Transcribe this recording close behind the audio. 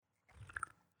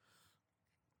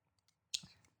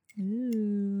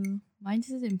Ooh, mine's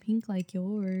isn't pink like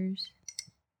yours.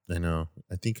 I know.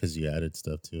 I think because you added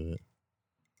stuff to it.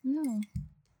 No,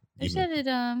 I You said make- it.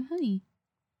 Honey.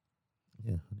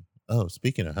 Yeah. Oh,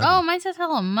 speaking of honey. Oh, mine says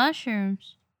hello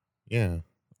mushrooms. Yeah.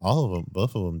 All of them.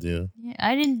 Both of them do. Yeah,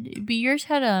 I didn't. But yours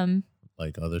had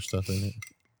Like other stuff in it.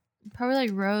 probably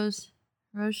like rose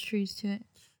trees to it.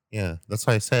 Yeah. That's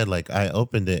why I said, like, I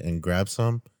opened it and grabbed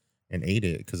some and ate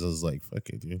it because I was like, fuck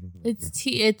it, dude. It's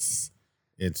tea. It's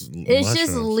just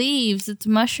mushrooms. leaves. It's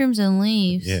mushrooms and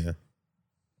leaves. Yeah.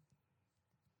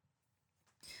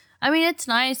 I mean, it's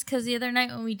nice because the other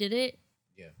night when we did it,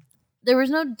 Yeah. there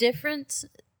was no difference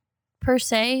per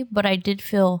se, but I did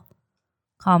feel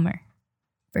calmer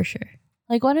for sure.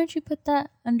 Like, why don't you put that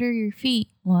under your feet?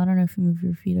 Well, I don't know if you move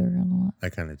your feet around a lot. I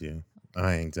kind of do.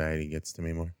 My anxiety gets to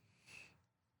me more.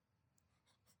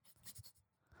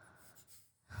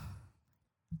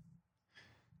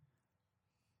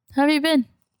 How have you been?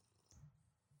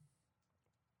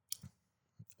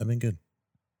 I've been good.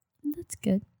 That's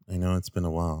good. I know it's been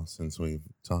a while since we've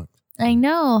talked. I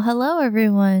know. Hello,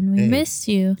 everyone. We Hey. missed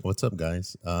you. What's up,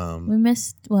 guys? We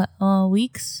missed what?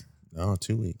 Weeks. No,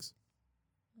 2 weeks.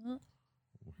 Oh.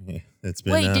 Yeah, it's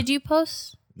been. Wait, did you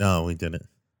post? No, we didn't.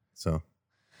 So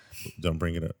don't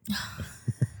bring it up.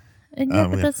 No,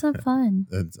 but that's not fun.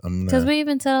 Because we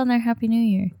even said on there Happy New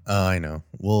Year. I know.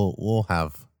 We'll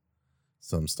have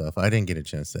some stuff. I didn't get a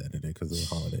chance to edit it because of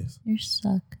the holidays. You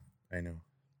suck. I know.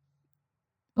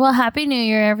 Well, Happy New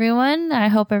Year, everyone. I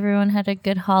hope everyone had a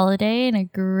good holiday and a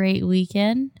great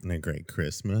weekend. And a great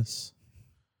Christmas.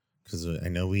 Because I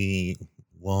know we're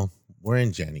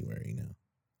in January now.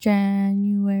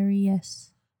 January,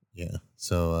 yes. Yeah.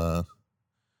 So,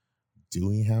 do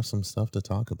we have some stuff to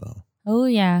talk about? Oh,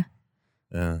 yeah.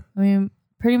 Yeah. I mean,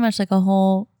 pretty much like a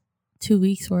whole 2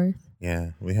 weeks worth.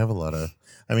 Yeah. We have a lot of,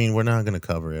 we're not going to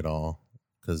cover it all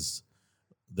because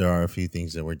there are a few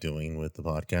things that we're doing with the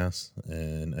podcast.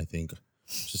 And I think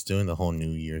just doing the whole New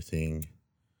Year thing.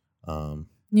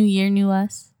 New Year, new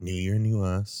us. New Year, new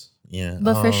us. Yeah.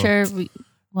 But for sure,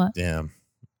 what? Damn.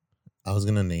 I was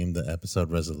going to name the episode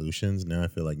resolutions. Now I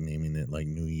feel like naming it like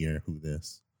New Year, who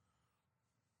this?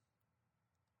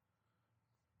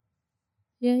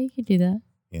 Yeah, you could do that.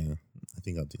 Yeah, I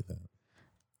think I'll do that.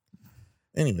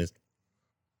 Anyways,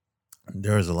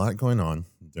 there was a lot going on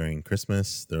during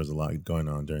Christmas. There was a lot going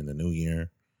on during the New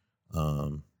Year.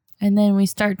 And then we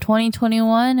start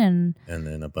 2021 and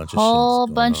then a whole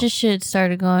bunch of shit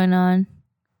started going on.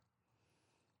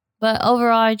 But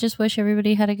overall, I just wish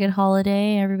everybody had a good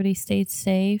holiday. Everybody stayed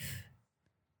safe.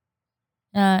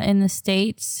 In the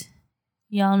States,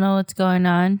 y'all know what's going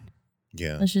on.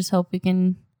 Yeah. Let's just hope we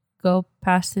can go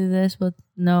past through this with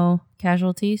no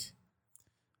casualties.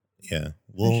 Yeah.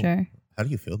 Well, for sure. How do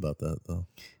you feel about that, though?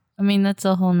 I mean, that's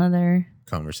a whole nother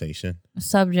conversation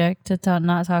subject to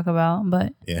not talk about,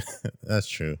 but yeah, that's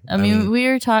true. I mean, we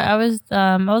were talking. I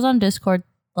was on Discord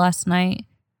last night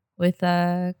with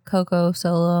Coco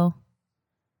Solo,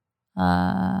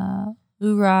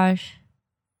 Uraj,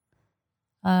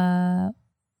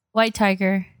 White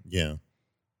Tiger. Yeah.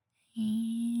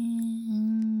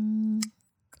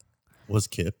 Was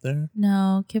Kip there?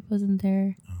 No, Kip wasn't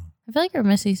there. Oh. I feel like we're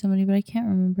missing somebody, but I can't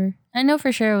remember. I know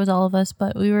for sure it was all of us,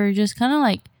 but we were just kind of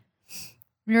like,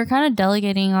 we were kind of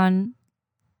delegating on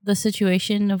the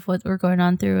situation of what we're going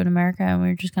on through in America. And we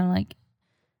were just kind of like,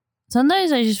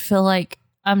 sometimes I just feel like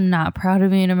I'm not proud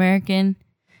of being American.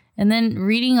 And then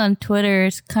reading on Twitter,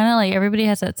 it's kind of like everybody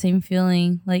has that same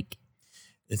feeling. Like,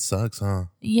 it sucks, huh?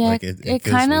 Yeah, like it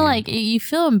kind of like, you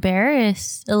feel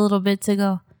embarrassed a little bit to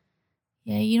go,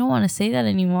 yeah, you don't want to say that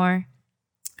anymore.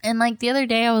 And like the other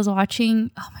day I was watching,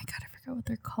 oh my God, I forgot what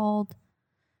they're called.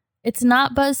 It's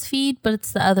not BuzzFeed, but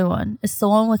it's the other one. It's the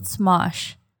one with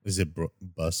Smosh. Is it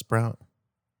Buzzsprout?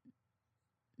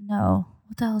 No.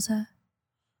 What the hell is that?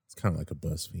 It's kind of like a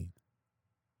BuzzFeed.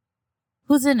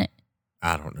 Who's in it?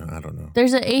 I don't know.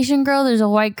 There's an Asian girl, there's a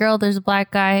white girl, there's a black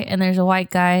guy, and there's a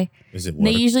white guy. Is it?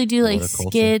 They usually do like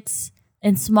skits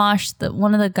and Smosh.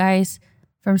 One of the guys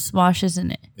from Smosh is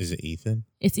in it. Is it Ethan?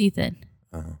 It's Ethan.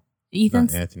 Uh-huh.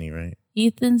 Ethan's not Anthony, right?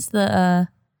 Ethan's the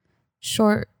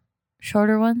shorter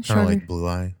one. Kind of like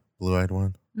blue-eyed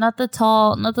one. Not the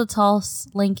tall,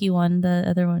 lanky one. The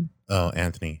other one. Oh,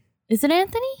 Anthony. Is it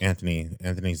Anthony?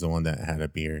 Anthony's the one that had a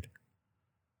beard.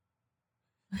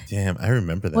 Damn, I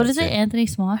remember that. What is it? Anthony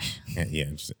Smosh? Yeah,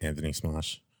 just Anthony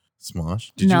Smosh.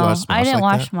 Smosh? Did you watch Smosh? I didn't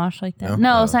watch Smosh like that.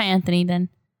 No, it's not Anthony then.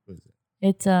 What is it?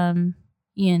 It's Ian.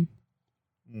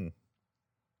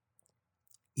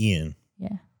 Ian.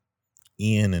 Yeah.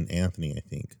 Ian and Anthony, I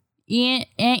think.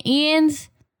 Ian's.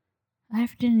 I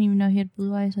didn't even know he had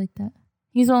blue eyes like that.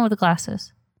 He's the one with the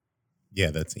glasses.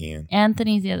 Yeah, that's Ian.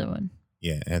 Anthony's the other one.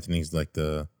 Yeah, Anthony's like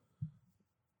the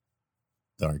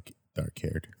dark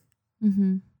haired,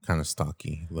 Mm-hmm. kind of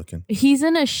stocky looking. He's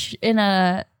in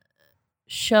a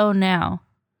show now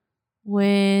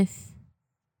with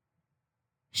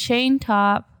Shane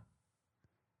Topp,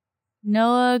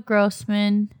 Noah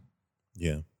Grossman,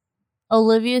 Yeah.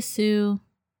 Olivia Sue.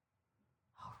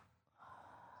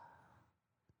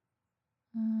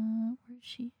 Where's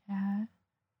she at?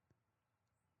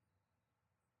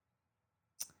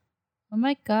 Oh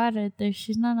my god,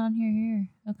 she's not on here.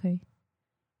 Okay.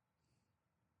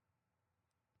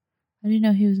 I didn't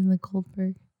know he was in the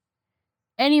Goldberg.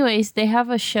 Anyways, they have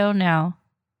a show now.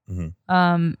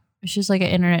 Mm-hmm. It's just like an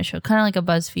internet show, kind of like a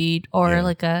BuzzFeed or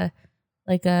like a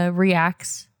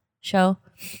Reacts show.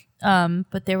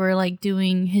 But they were like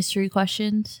doing history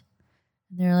questions.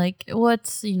 They're like,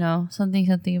 what's,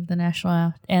 something of the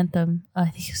national anthem. I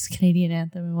think it was Canadian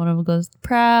anthem. And one of them goes,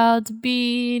 proud to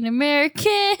be an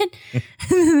American. And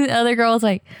the other girl was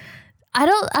like, I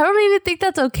don't even think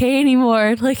that's okay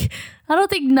anymore. Like, I don't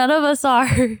think none of us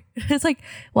are. It's like,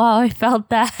 wow, I felt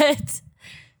that.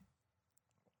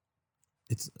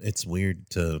 It's weird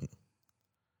to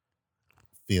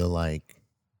feel like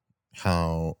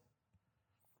how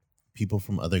people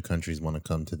from other countries want to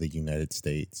come to the United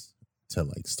States to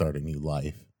like start a new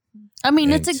life. I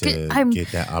mean, it's a good.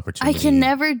 Get that opportunity. I can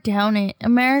never down it.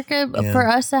 America, for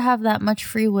us to have that much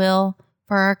free will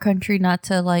for our country, not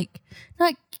to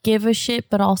not give a shit,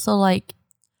 but also like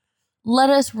let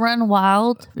us run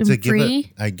wild and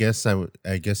free. I guess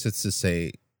it's to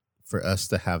say for us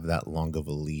to have that long of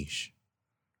a leash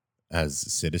as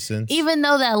citizens, even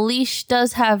though that leash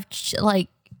does have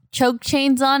choke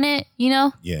chains on it,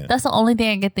 Yeah, that's the only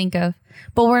thing I could think of.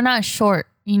 But we're not short,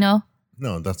 No,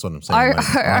 that's what I'm saying.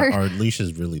 Our leash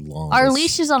is really long. Our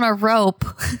leash is on a rope.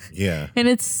 Yeah. And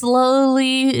it's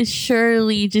slowly,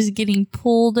 surely just getting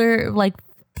pulled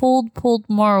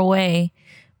more away.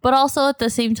 But also at the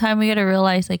same time, we got to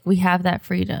realize we have that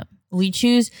freedom. We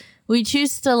choose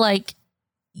to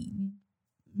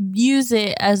use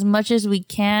it as much as we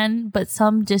can, but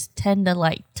some just tend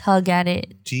to tug at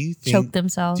it, choke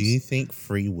themselves. Do you think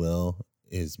free will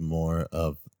is more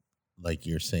of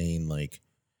you're saying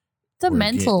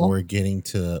we're getting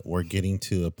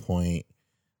to a point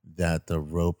that the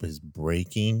rope is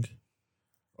breaking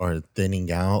or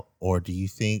thinning out, or do you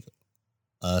think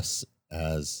us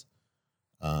as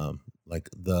the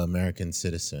American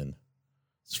citizen's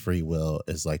free will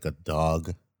is like a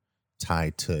dog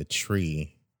tied to a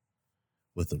tree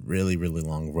with a really, really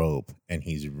long rope and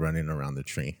he's running around the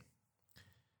tree,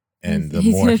 and the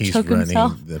more he's running,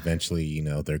 eventually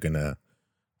they're gonna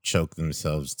choke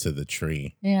themselves to the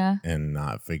tree, and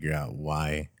not figure out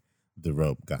why the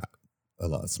rope got a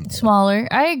lot smaller.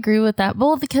 I agree with that.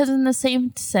 Well, because in the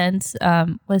same sense,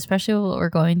 especially what we're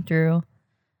going through,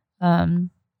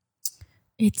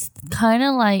 it's kind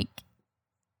of like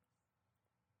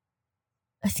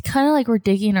we're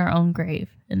digging our own grave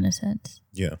in a sense.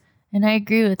 Yeah. And I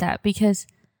agree with that, because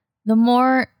the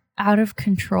more out of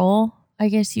control, I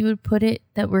guess you would put it,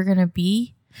 that we're going to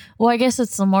be, well, I guess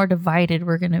it's the more divided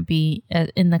we're going to be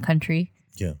in the country.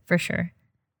 Yeah. For sure.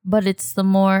 But it's the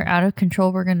more out of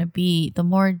control we're going to be, the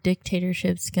more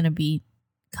dictatorship's going to be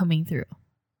coming through,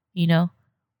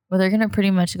 where they're going to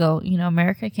pretty much go,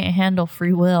 America can't handle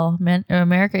free will.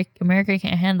 America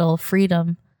can't handle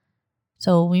freedom.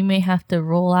 So we may have to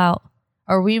roll out,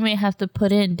 or we may have to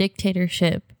put in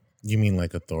dictatorship. You mean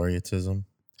like authoritarianism?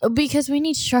 Because we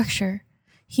need structure.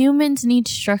 Humans need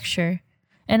structure.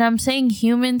 And I'm saying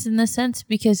humans in the sense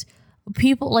because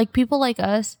people like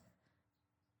us,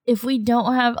 if we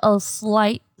don't have a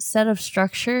slight set of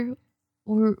structure,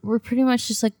 we're pretty much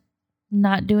just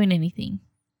not doing anything.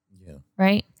 Yeah.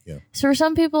 Right? Yeah. So for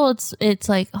some people it's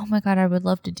like, oh my God, I would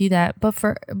love to do that.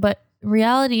 But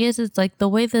reality is it's the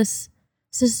way this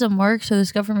system works, or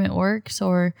this government works,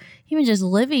 or even just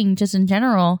living just in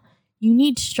general, you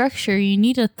need structure, you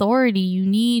need authority, you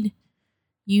need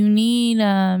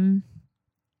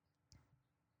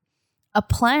a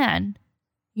plan,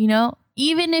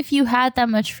 even if you had that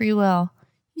much free will,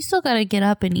 you still got to get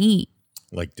up and eat.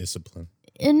 Like discipline.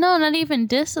 And no, not even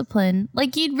discipline.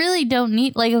 You really don't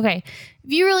need, okay,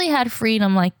 if you really had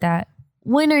freedom like that,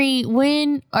 when are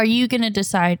you going to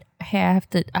decide, hey, I have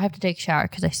to take a shower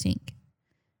because I stink.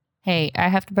 Hey, I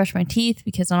have to brush my teeth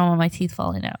because I don't want my teeth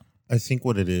falling out. I think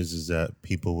what it is that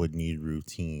people would need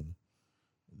routine.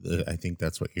 I think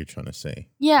that's what you're trying to say.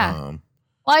 Yeah.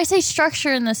 Well, I say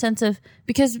structure in the sense of,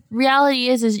 because reality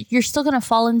is you're still going to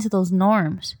fall into those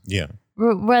norms. Yeah.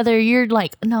 Whether you're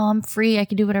no, I'm free, I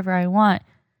can do whatever I want,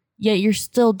 yet you're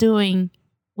still doing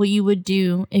what you would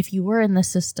do if you were in the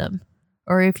system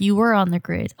or if you were on the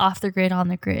grid, off the grid, on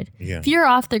the grid. Yeah. If you're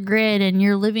off the grid and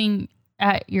you're living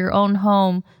at your own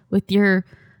home with your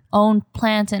own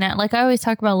plants and like I always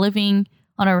talk about living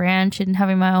on a ranch and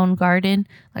having my own garden,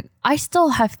 like I still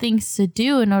have things to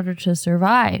do in order to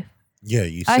survive. Yeah,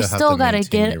 you I still gotta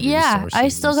get I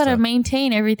still gotta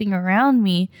maintain everything around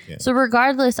me. Yeah. So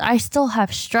regardless, I still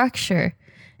have structure.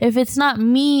 If it's not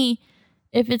me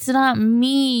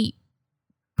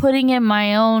putting in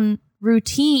my own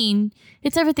routine,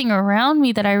 it's everything around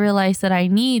me that I realize that I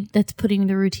need that's putting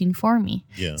the routine for me.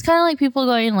 Yeah. It's kind of like people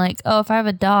going like, oh, if I have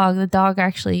a dog, the dog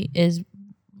actually is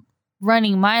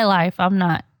running my life. I'm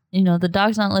not, the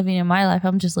dog's not living in my life.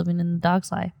 I'm just living in the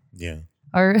dog's life. Yeah.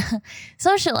 Or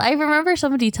social. I remember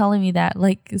somebody telling me that.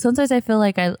 Like sometimes I feel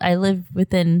like I live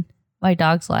within my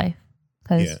dog's life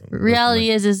because reality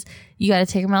is you got to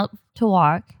take them out to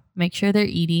walk, make sure they're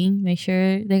eating, make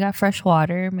sure they got fresh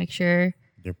water, make sure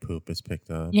their poop is picked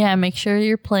up. Yeah, make sure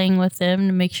you're playing with them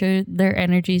to make sure their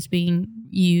energy is being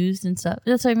used and stuff.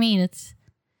 That's what I mean.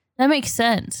 That makes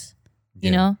sense.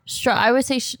 I would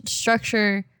say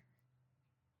structure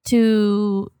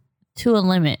to a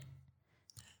limit.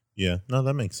 Yeah, no,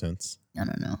 that makes sense. I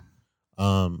don't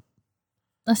know.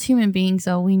 Us human beings,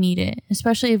 though, we need it,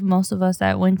 especially if most of us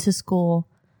that went to school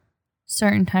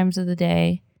certain times of the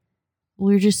day,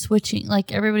 we're just switching.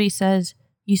 Like everybody says,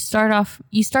 you start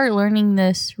learning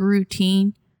this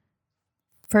routine.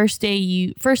 First day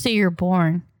you're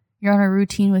born, you're on a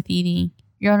routine with eating.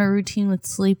 You're on a routine with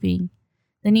sleeping.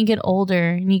 Then you get older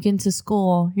and you get into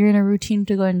school. You're in a routine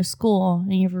to go into school,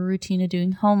 and you have a routine of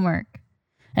doing homework.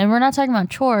 And we're not talking about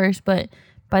chores, but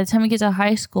by the time you get to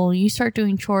high school, you start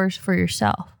doing chores for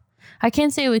yourself. I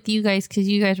can't say it with you guys because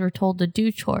you guys were told to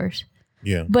do chores.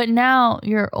 Yeah. But now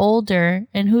you're older,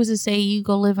 and who's to say you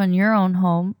go live on your own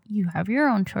home? You have your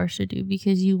own chores to do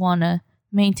because you want to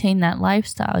maintain that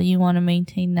lifestyle. You want to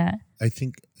maintain that. I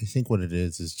think what it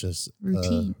is just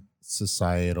routine,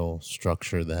 societal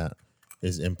structure that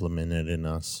is implemented in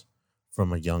us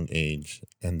from a young age,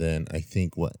 and then I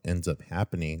think what ends up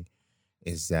happening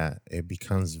is that it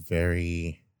becomes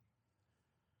very,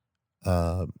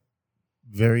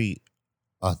 very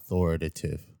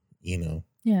authoritative.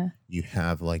 Yeah. You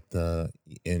have like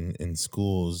in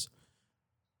schools,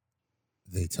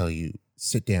 they tell you,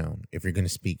 sit down. If you're going to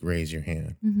speak, raise your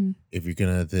hand. Mm-hmm. If you're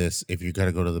going to if you got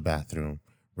to go to the bathroom,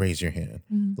 raise your hand.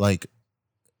 Mm-hmm. Like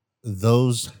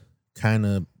those kind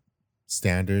of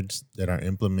standards that are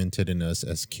implemented in us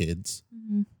as kids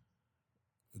mm-hmm.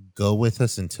 go with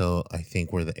us until I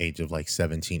think we're the age of like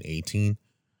 17, 18,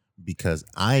 because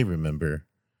I remember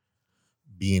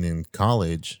being in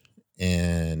college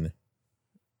and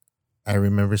I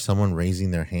remember someone raising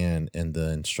their hand and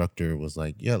the instructor was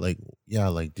like,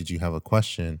 did you have a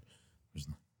question?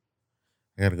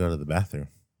 I got to go to the bathroom.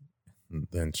 And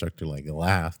the instructor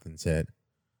laughed and said,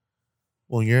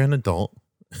 well, you're an adult.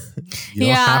 You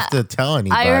don't have to tell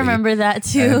anybody. I remember that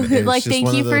too.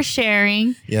 Thank you for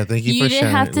sharing. Yeah, thank you for sharing. You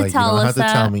didn't have to tell us that. You don't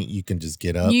have to tell me. You can just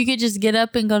get up. You could just get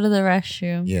up and go to the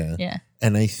restroom. Yeah. Yeah.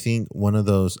 And I think I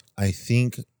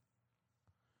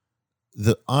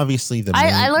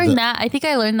learned that. I think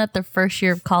I learned that the first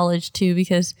year of college too,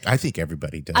 because I think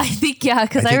everybody does. I think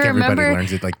because I remember everybody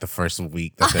learns it like the first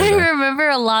week. I remember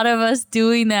a lot of us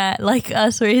doing that, like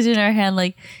us raising our hand,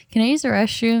 like, "Can I use the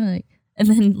restroom?" And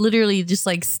then literally just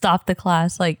stop the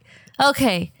class.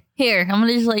 Okay, here, I'm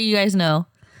gonna just let you guys know.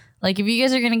 If you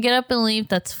guys are gonna get up and leave,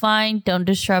 that's fine. Don't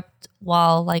disrupt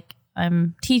while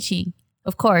I'm teaching,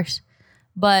 of course.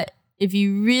 But if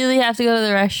you really have to go to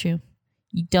the restroom,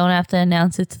 you don't have to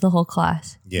announce it to the whole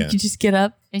class. Yeah. You can just get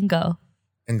up and go.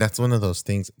 And that's one of those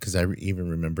things, because I even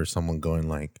remember someone going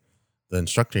the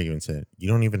instructor even said, you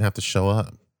don't even have to show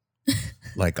up.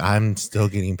 I'm still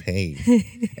getting paid.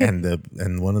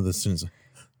 And one of the students,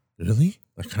 really?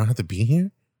 I don't have to be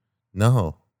here?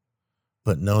 No.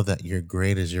 But know that your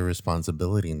grade is your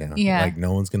responsibility now. Yeah.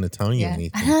 No one's going to tell you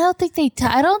anything. And I don't think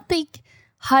I don't think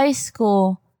high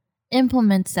school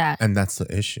implements that. And that's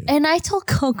the issue. And I told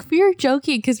Coke, we were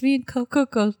joking because me and Coco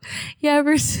goes, yeah,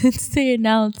 ever since they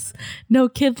announced no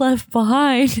kid left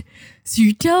behind, so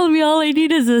you're telling me all I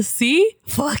need is a C?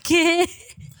 Fuck it.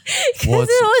 Because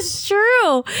it was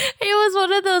true. It was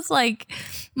one of those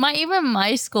my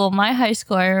high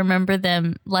school, I remember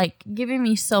them giving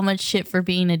me so much shit for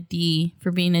being a D,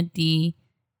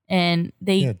 and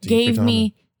they gave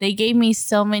me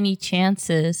so many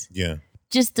chances. Yeah.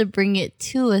 Just to bring it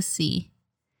to a C.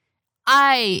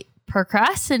 I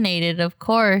procrastinated, of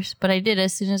course, but I did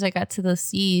as soon as I got to the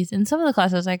C's. In some of the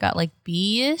classes, I got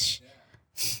B-ish.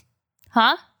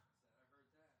 Huh?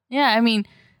 Yeah,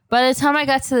 By the time I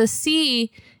got to the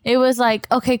C, it was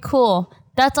like, okay, cool.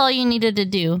 That's all you needed to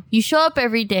do. You show up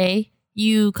every day.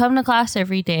 You come to class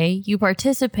every day. You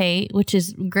participate, which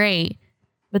is great.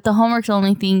 But the homework's the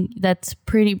only thing that's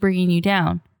pretty bringing you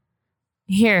down.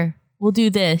 Here, we'll do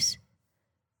this.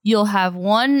 You'll have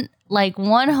one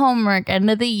homework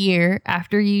end of the year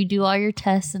after you do all your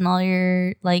tests and all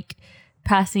your like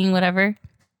passing, whatever.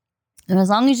 And as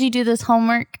long as you do this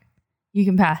homework, you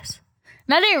can pass.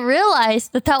 And I didn't realize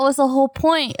that was the whole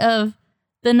point of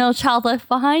the No Child Left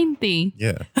Behind thing.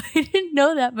 Yeah. I didn't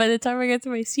know that by the time I got to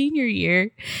my senior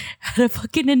year at a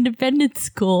fucking independent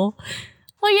school.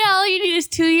 Well, yeah, all you need is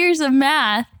 2 years of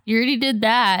math. You already did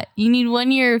that. You need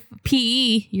 1 year of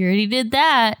PE. You already did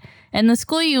that. And the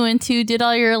school you went to did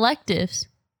all your electives.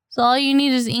 So all you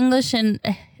need is English and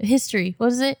history.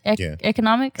 What is it?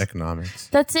 Economics? Economics.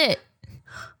 That's it.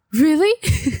 Really?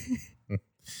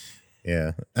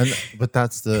 Yeah. But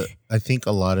I think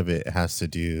a lot of it has to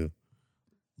do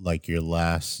like your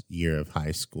last year of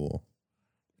high school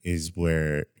is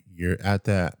where you're at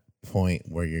that point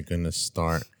where you're going to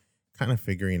start kind of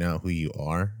figuring out who you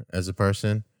are as a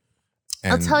person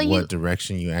and what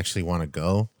direction you actually want to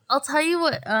go. I'll tell you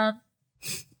what,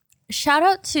 shout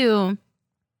out to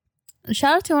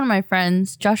one of my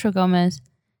friends, Joshua Gomez.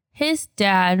 His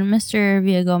dad, Mr.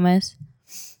 Villa Gomez,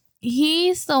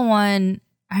 he's the one.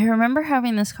 I remember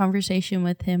having this conversation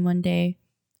with him one day.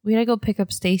 We had to go pick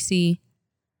up Stacy,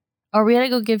 or we had to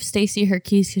go give Stacy her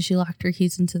keys because she locked her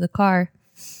keys into the car.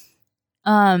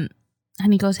 And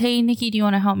he goes, "Hey, Nikki, do you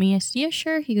want to help me?" I said, "Yeah,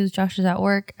 sure." He goes, "Josh is at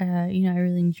work. I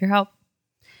really need your help."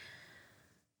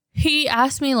 He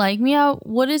asked me, like, Mia,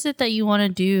 what is it that you want to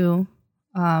do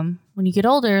when you get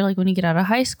older, like when you get out of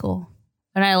high school?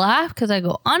 And I laugh because I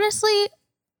go, honestly,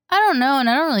 I don't know, and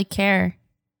I don't really care.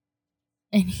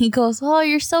 And he goes, "Oh,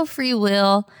 you're so free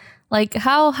will. Like,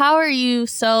 how are you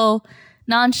so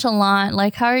nonchalant?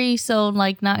 Like, how are you so,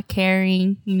 like, not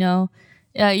caring, you know?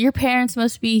 Your parents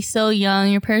must be so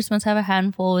young. Your parents must have a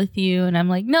handful with you." And I'm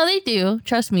like, "No, they do.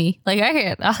 Trust me. Like,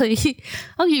 I'll give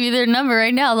you their number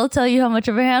right now. They'll tell you how much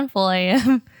of a handful I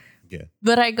am." Yeah.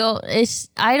 But I go,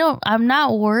 I'm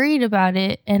not worried about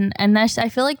it. And I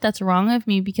feel like that's wrong of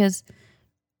me because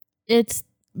it's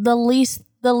the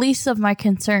least of my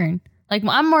concern. Like,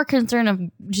 I'm more concerned of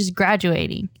just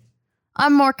graduating.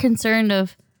 I'm more concerned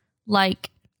of, like,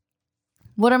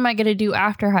 what am I going to do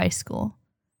after high school?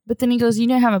 But then he goes, "You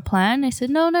didn't have a plan?" I said,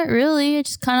 "No, not really. I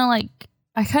just kind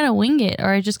of wing it, or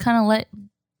I just kind of let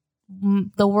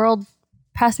the world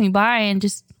pass me by and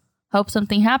just hope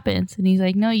something happens." And he's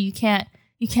like, "No, you can't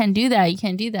do that. You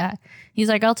can't do that." He's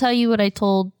like, "I'll tell you what I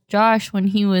told Josh when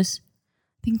he was,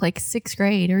 I think, like 6th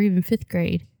grade or even 5th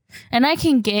grade." And I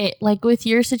can get, like, with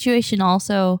your situation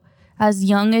also, as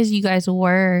young as you guys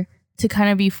were, to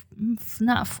kind of be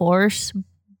not forced,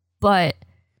 but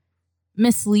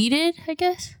misleaded, I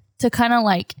guess, to kind of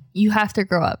like, you have to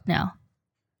grow up now.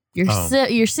 You're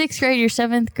 6th grade, you're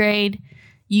 7th grade.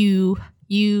 You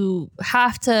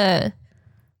have to,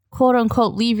 quote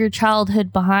unquote, leave your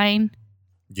childhood behind.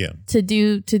 Yeah. To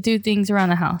do things around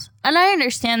the house. And I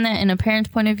understand that in a parent's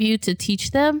point of view to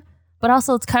teach them, but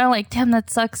also it's kind of like, damn, that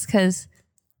sucks because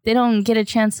they don't get a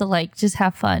chance to, like, just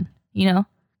have fun, you know?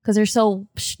 Because they're so,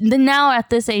 now at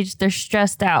this age, they're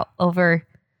stressed out over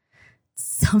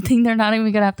something they're not even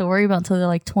going to have to worry about until they're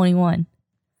like 21.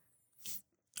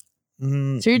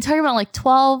 So you're talking about like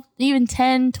 12, even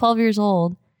 10, 12 years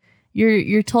old.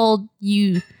 You're told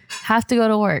you have to go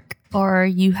to work or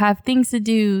you have things to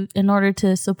do in order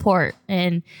to support.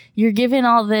 And you're given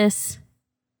all this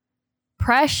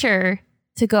pressure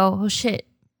to go, "Oh shit,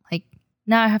 like,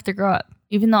 now I have to grow up."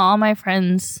 Even though all my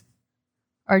friends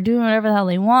are doing whatever the hell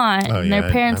they want. Oh, and yeah,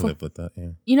 their parents I live with that, yeah.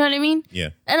 You know what I mean?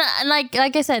 Yeah. And like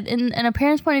I said, in a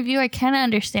parent's point of view, I kind of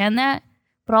understand that.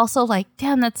 But also, like,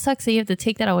 damn, that sucks that you have to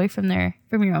take that away from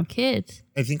your own kids.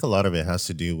 I think a lot of it has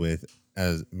to do with,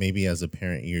 as a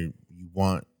parent, you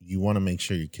want to make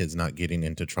sure your kid's not getting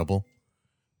into trouble.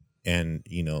 And,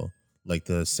 you know, like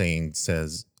the saying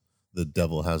says, the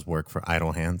devil has work for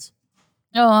idle hands.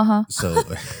 Oh, uh-huh. So,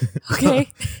 okay.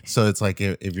 So it's like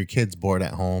if your kid's bored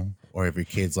at home, or if your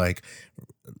kid's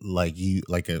you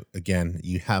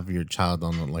have your child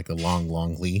on like a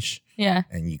long leash. Yeah.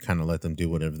 And you kind of let them do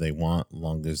whatever they want,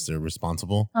 long as they're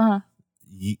responsible. Uh-huh.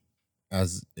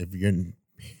 If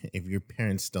your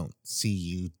parents don't see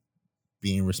you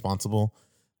being responsible,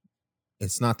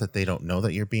 it's not that they don't know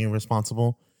that you're being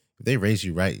responsible. If they raise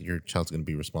you right, your child's going to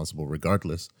be responsible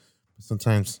regardless. But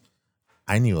sometimes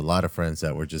I knew a lot of friends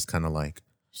that were just kind of like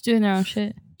just doing their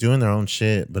own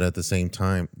shit. But at the same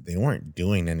time, they weren't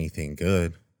doing anything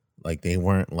good. Like, they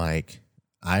weren't like,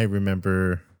 I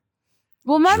remember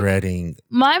dreading.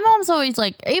 My mom's always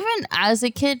like, even as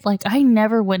a kid, like I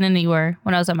never went anywhere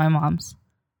when I was at my mom's.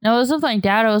 No, it was with my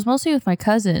dad. I was mostly with my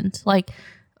cousins. Like,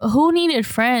 who needed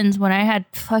friends when I had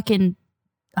fucking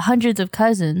hundreds of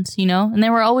cousins, you know? And they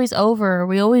were always over.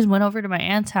 We always went over to my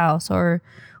aunt's house, or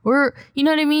you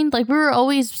know what I mean? Like, we were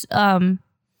always,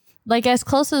 like, as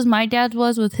close as my dad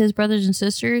was with his brothers and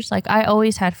sisters, like, I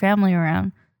always had family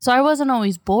around. So I wasn't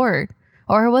always bored,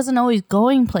 or I wasn't always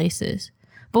going places.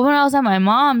 But when I was at my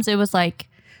mom's, it was like,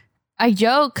 I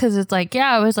joke because it's like, yeah,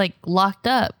 I was like locked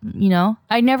up, you know?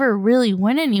 I never really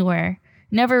went anywhere,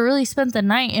 never really spent the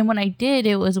night. And when I did,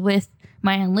 it was with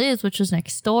my Aunt Liz, which was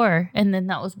next door. And then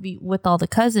that was with all the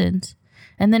cousins.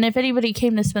 And then if anybody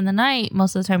came to spend the night,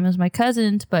 most of the time it was my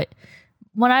cousins. But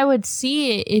when I would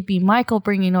see it, it'd be Michael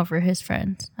bringing over his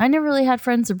friends. I never really had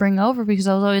friends to bring over because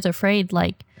I was always afraid,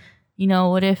 like, you know,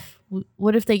 what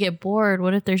if they get bored?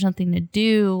 What if there's nothing to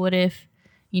do? What if,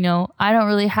 you know, I don't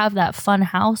really have that fun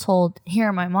household here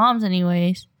at my mom's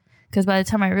anyways. Because by the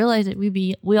time I realized it,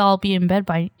 we all be in bed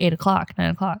by 8 o'clock,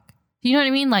 9 o'clock. You know what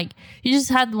I mean? Like, you just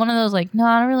had one of those, like, no,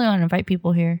 I don't really want to invite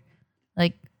people here.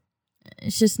 Like,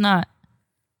 it's just not.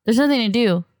 There's nothing to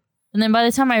do. And then by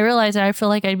the time I realized it, I feel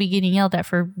like I'd be getting yelled at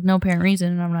for no apparent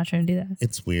reason, and I'm not trying to do that.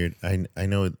 It's weird. I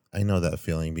know that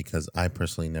feeling because I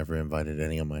personally never invited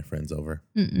any of my friends over.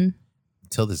 Mm-mm.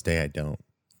 Till this day, I don't.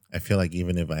 I feel like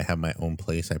even if I had my own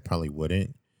place, I probably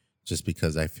wouldn't, just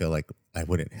because I feel like I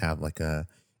wouldn't have like a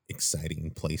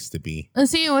exciting place to be. And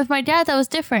see, with my dad, that was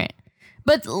different.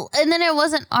 And then it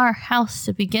wasn't our house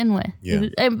to begin with. Yeah.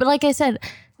 But like I said,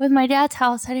 with my dad's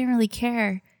house, I didn't really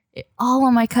care. All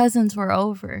of my cousins were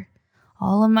over.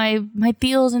 All of my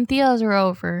tios and tias were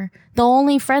over. The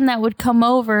only friend that would come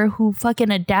over who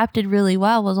fucking adapted really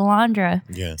well was Alondra.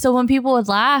 Yeah. So when people would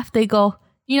laugh, they go,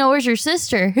 you know, where's your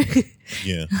sister?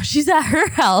 Yeah. She's at her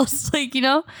house. Like, you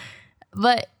know?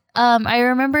 But I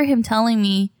remember him telling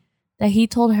me that he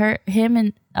told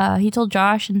he told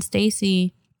Josh and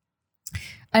Stacy,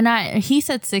 and he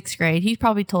said 6th grade. He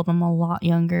probably told them a lot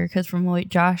younger because from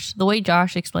the way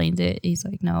Josh explained it, he's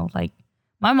like, no, like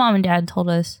my mom and dad told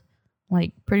us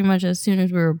like pretty much as soon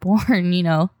as we were born, you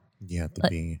know. You have to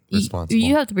be responsible.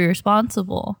 You have to be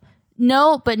responsible.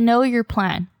 No, but know your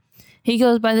plan. He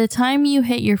goes, by the time you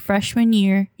hit your freshman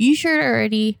year, you should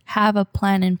already have a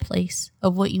plan in place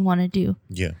of what you want to do.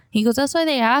 Yeah. He goes, that's why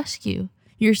they ask you.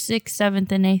 You're 6th,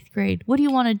 7th, and 8th grade. What do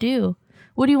you want to do?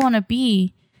 What do you want to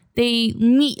be? They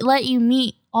let you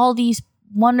meet all these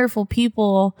wonderful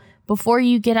people before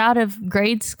you get out of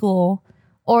grade school.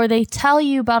 Or they tell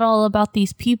you about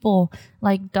these people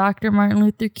like Dr. Martin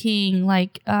Luther King,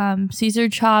 like Cesar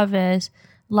Chavez,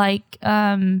 like what's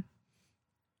her name?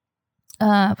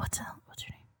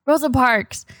 Rosa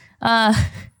Parks. I'm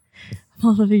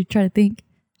trying to think.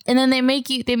 And then they make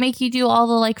you do all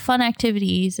the like fun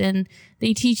activities, and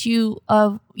they teach you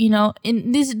you know,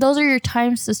 and those are your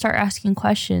times to start asking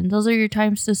questions. Those are your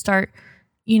times to start,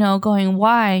 you know, going,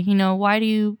 why, you know, why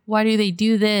do they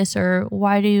do this, or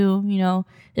why do you know,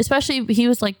 especially he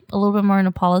was like a little bit more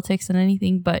into politics than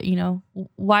anything, but you know,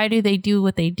 why do they do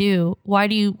what they do? Why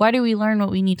do we learn what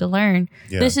we need to learn?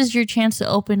 Yeah. This is your chance to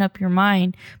open up your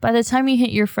mind. By the time you hit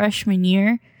your freshman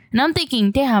year, and I'm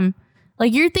thinking, damn,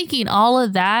 like you're thinking all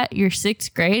of that, your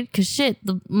 6th grade, because shit,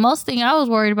 the most thing I was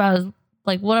worried about is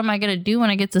like, what am I going to do when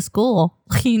I get to school?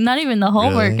 Like, not even the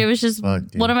homework. Really? It was just,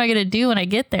 what am I going to do when I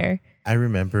get there? I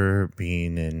remember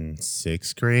being in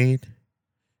 6th grade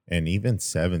and even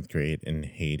 7th grade and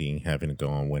hating having to go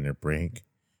on winter break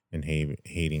and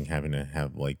hating having to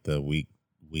have like the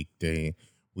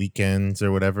weekends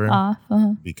or whatever off,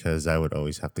 because I would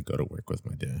always have to go to work with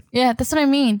my dad. Yeah, that's what I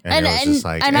mean. And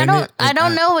I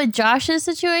don't know with Josh's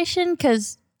situation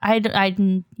because I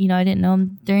didn't know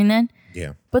him during then.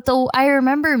 Yeah. But I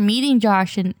remember meeting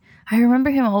Josh, and I remember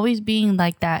him always being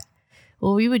like that.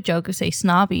 Well, we would joke and say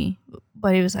snobby,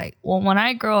 but he was like, well, when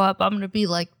I grow up, I'm going to be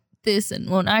like this. And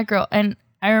when I grow, and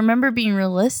I remember being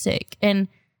realistic, and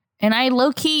I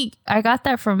low key, I got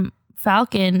that from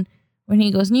Falcon when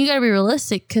he goes, you got to be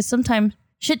realistic because sometimes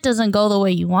shit doesn't go the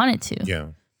way you want it to. Yeah.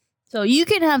 So you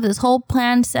can have this whole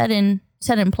plan set in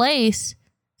place.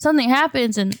 Something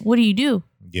happens, and what do you do?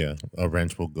 Yeah, a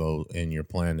wrench will go in your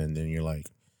plan, and then you're like,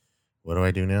 what do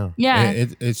I do now? Yeah.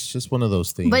 It's just one of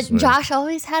those things. But Josh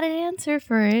always had an answer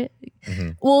for it. Mm-hmm.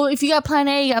 Well, if you got plan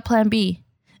A, you got plan B.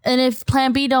 And if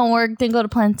plan B don't work, then go to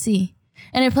plan C.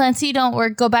 And if plan C don't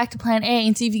work, go back to plan A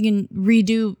and see if you can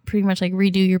redo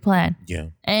your plan. Yeah.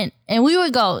 And we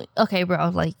would go, okay, bro,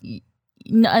 like,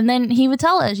 and then he would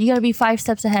tell us, you got to be 5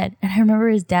 steps ahead. And I remember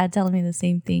his dad telling me the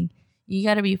same thing. You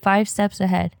got to be 5 steps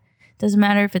ahead. Doesn't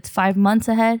matter if it's 5 months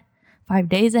ahead, 5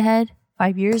 days ahead,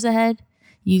 5 years ahead,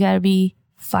 you got to be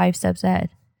 5 steps ahead.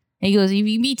 And he goes, if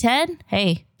you be 10,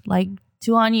 hey, like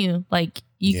 2 on you. Like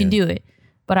you can do it.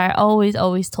 But I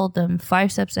always told them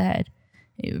 5 steps ahead.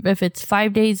 If it's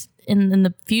 5 days in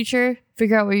the future,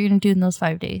 figure out what you're going to do in those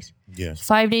 5 days. Yes.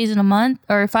 5 days in a month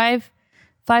or 5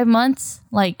 months,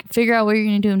 like figure out what you're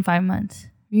going to do in 5 months.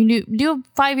 You can do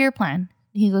a 5-year plan.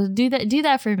 He goes, do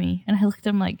that for me. And I looked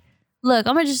at him like, look,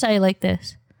 I'm going to just tell you like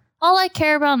this. All I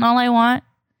care about and all I want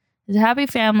is a happy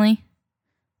family,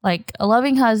 like a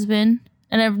loving husband.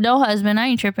 And if no husband, I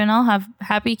ain't tripping. I'll have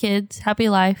happy kids, happy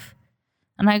life.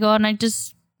 And I go and I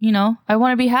just, I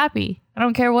want to be happy. I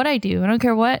don't care what I do. I don't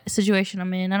care what situation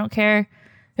I'm in. I don't care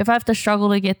if I have to struggle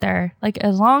to get there. Like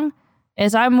as long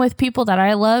as I'm with people that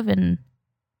I love and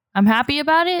I'm happy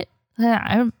about it,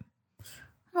 I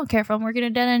don't care if I'm working a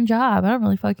dead-end job. I don't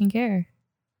really fucking care.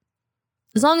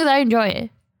 As long as I enjoy it.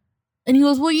 And he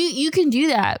goes, well, you can do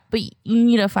that, but you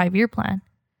need a 5-year plan.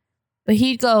 But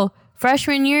he'd go,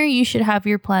 freshman year, you should have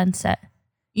your plan set.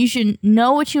 You should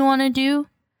know what you want to do,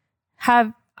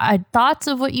 have thoughts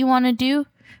of what you want to do.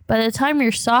 By the time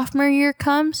your sophomore year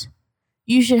comes,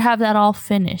 you should have that all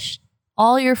finished.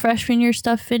 All your freshman year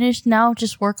stuff finished. Now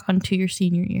just work on to your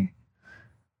senior year.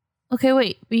 Okay,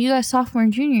 wait, but you got sophomore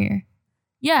and junior year.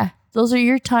 Yeah, those are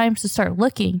your times to start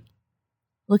looking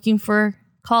for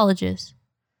colleges,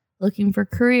 looking for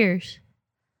careers,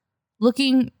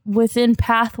 looking within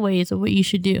pathways of what you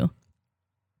should do.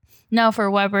 Now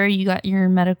for Weber, you got your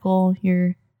medical,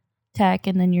 your tech,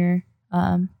 and then your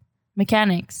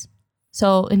mechanics.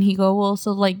 So, and he go, well,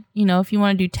 so like, if you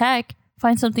want to do tech,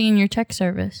 find something in your tech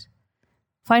service.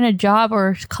 Find a job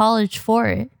or college for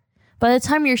it. By the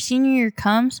time your senior year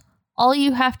comes, all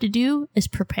you have to do is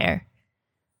prepare.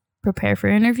 Prepare for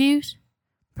interviews,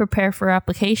 prepare for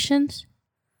applications,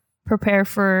 prepare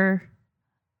for,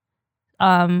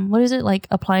 like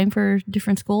applying for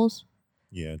different schools?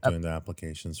 Yeah, doing the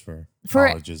applications for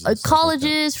colleges.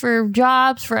 Colleges, for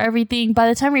jobs, for everything. By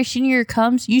the time your senior year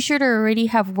comes, you should already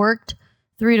have worked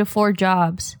 3 to 4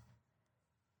 jobs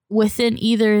within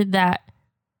either that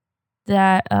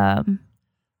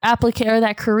applicant or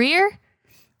that career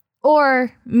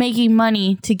or making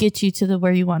money to get you to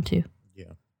where you want to.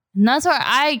 And that's why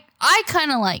I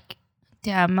kind of like,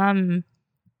 damn,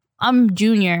 I'm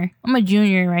junior. I'm a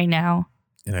junior right now.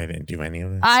 And I didn't do any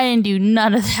of it? I didn't do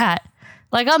none of that.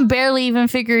 Like, I'm barely even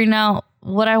figuring out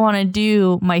what I want to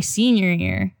do my senior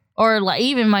year. Or like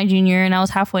even my junior, and I was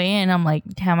halfway in. I'm like,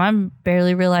 damn, I'm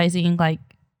barely realizing, like,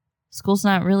 school's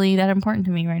not really that important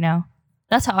to me right now.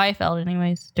 That's how I felt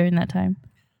anyways during that time.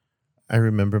 I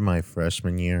remember my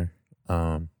freshman year.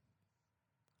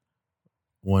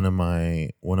 One of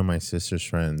my sister's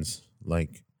friends,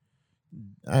 like,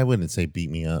 I wouldn't say beat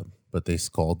me up, but they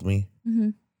scolded me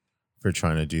for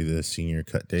trying to do the senior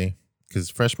cut day.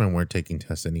 Because freshmen weren't taking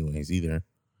tests anyways either.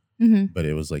 But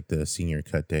it was like the senior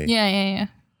cut day. Yeah.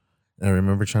 And I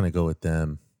remember trying to go with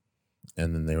them.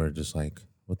 And then they were just like,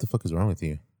 what the fuck is wrong with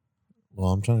you?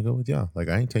 Well, I'm trying to go with y'all. Like,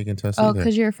 I ain't taking tests either. Oh,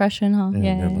 because you're a freshman, huh? And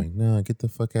they're like, no, get the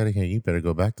fuck out of here. You better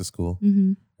go back to school.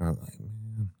 And I'm like,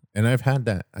 man. And I've had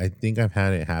that. I think I've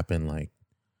had it happen like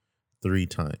 3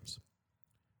 times.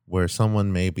 Where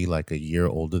someone may be like a year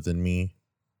older than me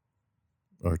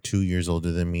or 2 years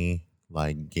older than me,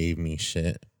 like, gave me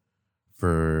shit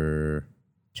for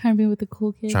trying to be with the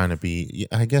cool kids. Trying to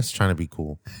be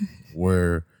cool.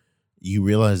 Where you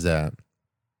realize that,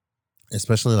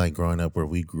 especially like growing up where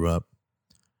we grew up,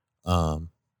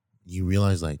 you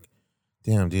realize like,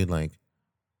 damn, dude, like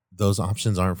those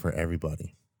options aren't for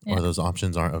everybody, or those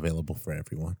options aren't available for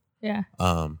everyone. Yeah.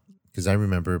 Because I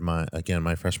remember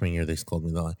my freshman year, they scolded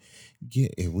me. They're like,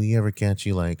 if we ever catch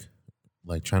you like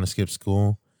trying to skip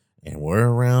school and we're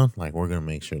around, like, we're gonna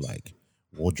make sure like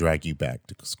we'll drag you back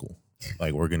to school.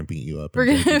 Like, we're gonna beat you up. We're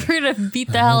gonna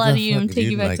beat the hell out of you and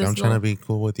take you back to school. I'm trying to be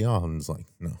cool with y'all, and it's like,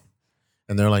 no.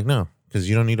 And they're like, no, because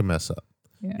you don't need to mess up.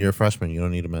 Yeah. You're a freshman, you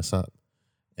don't need to mess up.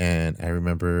 And I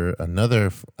remember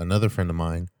another friend of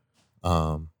mine.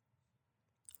 I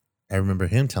remember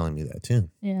him telling me that too.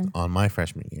 Yeah. On my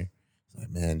freshman year, like,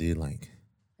 man, dude, like,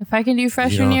 if I can do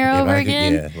freshman year over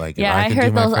again, I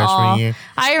heard those all.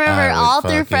 I remember all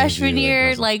through freshman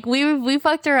year, like we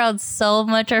fucked around so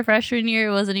much our freshman year,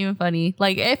 it wasn't even funny.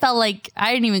 Like, it felt like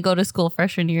I didn't even go to school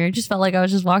freshman year. It just felt like I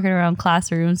was just walking around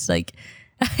classrooms, like.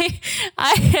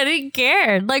 I didn't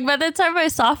care. Like, by the time my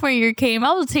sophomore year came,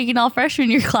 I was taking all freshman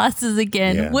year classes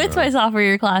again with my sophomore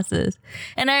year classes.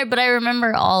 But I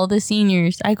remember all the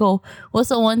seniors. I go, what's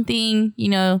the one thing,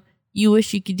 you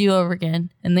wish you could do over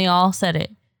again? And they all said it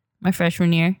my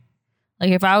freshman year. Like,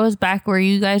 if I was back where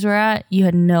you guys were at, you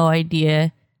had no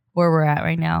idea where we're at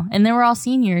right now. And they were all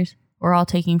seniors. we're all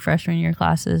taking freshman year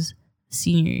classes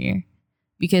senior year,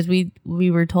 because we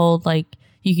were told like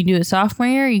you can do it sophomore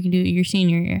year, you can do it your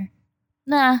senior year.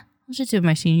 Nah, I'll just do it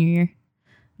my senior year.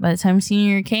 By the time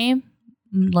senior year came,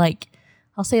 like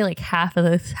I'll say like half of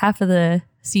the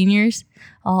seniors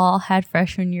all had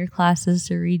freshman year classes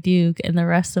to redo, and the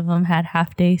rest of them had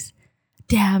half days.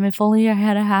 Damn, if only I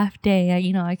had a half day,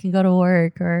 I can go to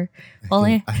work, or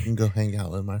I can go hang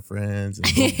out with my friends.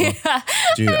 And yeah.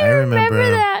 Dude, I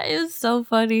remember that. It was so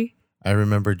funny. I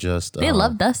remember just they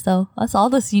loved us though. That's all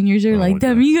the seniors are like,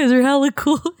 damn, you guys are hella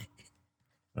cool.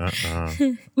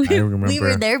 We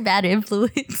were their bad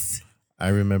influence. I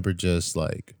remember just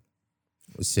like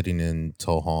sitting in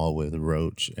tow hall with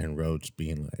Roach, and Roach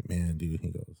being like, man, dude,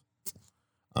 he goes,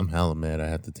 I'm hella mad I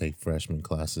have to take freshman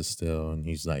classes still. And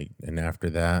he's like, and after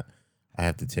that, I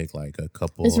have to take like a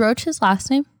couple. Is Roach his last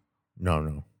name?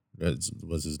 No. That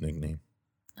was his nickname.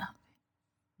 Oh.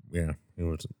 Yeah, he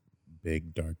was a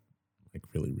big, dark, like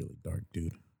really, really dark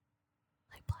dude.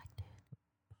 Like black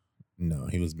dude? No,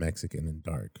 he was Mexican and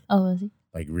dark. Oh, was he?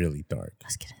 Like really dark. I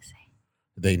was going to say.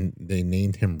 They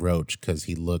named him Roach because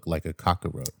he looked like a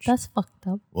cockroach. That's fucked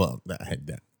up. Well,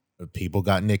 that people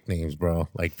got nicknames, bro.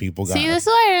 Like people got. See, this is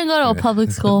why I didn't go to a public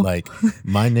school. Like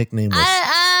my nickname was.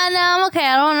 No, I'm okay.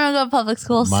 I don't want to go to public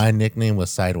schools. My nickname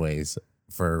was Sideways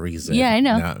for a reason. Yeah, I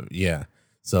know. Now, yeah,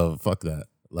 so fuck that.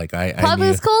 Like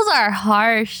public schools are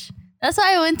harsh. That's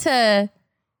why I went to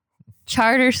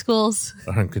charter schools.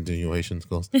 Or continuation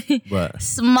schools, but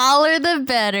smaller the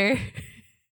better.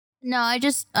 No, I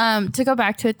just to go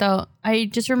back to it though. I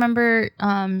just remember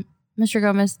Mr.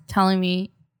 Gomez telling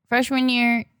me freshman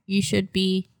year you should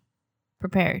be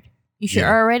prepared. You should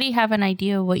already have an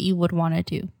idea of what you would want to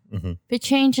do. Mm-hmm. If it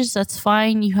changes, that's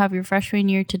fine. You have your freshman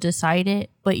year to decide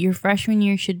it, but your freshman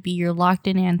year should be your locked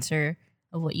in answer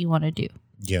of what you want to do.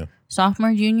 Yeah.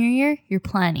 Sophomore, junior year, you're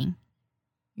planning.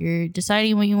 You're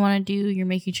deciding what you want to do. You're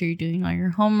making sure you're doing all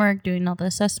your homework, doing all the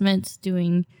assessments,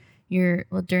 doing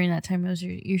during that time it was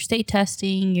your state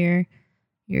testing, your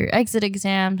exit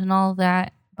exams and all of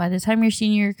that. By the time your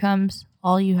senior year comes,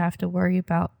 all you have to worry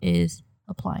about is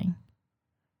applying.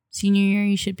 Senior year,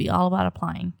 you should be all about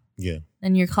applying. Yeah.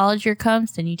 Then your college year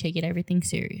comes, then you take everything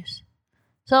serious.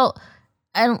 So,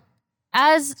 and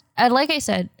like I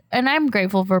said, and I'm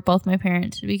grateful for both my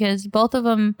parents because both of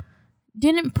them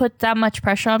didn't put that much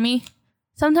pressure on me.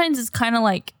 Sometimes it's kind of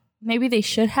like maybe they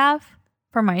should have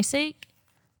for my sake.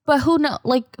 But who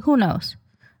knows?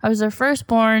 I was their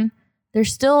firstborn. They're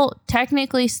still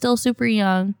technically still super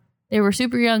young. They were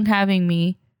super young having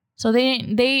me. So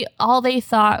they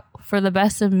thought for the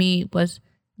best of me was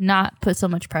not put so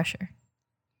much pressure.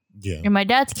 Yeah. In my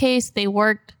dad's case, they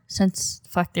worked since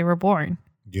they were born.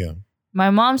 Yeah.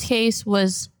 My mom's case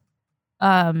was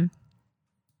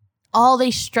all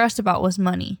they stressed about was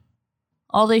money.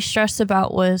 All they stressed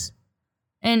about was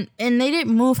and they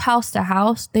didn't move house to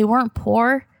house. They weren't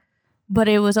poor. But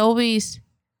it was always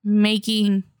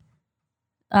making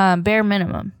bare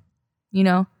minimum,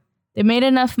 They made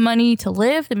enough money to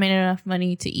live. They made enough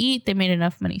money to eat. They made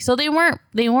enough money. So they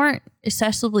weren't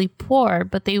excessively poor,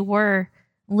 but they were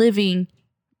living,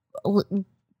 quote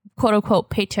unquote,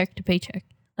 paycheck to paycheck.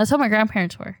 That's how my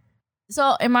grandparents were.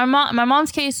 So in my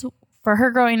mom's case, for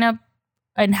her growing up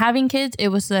and having kids, it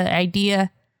was the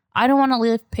idea, I don't want to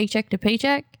live paycheck to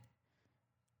paycheck,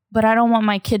 but I don't want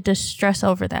my kid to stress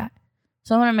over that.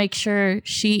 So I want to make sure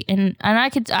you can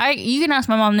ask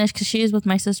my mom this because she is with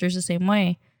my sisters the same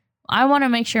way. I want to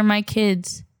make sure my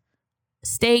kids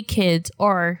stay kids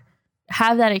or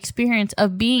have that experience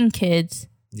of being kids.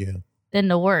 Yeah. Than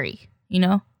to worry,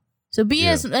 So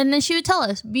and then she would tell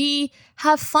us,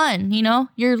 have fun,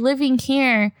 You're living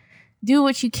here, do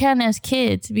what you can as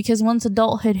kids because once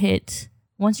adulthood hits,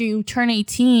 once you turn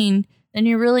 18, then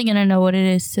you're really going to know what it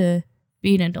is to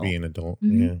be an adult. Be an adult,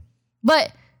 mm-hmm. Yeah.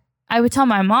 But I would tell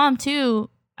my mom too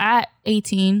at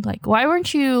 18, like, why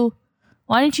didn't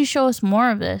you show us more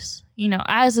of this,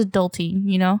 as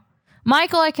adulting,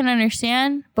 Michael, I can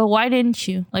understand, but why didn't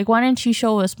you? Like, why didn't you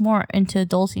show us more into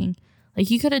adulting? Like,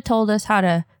 you could have told us how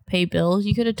to pay bills.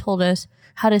 You could have told us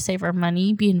how to save our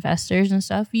money, be investors and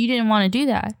stuff. You didn't want to do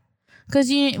that. Because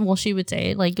she would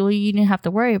say, like, well, you didn't have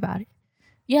to worry about it.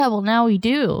 Yeah, well, now we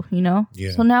do,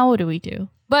 Yeah. So now what do we do?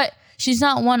 But she's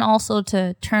not one also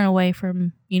to turn away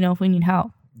from, if we need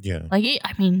help. Yeah. Like,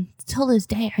 I mean, till this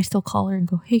day, I still call her and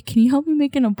go, hey, can you help me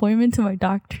make an appointment to my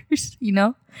doctors?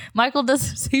 Michael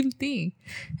does the same thing.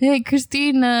 Hey,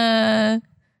 Christine,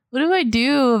 what do I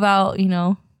do about,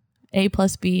 A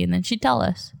plus B? And then she'd tell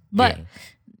us. But,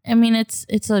 I mean,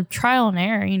 it's a trial and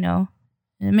error, And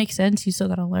it makes sense. You still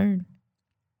got to learn.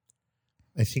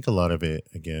 I think a lot of it,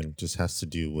 again, just has to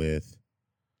do with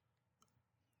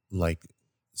like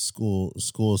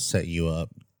schools set you up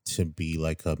to be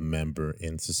like a member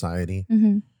in society,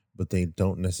 Mm-hmm. but they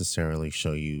don't necessarily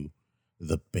show you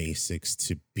the basics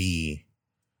to be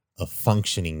a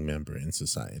functioning member in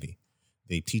society.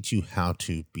 They teach you how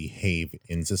to behave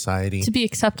in society To be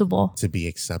acceptable.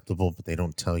 But they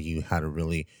don't tell you how to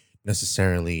really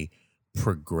necessarily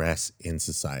progress in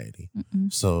society.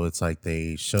 Mm-mm. So it's like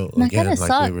they show, That again, kinda like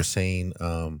sucks. we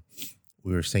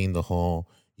were saying the whole,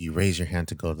 you raise your hand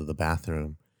to go to the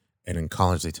bathroom, and in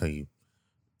college they tell you,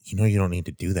 you don't need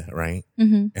to do that, right?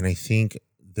 Mm-hmm. And I think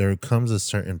there comes a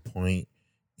certain point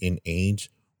in age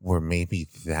where maybe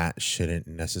that shouldn't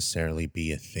necessarily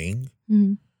be a thing.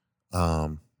 Mm-hmm.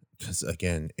 Because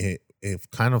again, it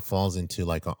kind of falls into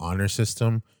like an honor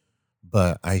system,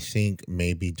 but I think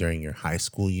maybe during your high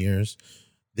school years,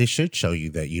 they should show you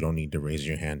that you don't need to raise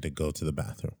your hand to go to the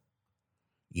bathroom,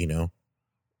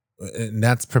 and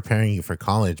that's preparing you for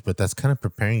college, but that's kind of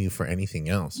preparing you for anything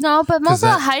else. No, but most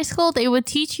of high school, they would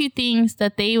teach you things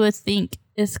that they would think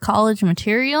is college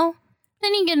material.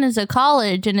 Then you get into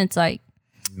college and it's like,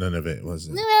 none of it was.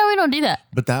 Yeah, we don't do that.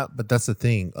 But that's the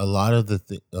thing. A lot of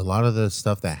the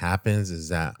stuff that happens is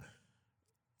that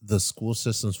the school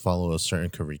systems follow a certain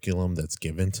curriculum that's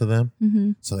given to them,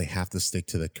 Mm-hmm. so they have to stick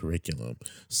to the curriculum.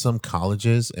 Some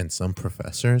colleges and some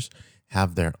professors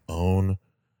have their own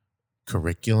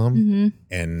curriculum Mm-hmm.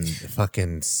 and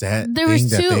fucking set thing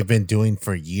that they've been doing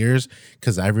for years.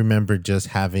 Because I remember just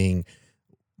having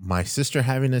my sister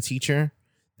having a teacher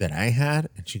that I had,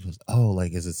 and she goes, "Oh,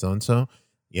 like, is it so and so?"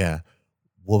 Yeah.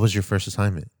 What was your first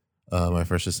assignment? My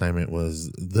first assignment was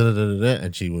da-da-da-da-da,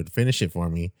 and she would finish it for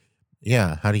me.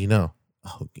 Yeah. How do you know?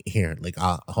 Oh, here, like,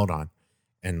 hold on.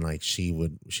 And like, she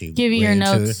give you your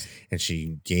notes, and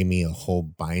she gave me a whole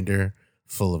binder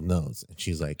full of notes. And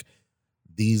she's like,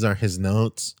 "These are his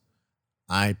notes.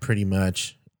 I pretty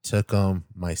much took them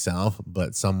myself,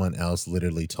 but someone else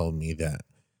literally told me that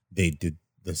they did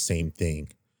the same thing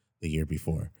the year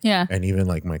before." Yeah. And even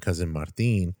like my cousin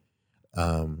Martin,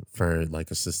 for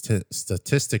like a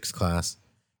statistics class,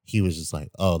 he was just like,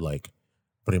 "Oh, like,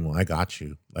 Primo, I got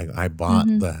you. Like, I bought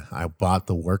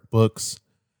the workbooks,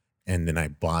 and then I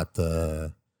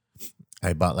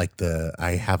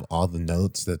have all the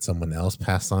notes that someone else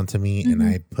passed on to me, and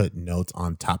I put notes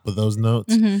on top of those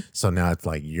notes. So now it's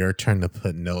like your turn to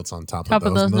put notes on top of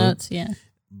those notes." Yeah.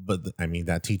 But I mean,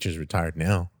 that teacher's retired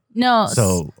now. No.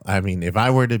 So I mean, if I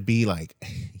were to be like,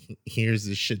 here's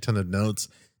this shit ton of notes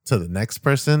to the next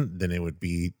person, then it would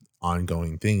be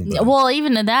ongoing thing. But well,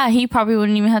 even to that, he probably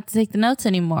wouldn't even have to take the notes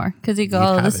anymore because he'd go,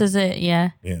 "Oh, this is it."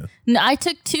 Yeah. Yeah. No, I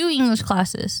took 2 English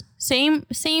classes. Same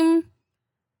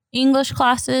English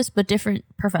classes, but different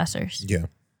professors. Yeah.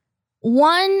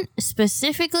 One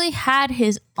specifically had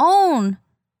his own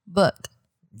book.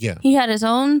 Yeah. He had his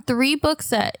own 3 books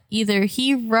that either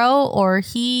he wrote or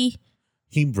he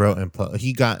wrote and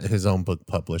he got his own book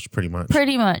published pretty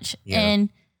much. Yeah. And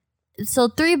so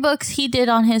 3 books he did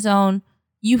on his own.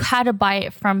 You had to buy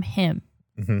it from him.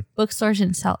 Mm-hmm. Bookstores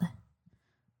didn't sell it.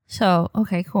 So,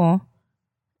 okay, cool.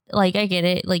 Like, I get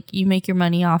it. Like, you make your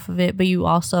money off of it, but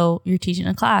you're teaching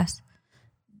a class.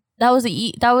 That was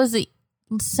the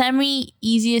semi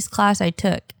easiest class I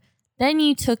took. Then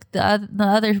you took the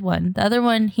other one. The other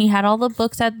one, he had all the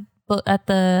books at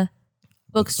the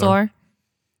bookstore,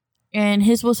 and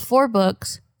his was 4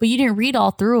 books, but you didn't read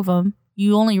all through of them.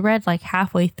 You only read like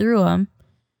halfway through them,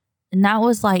 and that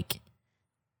was like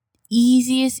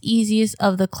easiest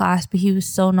of the class. But he was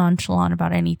so nonchalant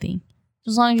about anything.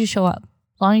 As long as you show up,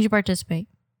 as long as you participate,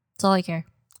 that's all I care.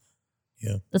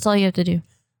 Yeah, that's all you have to do.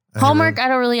 Homework, I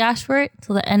don't really ask for it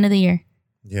till the end of the year.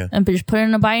 Yeah, and just put it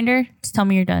in a binder. Just tell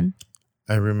me you're done.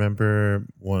 I remember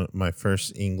my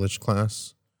first English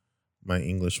class, my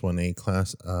English 1A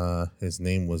class. His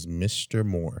name was Mr.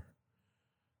 Moore.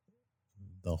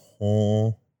 The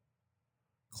whole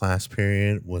class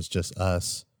period was just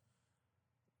us.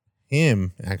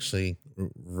 Him actually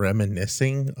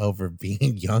reminiscing over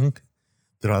being young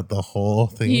throughout the whole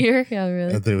thing. Yeah,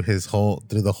 really. Through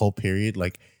the whole period.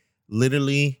 Like,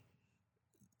 literally,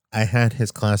 I had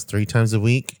his class 3 times a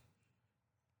week.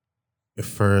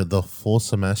 For the full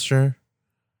semester,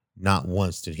 not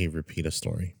once did he repeat a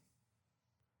story.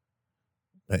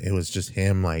 But it was just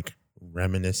him, like,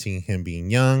 reminiscing him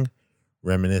being young,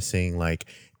 reminiscing, like,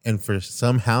 and for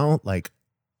somehow, like,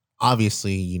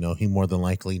 obviously, he more than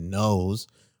likely knows,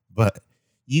 but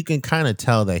you can kind of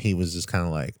tell that he was just kind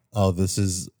of like, "Oh, this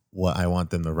is what I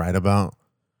want them to write about,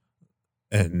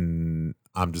 and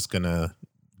I'm just gonna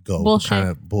go kind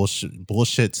of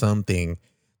bullshit something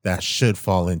that should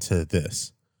fall into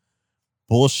this."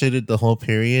 bullshitted the whole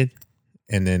period,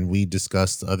 and then we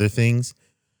discussed other things.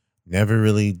 Never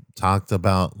really talked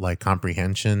about like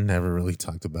comprehension. Never really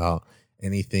talked about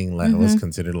anything that was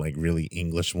considered like really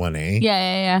English 1A.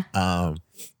 Yeah.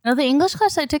 No, the English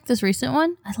class I took, this recent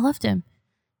one, I loved him.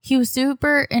 He was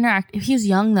super interactive. He was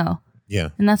young though. Yeah.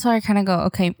 And that's why I kind of go,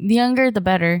 okay, the younger the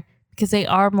better, because they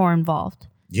are more involved.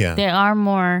 Yeah. They are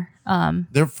more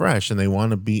they're fresh and they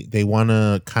want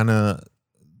to kind of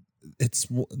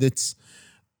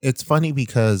it's funny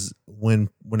because when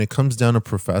it comes down to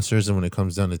professors and when it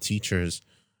comes down to teachers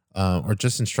or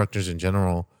just instructors in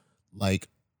general, like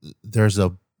there's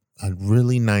a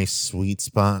really nice sweet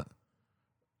spot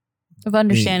of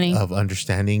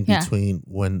understanding between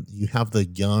when you have the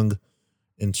young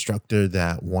instructor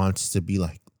that wants to be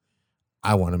like,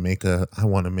 I want to make a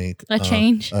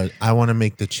change. I want to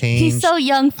make the change. He's so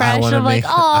young, fresh. I'm like,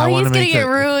 oh, he's gonna get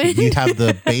ruined. You have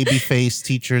the baby face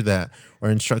teacher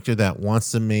or instructor that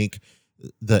wants to make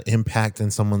the impact in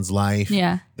someone's life.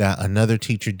 Yeah. That another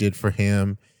teacher did for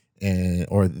him,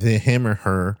 or him or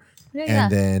her,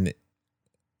 and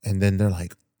then they're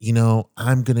like,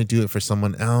 I'm gonna do it for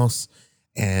someone else,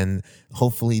 and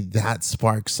hopefully that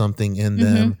sparks something in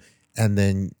them, and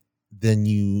then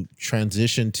you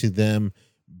transition to them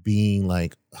being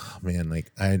like, oh man,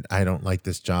 like I don't like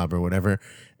this job or whatever.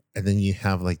 And then you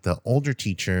have like the older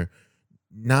teacher,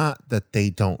 not that they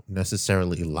don't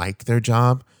necessarily like their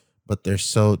job, but they're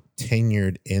so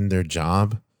tenured in their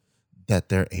job that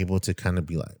they're able to kind of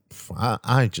be like,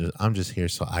 I'm just here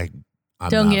so I'm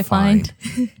don't not get fined.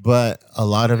 But a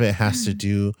lot of it has to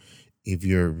do, if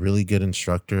you're a really good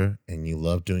instructor and you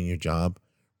love doing your job,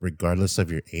 regardless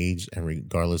of your age and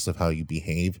regardless of how you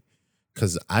behave.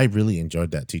 Because I really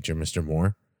enjoyed that teacher, Mr.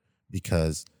 Moore,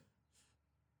 because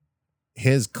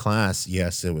his class,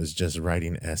 yes, it was just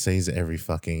writing essays every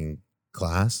fucking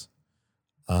class.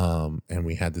 And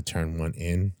we had to turn one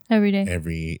in every day,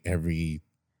 every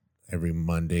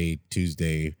Monday,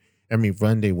 Tuesday,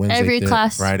 Monday, Wednesday, every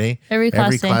class, Friday, every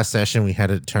class session, we had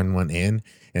to turn one in.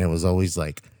 And it was always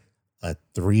like a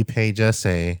 3-page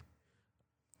essay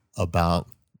about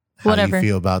how you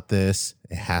feel about this.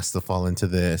 It has to fall into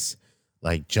this.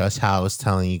 Like just how I was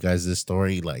telling you guys this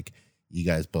story, like you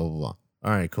guys blah, blah, blah.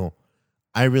 All right, cool.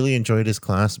 I really enjoyed his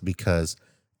class because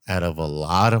out of a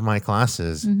lot of my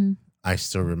classes, I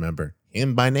still remember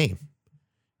him by name.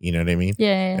 You know what I mean?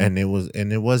 Yeah. And it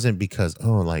wasn't because,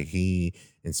 like he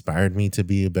inspired me to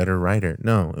be a better writer.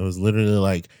 No, it was literally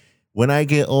like, when I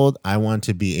get old, I want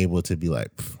to be able to be like,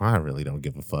 I really don't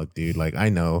give a fuck, dude. Like, I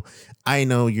know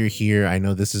you're here. I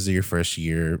know this is your first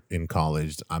year in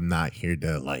college. I'm not here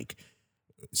to like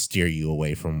steer you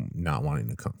away from not wanting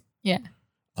to come. Yeah.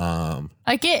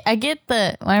 I get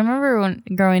I remember when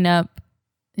growing up,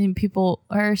 and people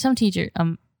or some teacher,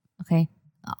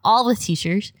 all the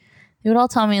teachers, they would all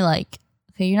tell me like,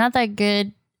 okay, you're not that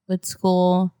good with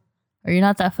school, or you're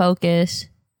not that focused.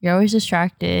 You're always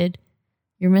distracted.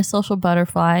 You're Miss Social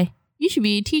Butterfly. You should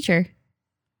be a teacher.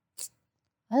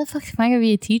 Why the fuck am I going to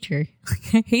be a teacher?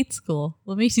 I hate school.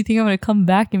 What makes you think I'm going to come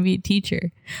back and be a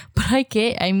teacher? But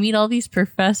I meet all these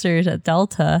professors at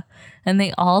Delta, and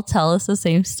they all tell us the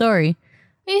same story.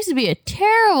 I used to be a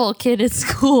terrible kid at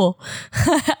school.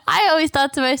 I always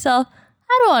thought to myself,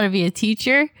 I don't want to be a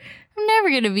teacher. I'm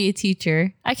never going to be a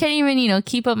teacher. I can't even,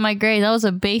 keep up my grades. I was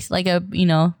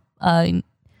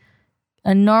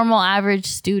a normal average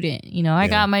student. I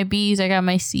got my B's, I got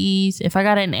my C's. If I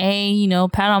got an A,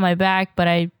 pat on my back, but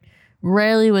I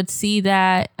rarely would see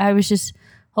that. I was just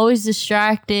always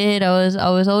distracted. I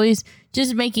was always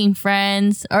just making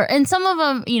friends, and some of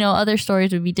them, other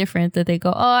stories would be different, that they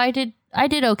go, oh, I did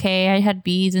okay. I had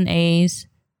B's and A's.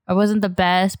 I wasn't the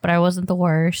best, but I wasn't the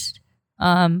worst.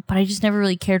 But I just never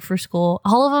really cared for school.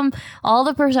 All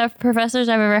the professors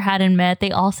I've ever had and met,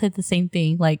 they all said the same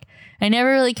thing. Like, I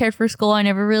never really cared for school. I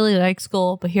never really liked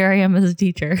school, but here I am as a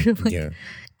teacher. Like, yeah.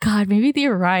 God, maybe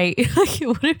they're right. Like,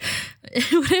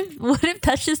 what if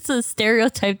that's just a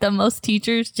stereotype that most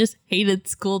teachers just hated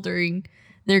school during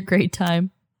their grade time?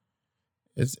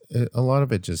 A lot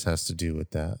of it just has to do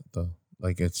with that, though.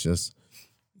 Like, it's just,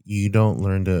 at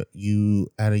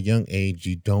a young age,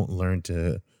 you don't learn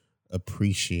to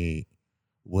appreciate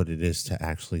what it is to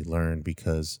actually learn,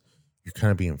 because you're kind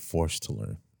of being forced to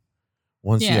learn.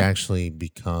 Once you actually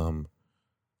become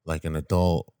like an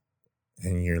adult,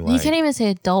 and you're like, you can't even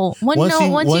say adult.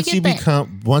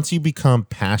 Once you become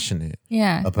passionate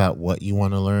about what you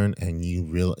want to learn, and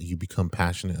you become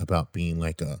passionate about being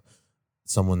like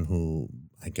someone who,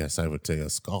 I guess I would say, a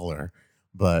scholar.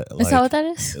 But is that what that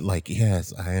is? Like,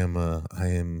 yes, I am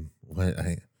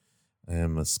I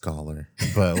am a scholar,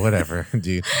 but whatever,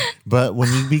 dude. But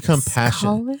when you become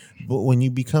passionate,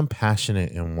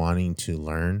 and wanting to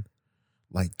learn,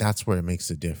 like that's where it makes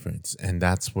a difference. And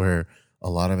that's where a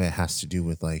lot of it has to do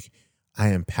with like, I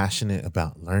am passionate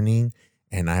about learning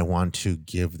and I want to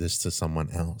give this to someone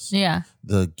else. Yeah.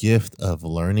 The gift of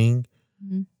learning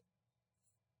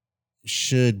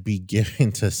should be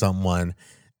given to someone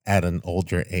at an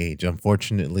older age.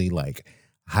 Unfortunately, like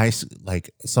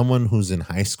someone who's in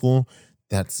high school,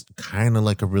 that's kind of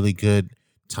like a really good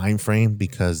time frame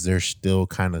because they're still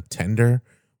kind of tender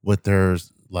with their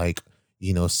like,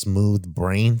 you know, smooth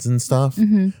brains and stuff.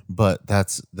 But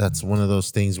that's one of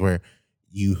those things where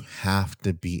you have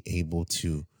to be able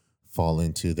to fall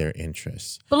into their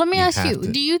interests. But let me ask you,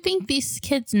 do you think these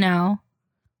kids now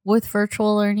with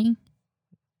virtual learning,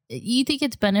 you think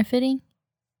it's benefiting?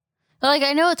 Like,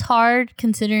 I know it's hard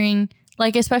considering,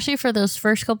 like, especially for those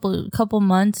first couple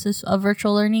months of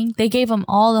virtual learning, they gave them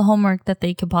all the homework that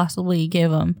they could possibly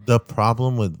give them. The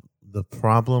problem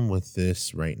with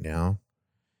this right now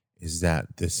is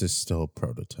that this is still a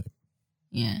prototype.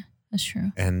 Yeah, that's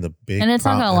true. And it's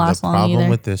not gonna last long either. The problem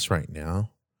with this right now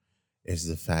is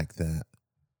the fact that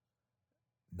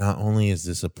not only is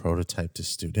this a prototype to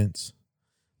students,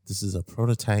 this is a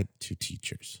prototype to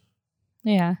teachers.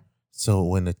 Yeah. So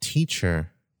when a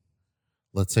teacher,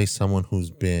 let's say someone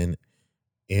who's been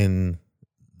in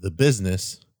the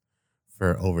business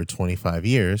for over 25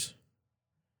 years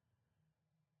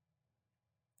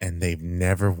and they've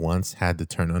never once had to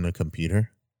turn on a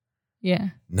computer. Yeah.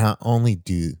 Not only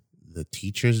do the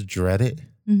teachers dread it,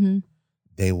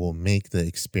 they will make the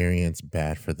experience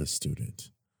bad for the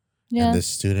student. Yeah. And the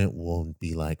student will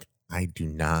be like, I do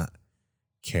not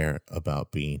care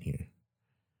about being here.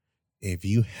 If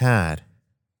you had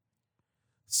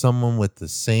someone with the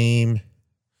same,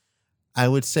 I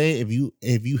would say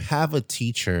if you have a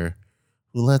teacher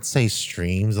who, let's say,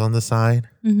 streams on the side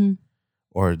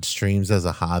or streams as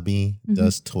a hobby,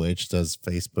 does Twitch, does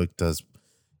Facebook, does,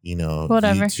 you know,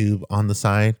 whatever, YouTube on the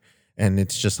side, and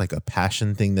it's just like a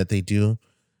passion thing that they do,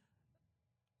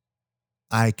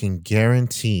 I can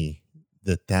guarantee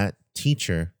that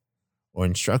teacher or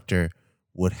instructor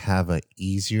would have an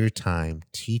easier time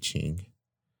teaching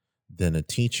than a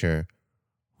teacher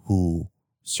who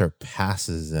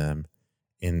surpasses them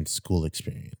in school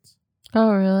experience.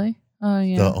 Oh, really? Oh,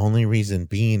 yeah. The only reason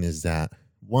being is that,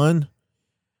 one,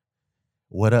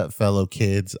 what up, fellow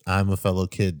kids? I'm a fellow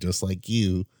kid just like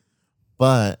you.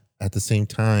 But at the same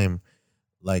time,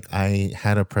 like I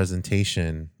had a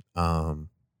presentation.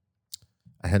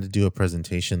 I had to do a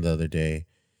presentation the other day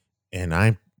and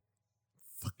I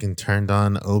fucking turned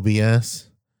on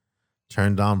OBS,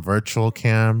 turned on virtual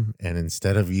cam, and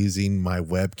instead of using my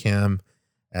webcam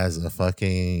as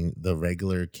the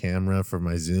regular camera for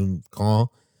my Zoom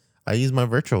call, I used my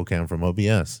virtual cam from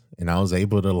OBS, and I was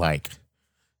able to like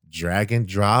drag and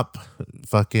drop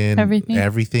fucking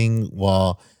everything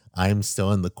while I'm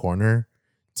still in the corner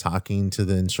talking to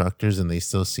the instructors and they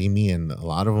still see me. And a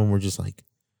lot of them were just like,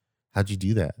 how'd you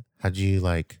do that? How'd you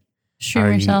like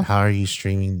stream yourself? How are you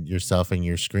streaming yourself and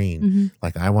your screen?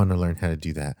 Like, I want to learn how to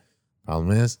do that.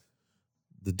 Problem is,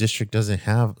 the district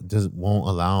won't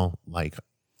allow like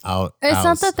it's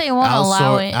not that they won't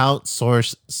allow it.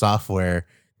 Outsource software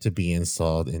to be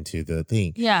installed into the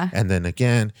thing. Yeah. And then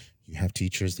again, you have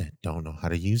teachers that don't know how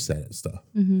to use that stuff.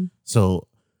 So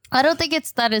I don't think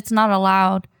it's that it's not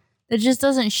allowed. It just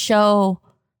doesn't show.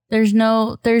 There's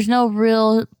no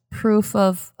real proof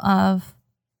of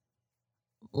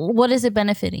what is it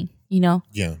benefiting, you know?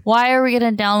 Yeah. Why are we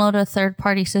going to download a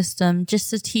third-party system just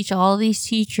to teach all these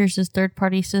teachers this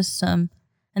third-party system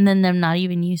and then them not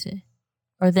even use it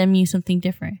or them use something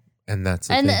different? And that's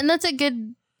and that's a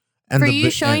good for you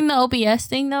showing the OBS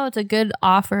thing though. It's a good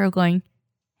offer of going,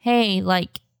 hey,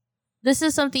 like this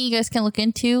is something you guys can look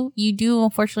into. You do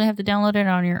unfortunately have to download it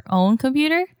on your own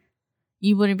computer.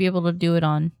 You wouldn't be able to do it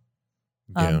on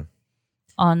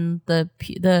on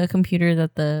the computer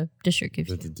that the district gives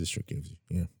you. The district gives you,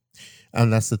 yeah.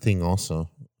 And that's the thing also.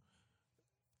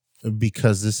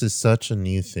 Because this is such a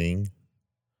new thing,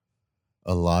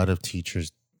 a lot of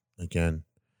teachers, again,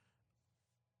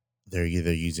 they're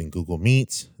either using Google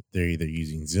Meets, they're either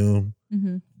using Zoom.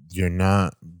 And I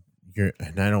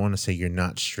don't want to say you're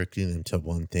not restricting them to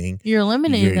one thing. You're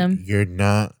eliminating them.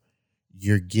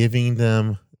 You're giving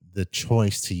them the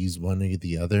choice to use one or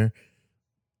the other.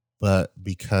 But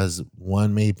because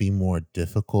one may be more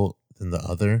difficult than the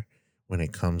other when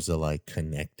it comes to like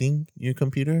connecting your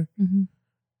computer,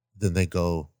 then they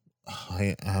go,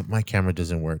 my camera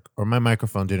doesn't work or my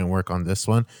microphone didn't work on this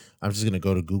one. I'm just going to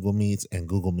go to Google Meets and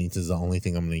Google Meets is the only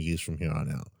thing I'm going to use from here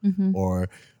on out. Or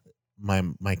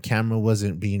my camera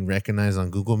wasn't being recognized on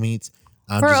Google Meets,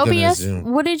 for OBS,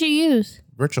 what did you use?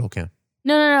 Virtual Cam.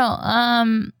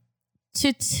 No.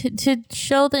 To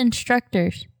show the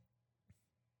instructors.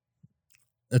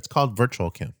 It's called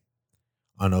Virtual Cam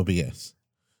on OBS.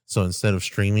 So instead of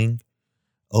streaming,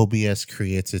 OBS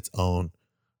creates its own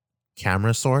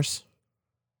camera source,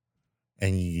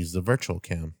 and you use the Virtual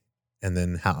Cam. And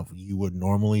then how you would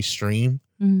normally stream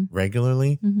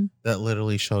regularly, that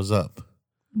literally shows up.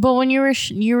 But when you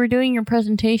were doing your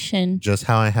presentation, just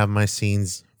how I have my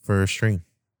scenes for a stream.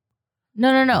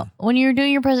 No. When you were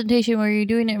doing your presentation, were you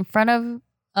doing it in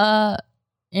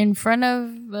front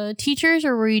of teachers,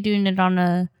 or were you doing it on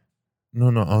a?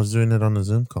 No, I was doing it on a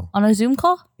Zoom call. On a Zoom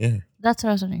call? Yeah, that's what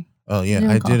I was wondering. Oh yeah,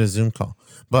 I did a Zoom call,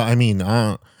 but I mean,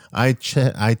 I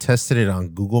tested it on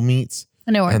Google Meets,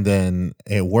 and it worked. And then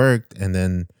it worked, and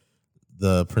then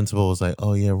the principal was like,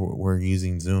 "Oh yeah, we're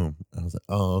using Zoom." I was like,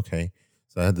 "Oh okay."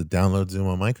 So I had to download Zoom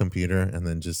on my computer and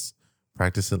then just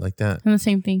practice it like that. And the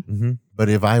same thing. Mm-hmm. But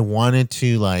if I wanted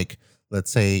to, like, let's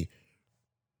say,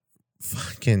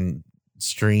 fucking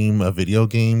stream a video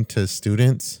game to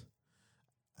students,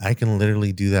 I can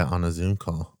literally do that on a Zoom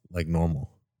call, like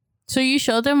normal. So you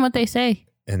show them what they say.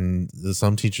 And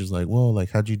some teachers like, well,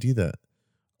 like, how'd you do that?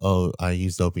 Oh, I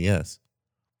used OBS.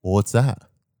 Well, what's that?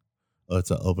 Oh, it's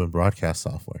an open broadcast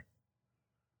software.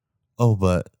 Oh,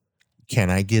 but can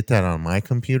I get that on my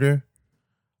computer?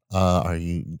 Are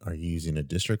you using a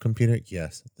district computer?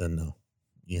 Yes. Then no.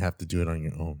 You have to do it on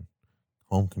your own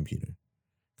home computer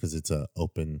because it's an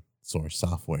open source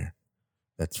software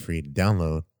that's free to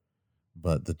download,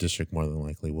 but the district more than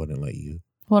likely wouldn't let you.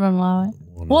 Wouldn't allow it.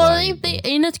 Well,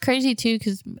 and it's crazy too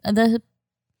because the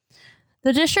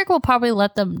district will probably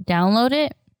let them download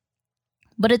it,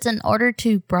 but it's in order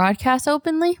to broadcast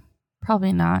openly.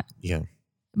 Probably not. Yeah.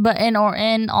 But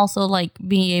and also like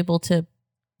being able to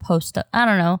post stuff. I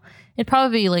don't know. It'd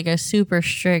probably be like a super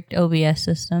strict OBS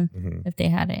system if they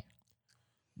had it.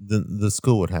 The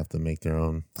school would have to make their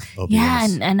own OBS. Yeah,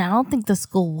 and I don't think the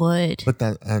school would. But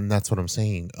that's what I'm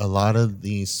saying. A lot of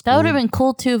these that would have been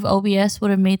cool too if OBS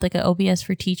would have made like an OBS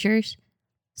for teachers.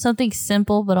 Something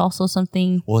simple, but also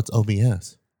something. Well, it's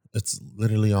OBS. It's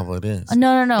literally all it is.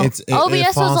 No.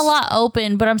 OBS was a lot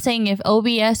open, but I'm saying if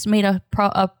OBS made a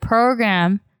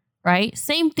program, right?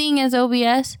 Same thing as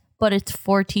OBS, but it's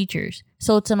for teachers.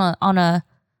 So it's on a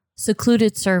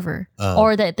secluded server,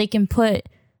 or that they can put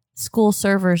school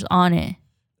servers on it.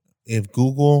 If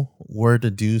Google were to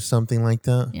do something like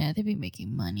that, yeah, they'd be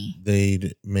making money.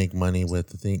 They'd make money with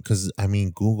the thing because I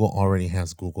mean, Google already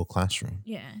has Google Classroom.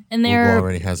 Yeah, and Google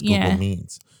already has Google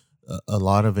Meets. A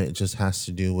lot of it just has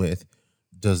to do with,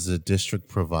 does the district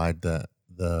provide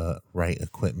the right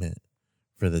equipment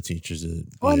for the teachers to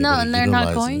and they're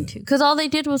not going to, because all they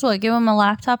did was give them a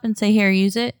laptop and say, here,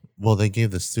 use it. Well, they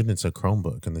gave the students a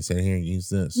Chromebook and they said, here, use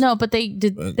this. No, but they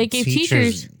gave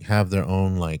teachers have their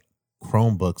own like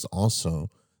Chromebooks also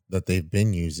that they've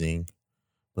been using,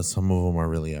 but some of them are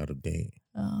really out of date.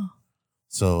 Oh.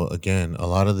 So again, a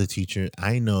lot of the teachers,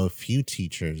 I know a few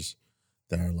teachers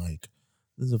that are like,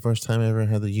 this is the first time I ever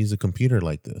had to use a computer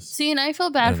like this. See, and I feel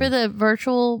bad for the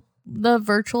virtual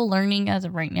learning as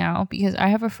of right now, because I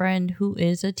have a friend who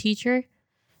is a teacher.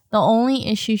 The only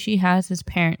issue she has is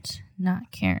parents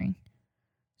not caring.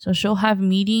 So she'll have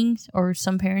meetings, or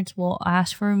some parents will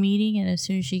ask for a meeting, and as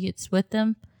soon as she gets with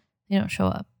them, they don't show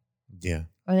up. Yeah.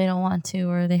 Or they don't want to,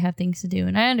 or they have things to do.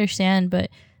 And I understand, but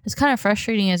it's kind of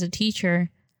frustrating as a teacher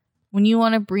when you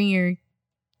want to bring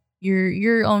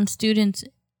your own students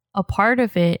a part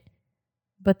of it,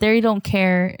 but they don't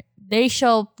care. They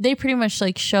pretty much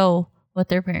like show what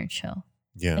their parents show.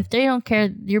 Yeah. If they don't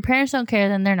care, your parents don't care,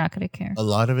 then they're not going to care. A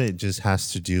lot of it just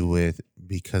has to do with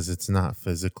because it's not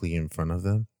physically in front of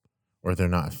them, or they're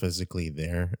not physically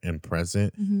there and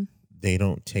present. Mm-hmm. They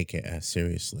don't take it as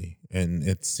seriously. And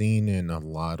it's seen in a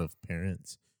lot of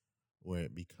parents where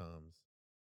it becomes,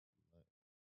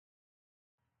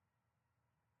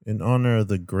 in honor of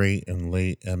the great and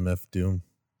late MF Doom,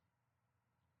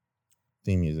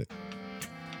 theme music.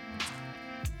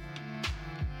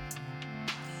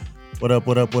 What up,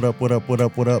 what up, what up, what up, what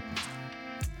up, what up?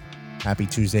 Happy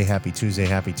Tuesday, happy Tuesday,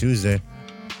 happy Tuesday.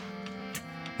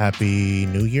 Happy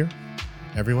New Year,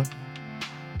 everyone.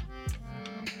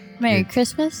 Merry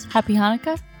Christmas. Happy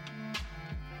Hanukkah.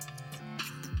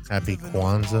 Happy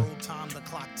Kwanzaa.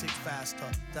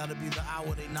 That'll be the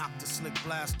hour they knock the slick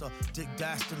blaster. Dick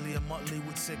Dastardly and Muttley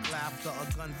with sick laughter. A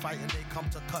gunfight and they come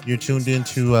to cut. You're tuned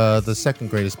into the second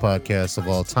greatest podcast of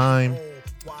all time,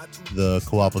 the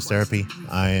Coopos Therapy.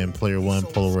 I am Player 1,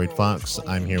 Polaroid Fox.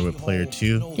 I'm here with Player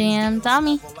 2. Damn,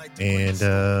 Tommy. And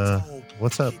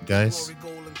what's up, guys?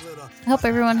 I hope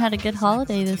everyone had a good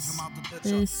holiday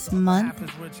this month.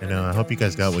 I hope you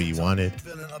guys got what you wanted.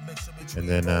 And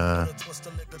then I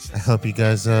hope you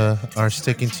guys are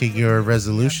sticking to your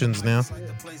resolutions now.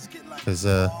 Because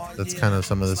that's kind of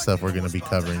some of the stuff we're going to be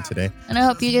covering today. And I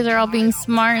hope you guys are all being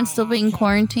smart and still being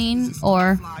quarantined.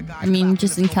 Or,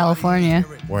 just in California.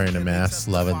 Wearing a mask,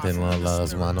 lavanten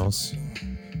las manos.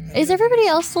 Is everybody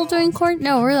else still doing quarantine?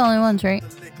 No, we're the only ones, right?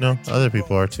 No, other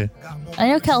people are too. I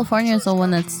know California is the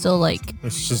one that's still like...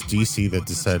 It's just DC that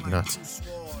decided not to.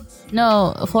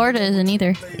 No, Florida isn't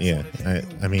either. Yeah,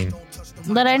 I mean...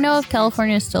 But I know if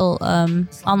California is still on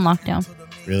lockdown.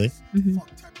 Really? Mm-hmm.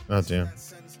 Oh, damn.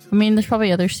 There's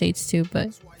probably other states too,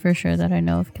 but for sure that I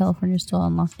know if California is still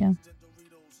on lockdown.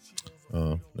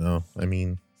 Oh, no.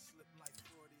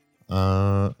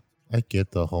 I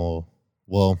get the whole...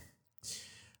 Well,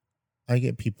 I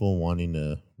get people wanting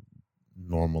to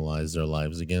normalize their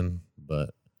lives again,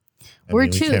 but we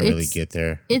can't really get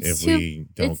there if we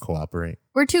don't cooperate.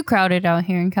 We're too crowded out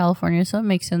here in California, so it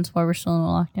makes sense why we're still in a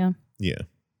lockdown. Yeah.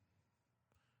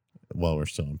 Well, we're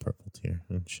still in purple tier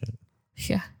and shit.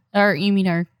 Yeah. Or you mean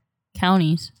our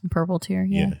counties in purple tier?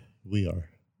 Yeah, we are.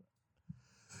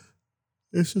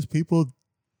 It's just people.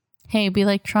 Hey, be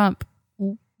like Trump.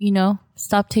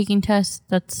 Stop taking tests.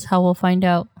 That's how we'll find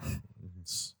out.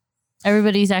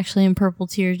 Everybody's actually in purple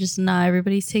tier, just not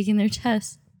everybody's taking their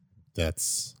tests.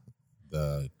 That's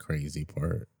the crazy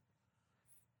part.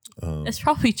 It's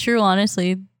probably true,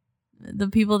 honestly. The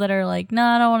people that are like, no,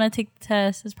 I don't want to take the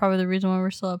test, is probably the reason why we're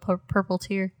still at purple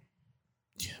tier.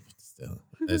 Yeah, but still,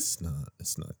 it's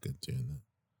not good doing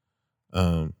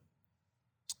that.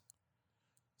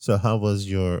 So how was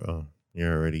your?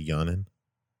 You're already yawning.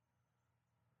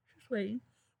 Just waiting.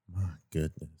 My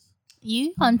goodness.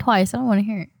 You yawned twice. I don't want to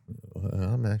hear it.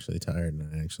 I'm actually tired,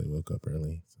 and I actually woke up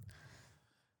early. So.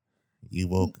 You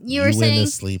went to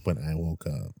sleep when I woke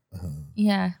up.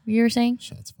 Yeah, you were saying?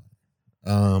 Shots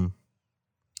fired.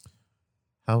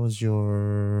 How was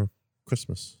your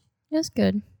Christmas? It was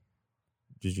good.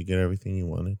 Did you get everything you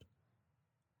wanted?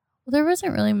 Well, there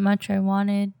wasn't really much I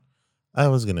wanted. I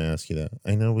was going to ask you that.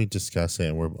 I know we discuss it,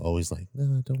 and we're always like,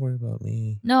 no, don't worry about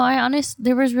me. No,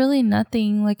 there was really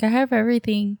nothing. Like, I have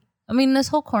everything. This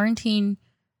whole quarantine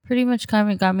pretty much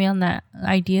kind of got me on that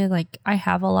idea. Like, I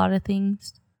have a lot of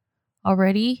things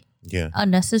already. Yeah.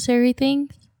 Unnecessary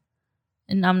things.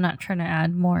 And I'm not trying to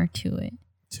add more to it.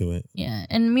 Yeah.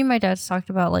 And me and my dad's talked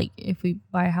about, like, if we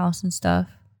buy a house and stuff,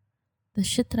 the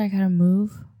shit that I gotta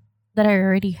move, that I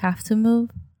already have to move.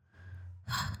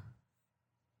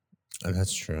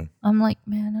 That's true. I'm like,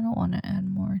 man, I don't want to add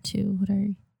more to what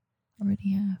I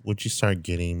already have. Would you start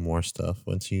getting more stuff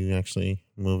once you actually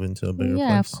move into a bigger place?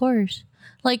 Yeah, of course.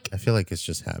 Like, I feel like it's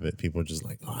just habit. People are just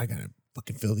like, oh, I gotta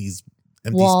fucking fill these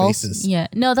empty walls, spaces. Yeah.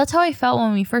 No, that's how I felt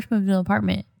when we first moved to an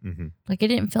apartment. Mm-hmm. Like, it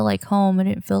didn't feel like home. It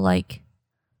didn't feel like,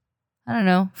 I don't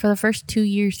know, for the first 2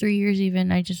 years, 3 years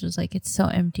even, I just was like, it's so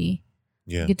empty.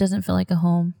 Yeah. Like, it doesn't feel like a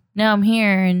home. Now I'm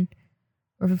here and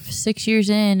we're 6 years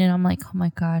in and I'm like, oh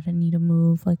my God, I need to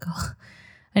move. Like,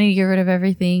 I need to get rid of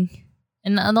everything.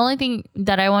 And the only thing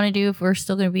that I want to do if we're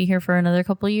still going to be here for another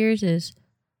couple of years is,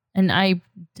 and I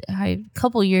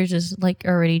couple years is like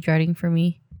already dreading for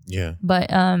me. Yeah.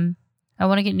 But I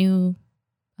want to get new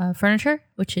furniture,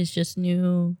 which is just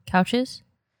new couches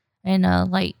and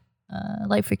light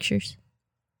fixtures.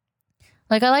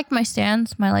 Like, I like my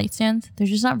stands, my light stands. They're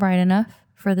just not bright enough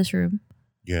for this room.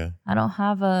 Yeah. I don't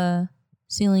have a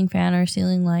ceiling fan or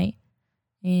ceiling light.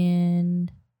 And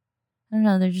I don't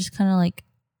know, they're just kind of like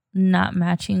not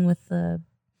matching with the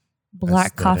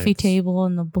black coffee table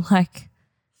and the black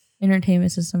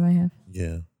entertainment system I have.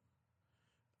 Yeah.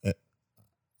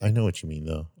 I know what you mean,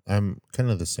 though. I'm kind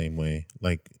of the same way.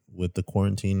 Like, with the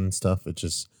quarantine and stuff, it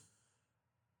just,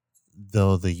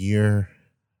 though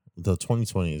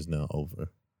 2020 is now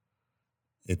over,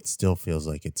 it still feels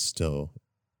like I still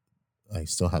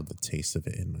have the taste of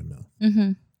it in my mouth.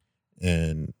 Mm-hmm.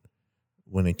 And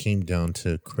when it came down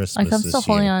to Christmas, like, I'm still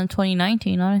holding on to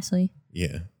 2019, honestly.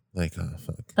 Yeah. Like, oh,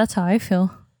 fuck. That's how I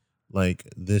feel. Like,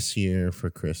 this year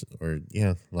for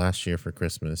last year for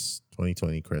Christmas,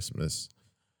 2020 Christmas,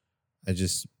 I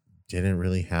just didn't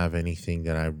really have anything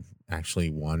that I actually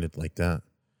wanted like that.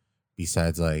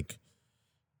 Besides, like,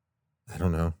 I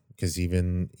don't know, because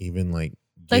even like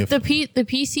the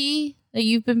PC that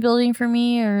you've been building for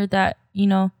me, or that,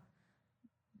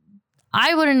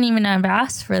 I wouldn't even have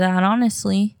asked for that,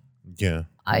 honestly. Yeah.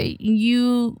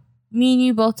 Me and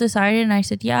you both decided, and I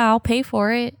said, yeah, I'll pay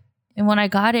for it. And when I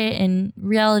got it, and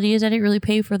reality is I didn't really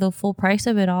pay for the full price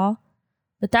of it all.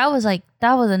 But that was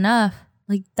enough.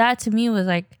 Like, that to me was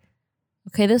like,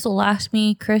 okay, this will last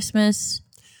me Christmas,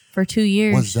 for 2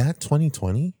 years. Was that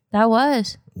 2020? That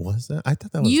was. Was that? I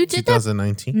thought that was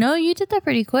 2019. No, you did that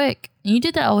pretty quick. You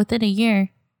did that within a year.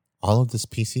 All of this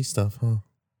PC stuff, huh?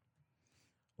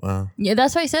 Wow. Yeah,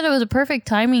 that's why I said it was a perfect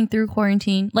timing through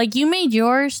quarantine. Like, you made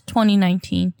yours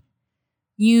 2019.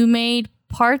 You made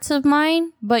parts of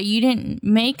mine, but you didn't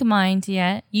make mine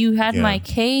yet. You had my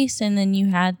case, and then you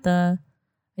had the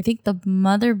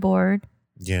motherboard.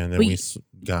 Yeah, and then we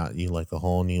got you like a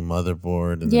whole new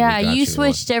motherboard. And yeah, you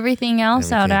switched everything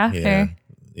else out after.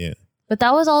 Yeah. But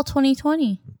that was all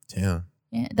 2020. Damn.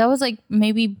 Yeah, that was like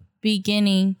maybe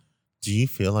beginning. Do you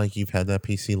feel like you've had that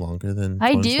PC longer than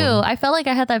I do. I felt like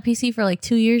I had that PC for like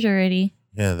 2 years already.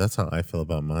 Yeah, that's how I feel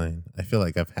about mine. I feel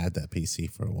like I've had that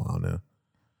PC for a while now.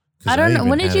 I don't know.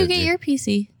 When did you get your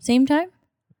PC? Same time?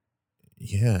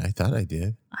 Yeah, I thought I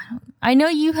did. I know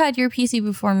you had your PC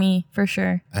before me, for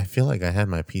sure. I feel like I had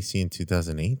my PC in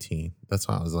 2018. That's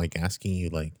why I was like asking you,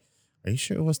 like, are you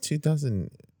sure it was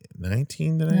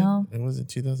 2019 that No. It wasn't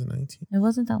 2019? It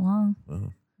wasn't that long.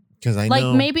 Because I like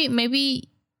know. Maybe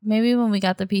when we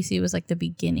got the PC, it was like the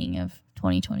beginning of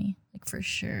 2020. Like, for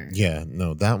sure. Yeah,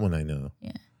 no, that one I know.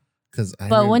 Yeah.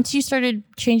 But once you started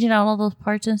changing out all those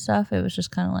parts and stuff, it was just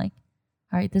kind of like,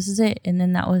 all right, this is it. And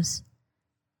then that was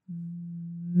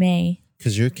May.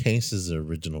 Because your case is the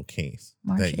original case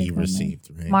that you received,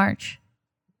 right? March.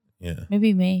 Yeah.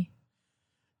 Maybe May.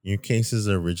 Your case is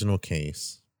the original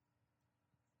case.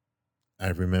 I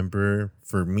remember,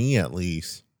 for me at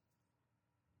least,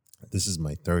 this is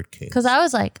my third case. Because I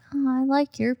was like, oh, I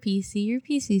like your PC. Your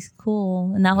PC's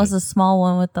cool. And that was a small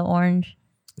one with the orange.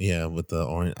 Yeah, with the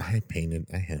orange. I hand painted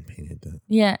that.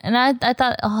 Yeah, and I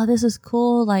thought, oh, this is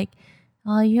cool. Like,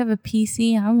 oh, you have a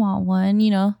PC. I want one, you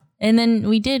know. And then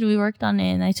we worked on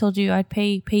it, and I told you I'd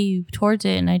pay you towards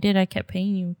it, and I did. I kept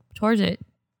paying you towards it.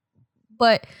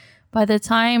 But by the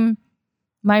time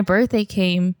my birthday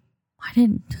came, I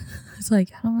didn't. It's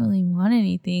like, I don't really want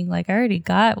anything. Like, I already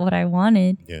got what I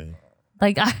wanted. Yeah.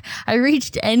 Like, I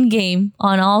reached endgame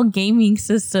on all gaming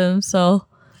systems, so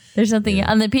there's nothing.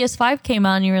 Yeah. And the PS5 came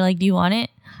out, and you were like, do you want it?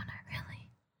 Oh, not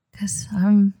really, because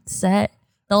I'm set.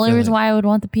 The only reason why I would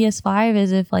want the PS5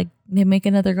 is if, like, they make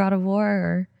another God of War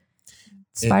or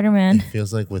Spider-Man. It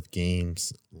feels like with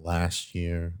games last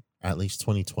year, at least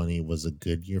 2020 was a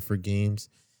good year for games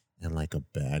and like a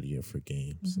bad year for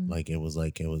games. Mm-hmm. Like it was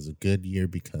a good year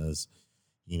because,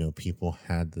 you know, people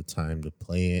had the time to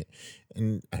play it.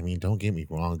 And I mean, don't get me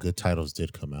wrong, good titles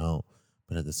did come out,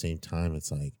 but at the same time,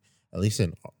 it's like, at least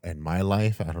in my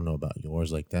life, I don't know about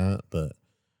yours like that, but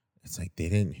it's like they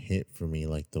didn't hit for me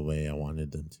like the way I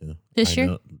wanted them to. This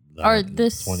year? Or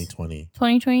this 2020.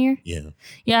 2020 year? Yeah.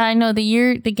 Yeah, I know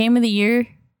the Game of the Year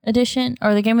edition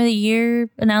or the Game of the Year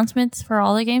announcements for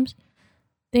all the games,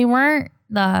 they weren't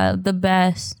the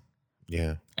best.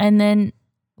 Yeah. And then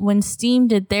when Steam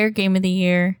did their Game of the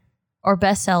Year or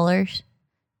best sellers,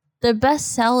 the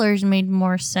best sellers made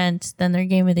more sense than their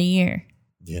Game of the Year.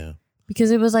 Yeah.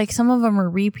 Because it was like some of them were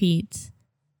repeats.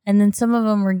 And then some of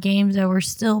them were games that were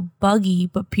still buggy,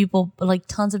 but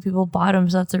tons of people bought them.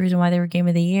 So that's the reason why they were Game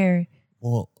of the Year.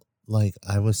 Well, like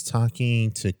I was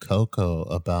talking to Coco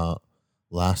about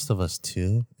Last of Us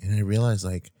 2, and I realized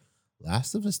like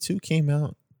Last of Us 2 came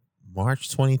out March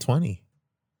 2020.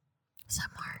 Was that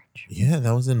March? Yeah,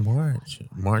 that was in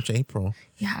March, April.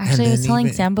 Yeah, actually, I was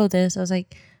telling Sambo this. I was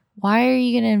like, why are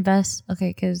you going to invest? Okay,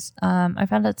 because I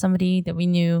found out somebody that we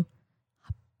knew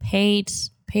paid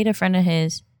a friend of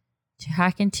his to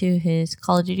hack into his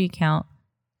Call of Duty account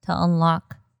to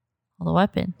unlock all the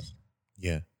weapons.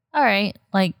 Yeah. All right.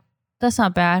 Like, that's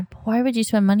not bad. But why would you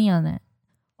spend money on that?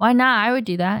 Why not? I would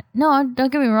do that. No,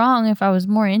 don't get me wrong. If I was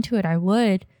more into it, I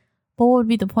would. But what would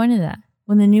be the point of that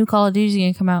when the new Call of Duty is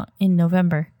going to come out in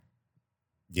November?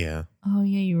 Yeah. Oh,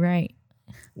 yeah, you're right.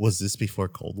 Was this before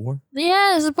Cold War?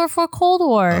 Yeah, this is before Cold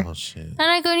War. Oh, shit. And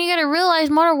you got to realize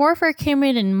Modern Warfare came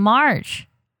in March.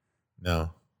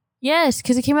 No. Yes,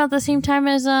 because it came out at the same time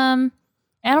as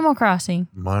Animal Crossing.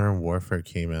 Modern Warfare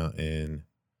came out in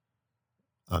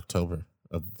October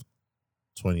of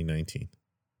 2019.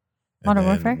 Modern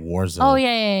Warfare? Warzone. Oh,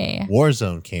 yeah.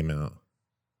 Warzone came out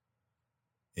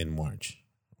in March.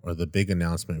 Or the big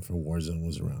announcement for Warzone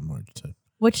was around March 10th.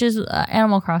 Which is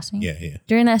Animal Crossing. Yeah.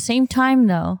 During that same time,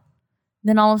 though,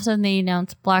 then all of a sudden they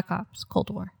announced Black Ops Cold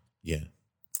War. Yeah.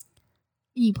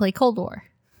 You play Cold War.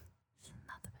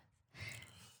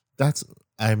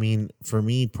 I mean, for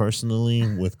me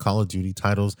personally, with Call of Duty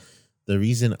titles, the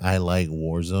reason I like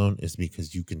Warzone is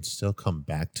because you can still come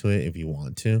back to it if you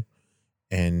want to.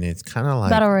 And it's kind of like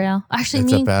Battle Royale. Actually,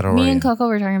 me and Coco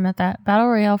were talking about that. Battle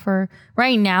Royale for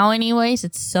right now anyways,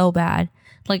 it's so bad.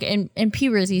 Like, and P.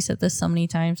 Rizzy said this so many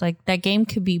times. Like, that game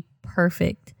could be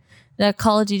perfect. That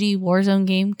Call of Duty Warzone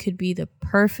game could be the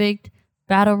perfect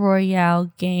battle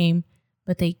royale game,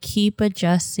 but they keep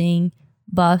adjusting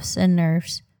buffs and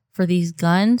nerfs for these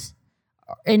guns,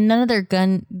 and none of their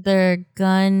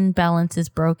gun balance is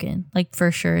broken. Like,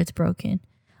 for sure, it's broken.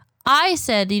 I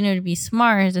said, to be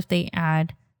smart is if they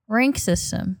add rank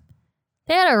system.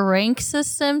 They had a rank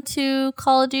system to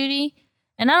Call of Duty,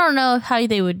 and I don't know how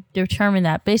they would determine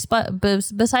that besides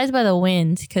by the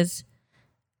wins, because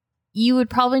you would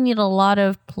probably need a lot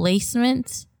of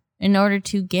placements in order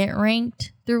to get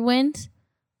ranked through wins.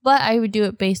 But I would do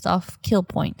it based off kill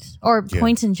points or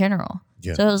points in general.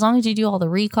 Yeah. So as long as you do all the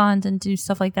recons and do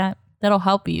stuff like that, that'll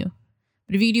help you.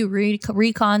 But if you do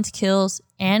recons, kills,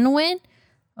 and win,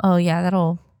 oh yeah,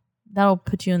 that'll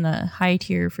put you in the high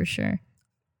tier for sure.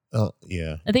 Oh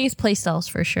yeah. I think it's playstyles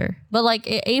for sure. But like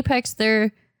Apex,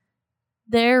 their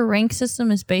rank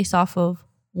system is based off of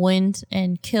wins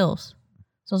and kills.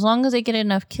 So as long as they get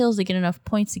enough kills, they get enough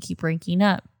points to keep ranking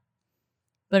up.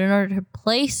 But in order to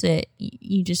place it,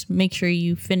 you just make sure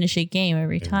you finish a game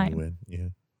every time. Win, yeah.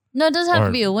 No, it doesn't have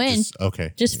to be a win.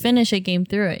 Just finish a game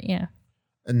through it, yeah.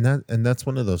 And that's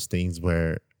one of those things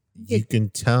where you can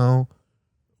tell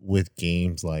with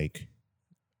games like,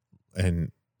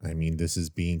 and I mean this is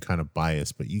being kind of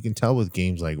biased, but you can tell with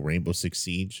games like Rainbow Six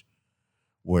Siege,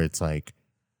 where it's like,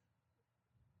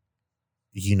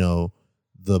 they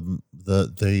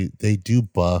do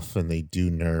buff and they do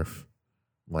nerf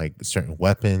like certain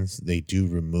weapons. They do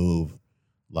remove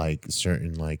like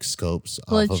certain like scopes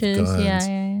glitches, off of guns.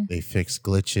 Yeah. They fix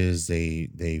glitches.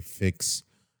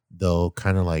 They'll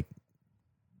kind of like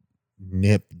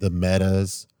nip the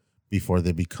metas before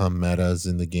they become metas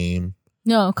in the game.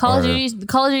 No, Call of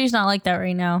Duty's not like that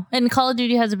right now. And Call of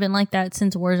Duty hasn't been like that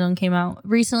since Warzone came out.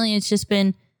 Recently it's just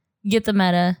been get the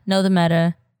meta, know the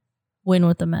meta, win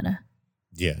with the meta.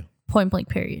 Yeah. Point blank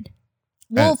period.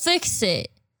 We'll fix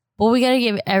it. But we got to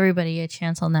give everybody a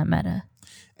chance on that meta.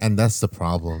 And that's the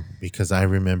problem, because I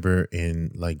remember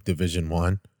in like Division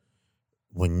 1,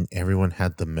 when everyone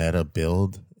had the meta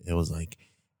build, it was like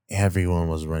everyone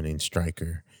was running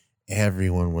Striker.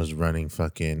 Everyone was running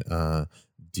fucking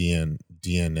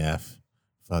DNF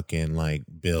fucking like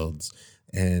builds.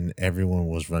 And everyone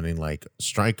was running like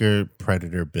Striker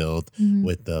Predator build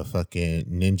with the fucking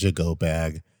Ninja Go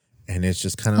bag. And it's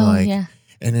just kind of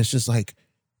and it's just like,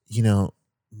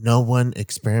 no one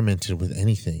experimented with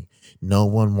anything. No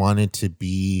one wanted to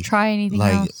try anything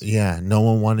like else. Yeah, no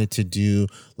one wanted to do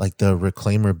like the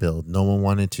Reclaimer build. No one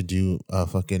wanted to do a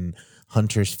fucking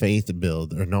Hunter's Faith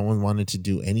build, or no one wanted to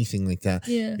do anything like that.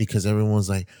 Yeah. Because everyone's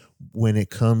like, when it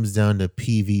comes down to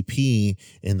PvP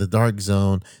in the Dark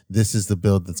Zone, this is the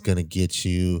build that's gonna get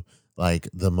you like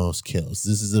the most kills.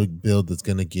 This is a build that's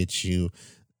gonna get you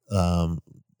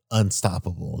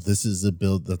unstoppable. This is a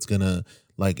build that's gonna,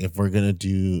 like, if we're gonna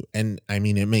do, and I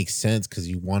mean it makes sense because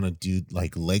you want to do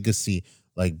like legacy,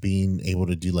 like being able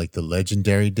to do like the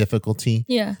legendary difficulty.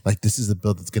 Yeah, like this is the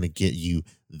build that's gonna get you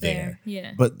there.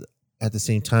 Yeah, but at the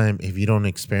same time, if you don't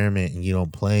experiment and you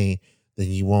don't play, then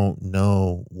you won't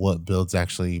know what build's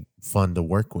actually fun to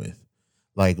work with.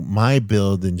 Like my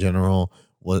build in general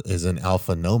is an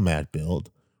Alpha Nomad build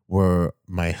where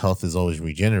my health is always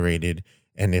regenerated.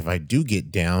 And if I do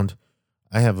get downed,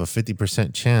 I have a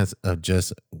 50% chance of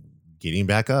just getting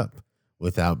back up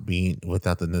without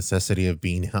the necessity of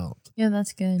being helped. Yeah,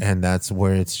 that's good. And that's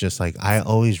where it's just like, I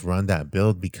always run that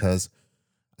build because,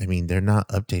 I mean, they're not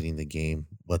updating the game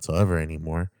whatsoever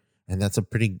anymore. And that's a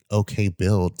pretty okay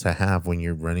build to have when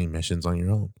you're running missions on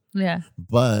your own. Yeah.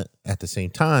 But at the same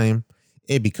time,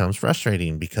 it becomes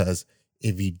frustrating because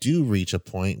if you do reach a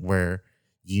point where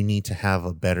you need to have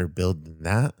a better build than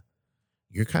that,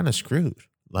 you're kind of screwed.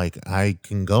 Like I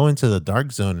can go into the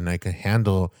Dark Zone and I can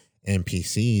handle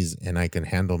NPCs and I can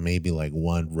handle maybe like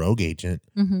one rogue agent.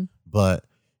 Mm-hmm. But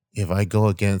if I go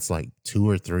against like 2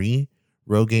 or 3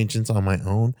 rogue agents on my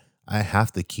own, I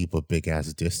have to keep a big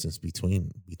ass distance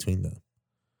between them.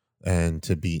 And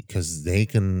because they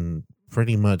can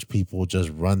pretty much, people just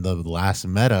run the last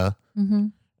meta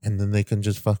and then they can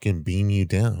just fucking beam you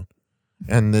down.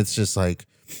 And it's just like,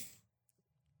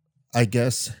 I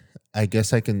guess I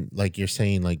can, like you're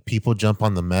saying, like people jump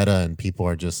on the meta and people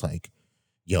are just like,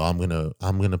 yo, I'm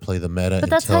gonna play the meta. But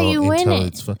that's how you win it.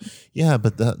 It's fun. Yeah,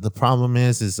 but the problem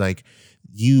is like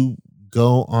you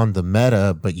go on the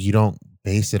meta, but you don't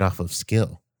base it off of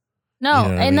skill. No, you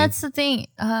know and that's the thing.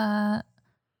 Because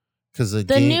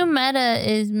the new meta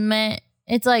is meant.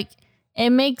 It's like it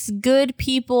makes good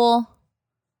people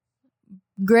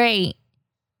great,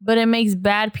 but it makes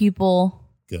bad people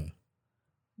good.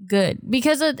 good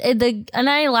because and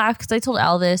I laughed because I told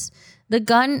Al this. The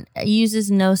gun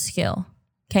uses no skill.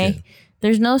 Okay, yeah.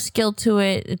 There's no skill to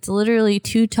it. It's literally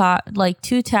two tap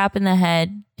in the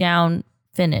head, down,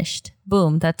 finished.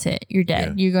 Boom, that's it. You're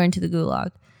dead. Yeah. You're going to the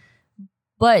gulag.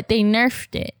 But they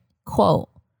nerfed it. Quote,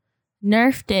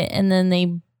 nerfed it, and then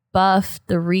they buffed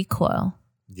the recoil.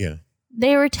 Yeah.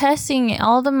 They were testing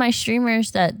all of my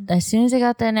streamers that as soon as they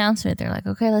got the announcement, they're like,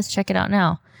 okay, let's check it out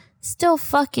now. Still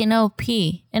fucking OP.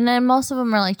 And then most of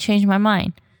them are like, change my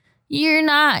mind. You're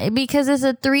not, because it's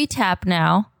a 3-tap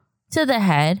now to the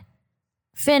head,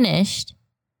 finished,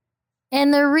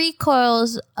 and the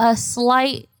recoil's a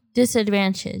slight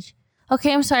disadvantage.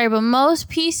 Okay, I'm sorry, but most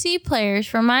PC players,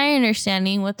 from my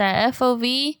understanding, with that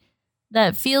FOV,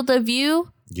 that field of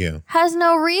view, has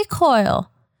no recoil.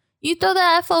 You throw the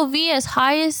FOV as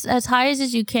high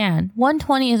as you can.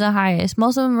 120 is the highest.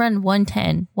 Most of them run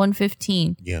 110,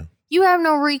 115. Yeah. You have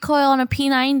no recoil on a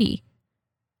P90.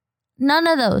 None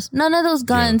of those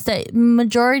guns that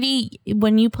majority,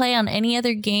 when you play on any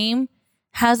other game,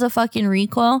 has a fucking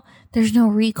recoil. There's no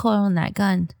recoil on that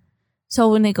gun. So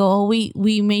when they go, oh,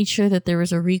 we made sure that there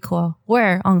was a recoil.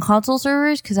 Where? On console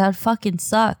servers? Because that fucking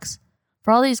sucks.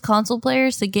 For all these console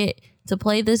players to get to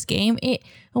play this game,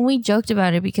 and we joked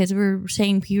about it because we were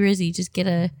saying P Rizzy, just get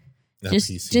a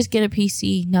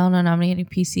PC. No, I'm not getting a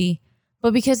PC.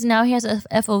 But because now he has a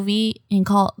FOV in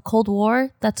Cold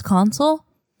War, that's console.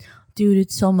 Dude,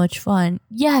 it's so much fun.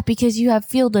 Yeah, because you have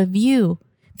field of view.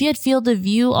 If you had field of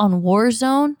view on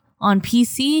Warzone on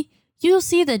PC, you'll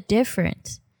see the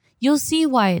difference. You'll see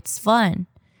why it's fun.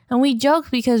 And we joked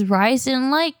because Rise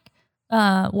didn't like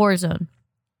Warzone.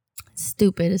 It's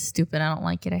stupid. I don't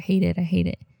like it. I hate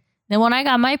it. Then when I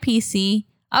got my PC,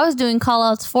 I was doing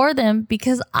callouts for them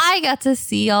because I got to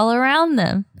see all around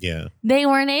them. Yeah. They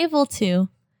weren't able to.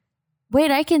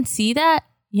 Wait, I can see that?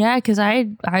 Yeah, because I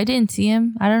didn't see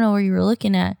him. I don't know where you were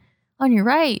looking at. On your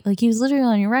right. Like, he was literally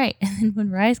on your right. And then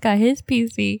when Rise got his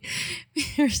PC,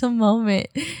 there's a moment.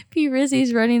 P.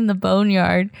 Rizzy's running the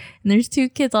boneyard. And there's 2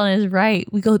 kids on his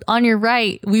right. We go, on your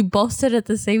right. We both said at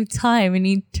the same time. And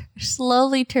he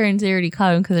slowly turns. They already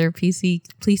caught him because they're PC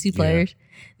players.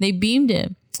 Yeah. They beamed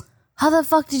him. How the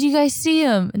fuck did you guys see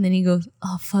him? And then he goes,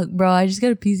 oh, fuck, bro. I just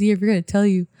got a PC. I forgot to tell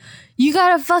you. You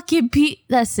got a fucking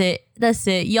That's it.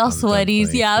 Y'all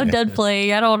sweaties. Yeah, I'm done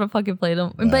playing. I don't want to fucking play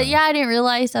them. Wow. But yeah, I didn't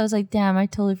realize. I was like, damn, I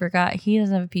totally forgot. He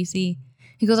doesn't have a PC.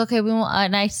 He goes, okay, we won't.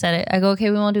 And I said it. I go,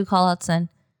 okay, we won't do call outs then.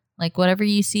 Like, whatever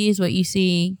you see is what you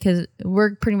see. Because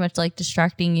we're pretty much like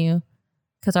distracting you.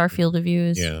 Because our field of view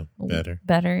is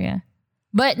better, yeah.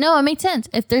 But no, it made sense.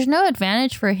 If there's no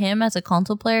advantage for him as a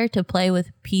console player to play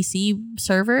with PC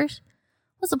servers,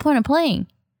 what's the point of playing?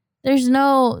 There's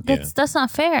no, that's not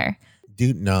fair.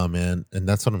 Dude, no, man. And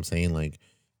that's what I'm saying. Like,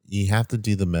 you have to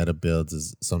do the meta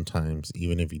builds sometimes,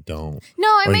 even if you don't.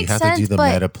 No, it makes sense. You have to do the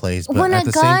meta plays. But at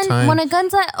the same time, when a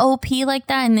gun's at OP like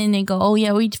that and then they go, oh,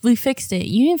 yeah, we fixed it.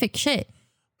 You didn't fix shit.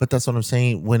 But that's what I'm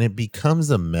saying. When it becomes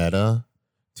a meta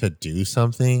to do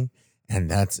something,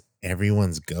 and that's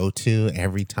everyone's go-to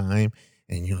every time,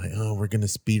 and you're like, oh, we're gonna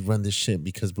speed run this shit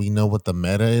because we know what the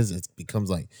meta is, it becomes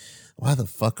like, why the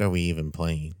fuck are we even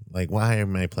playing? Like, why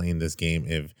am I playing this game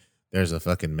if there's a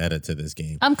fucking meta to this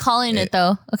game? I'm calling it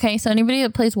though. Okay, so anybody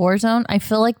that plays Warzone, I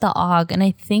feel like the AUG, and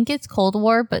I think it's Cold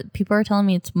War, but people are telling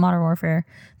me it's Modern Warfare.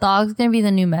 The AUG's gonna be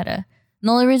the new meta. And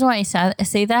the only reason why I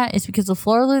say that is because the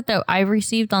floor loot that I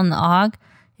received on the AUG,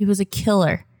 it was a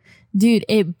killer. Dude,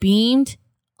 it beamed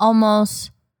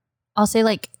almost, I'll say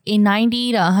like a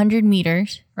 90 to 100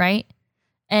 meters, right?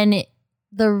 And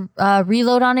the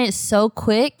reload on it is so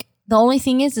quick. The only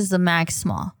thing is the mag's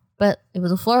small, but it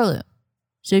was a floor loot.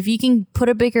 So if you can put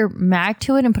a bigger mag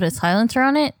to it and put a silencer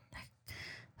on it,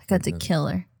 that's a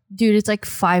killer. Dude, it's like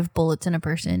 5 bullets in a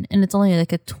person, and it's only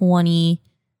like a 25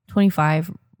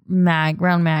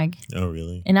 round mag. Oh,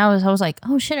 really? And I was like,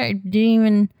 oh shit, I didn't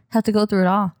even have to go through it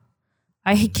all.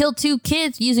 I killed 2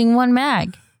 kids using 1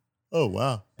 mag. Oh,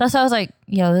 wow. That's why I was like,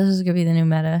 yo, this is going to be the new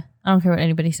meta. I don't care what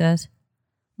anybody says.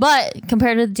 But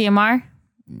compared to the DMR,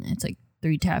 it's like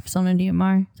 3 taps on a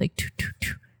DMR. It's like 2.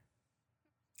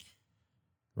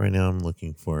 Right now, I'm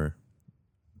looking for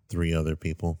 3 other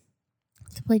people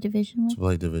to play Division 1. To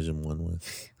play Division 1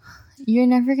 with. You're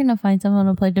never going to find someone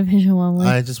to play Division 1 with.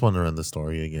 I just want to run the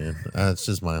story again. It's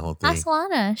just my whole thing. Ask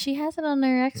Lana. She has it on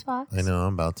her Xbox. I know.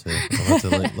 I'm about to.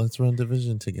 Let's run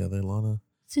Division toger, Lana.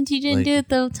 Since you didn't do it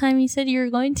the time you said you were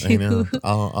going to. I know.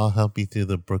 I'll help you through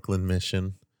the Brooklyn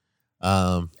mission.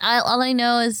 All I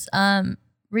know is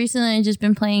recently I've just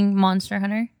been playing Monster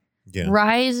Hunter. Yeah.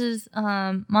 Rise is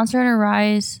Monster Hunter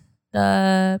Rise.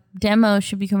 The demo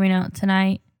should be coming out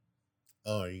tonight.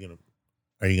 Oh,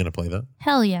 are Are you gonna play that?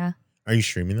 Hell yeah. Are you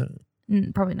streaming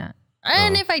that? Probably not.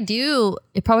 And if I do,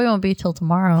 it probably won't be till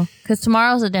tomorrow because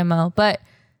tomorrow's a demo. But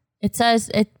it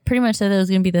pretty much said it was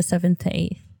gonna be the 7th to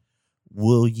 8th.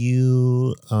 Will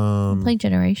you? I'm playing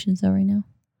Generations though right now.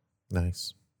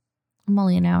 Nice. I'm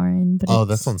only an hour in, but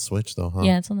that's on Switch though, huh?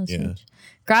 Yeah, it's on the Switch.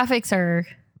 Graphics are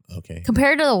okay.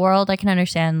 Compared to the World, I can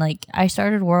understand. Like I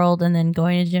started World and then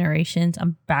going to Generations.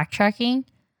 I'm backtracking,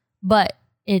 but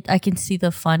I can see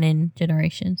the fun in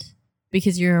Generations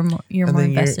because you're more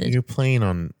invested. You're playing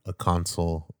on a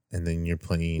console, and then you're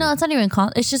playing. No, it's not even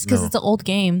console. It's just because it's an old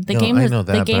game. The game was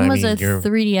a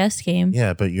 3DS game.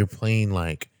 Yeah, but you're playing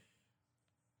like.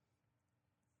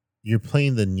 You're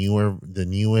playing the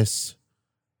newest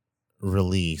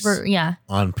release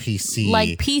on PC,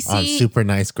 like PC on super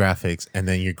nice graphics, and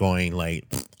then you're going like,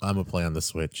 I'm gonna play on the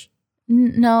Switch.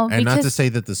 No, and not to say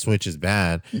that the Switch is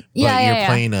bad, but you're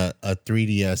playing a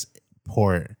 3DS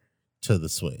port to the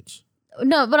Switch.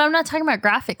 No, but I'm not talking about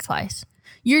graphics wise.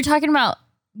 You're talking about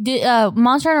the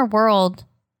Monster Hunter World.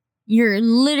 You're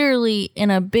literally in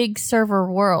a big server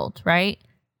world, right?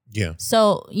 Yeah.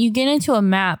 So you get into a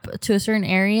map to a certain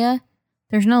area.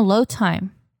 There's no load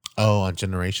time. Oh, on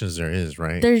Generations there is,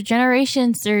 right? There's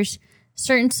Generations. There's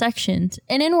certain sections.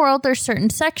 And in World, there's certain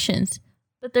sections.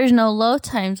 But there's no load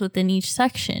times within each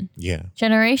section. Yeah.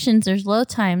 Generations, there's load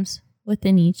times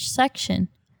within each section.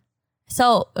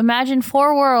 So imagine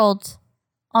 4 worlds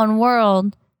on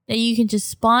World that you can just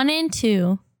spawn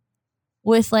into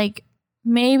with like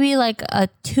maybe like a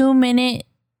 2-minute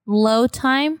load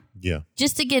time. Yeah.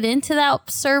 Just to get into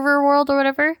that server world or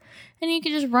whatever. And you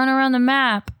can just run around the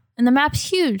map. And the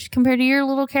map's huge compared to your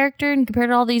little character and compared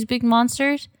to all these big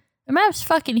monsters. The map's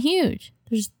fucking huge.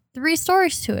 There's 3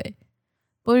 stories to it.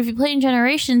 But if you play in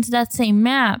Generations, that same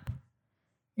map,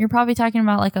 you're probably talking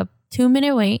about like a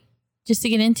 2-minute wait just to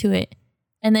get into it.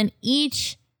 And then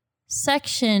each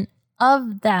section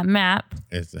of that map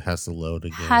it has to load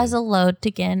again. Has a load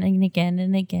again and again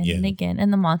and again and again.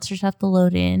 And the monsters have to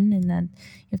load in and then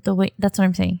you have to wait. That's what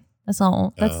I'm saying. That's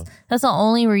the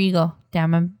only where you go,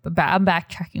 damn, I'm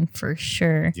backtracking for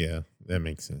sure. Yeah, that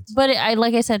makes sense. But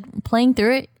like I said, playing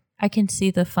through it, I can see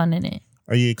the fun in it.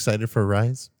 Are you excited for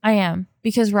Rise? I am,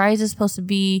 because Rise is supposed to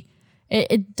be,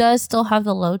 it does still have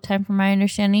the load time from my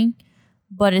understanding,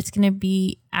 but it's going to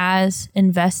be as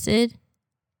invested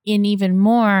in even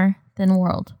more than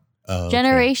World. Oh, okay.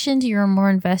 Generations, you're more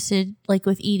invested, like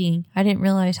with eating. I didn't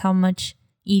realize how much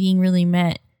eating really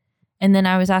meant. And then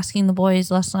I was asking the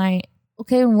boys last night,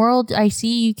 okay, in World, I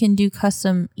see you can do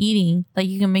custom eating. Like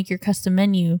you can make your custom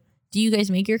menu. Do you guys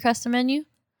make your custom menu?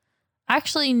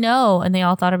 Actually, no. And they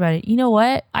all thought about it. You know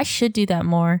what? I should do that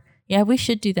more. Yeah, we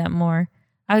should do that more.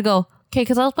 I go, okay,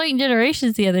 because I was playing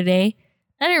Generations the other day.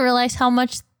 I didn't realize how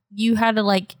much you had to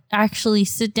like actually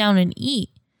sit down and eat.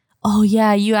 Oh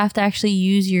yeah, you have to actually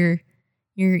use your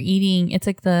eating. It's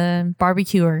like the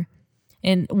barbecuer.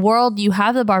 In World, you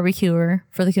have the barbecuer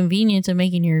for the convenience of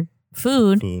making your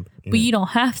food but you don't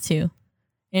have to.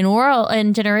 In World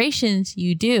and Generations,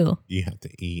 you do. You have to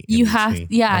eat. You have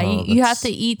to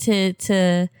eat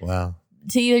to wow.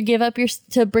 To either give up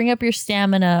to bring up your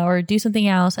stamina or do something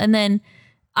else. And then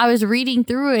I was reading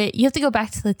through it. You have to go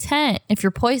back to the tent if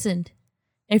you're poisoned.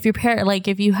 If you're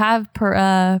if you have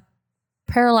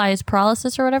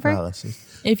paralysis or whatever.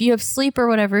 If you have sleep or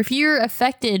whatever, if you're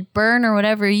affected, burn or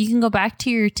whatever, you can go back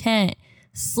to your tent,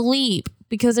 sleep,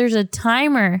 because there's a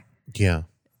timer. Yeah.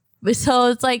 So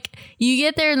it's like you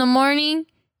get there in the morning.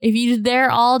 If you're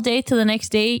there all day till the next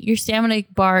day, your stamina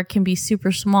bar can be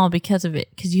super small because of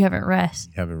it, because you haven't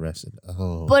rested. You haven't rested.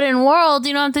 Oh. But in World,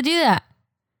 you don't have to do that.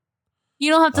 You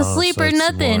don't have to sleep or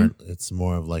nothing. It's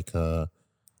more of like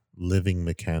living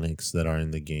mechanics that are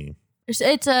in the game.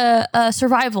 It's a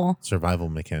survival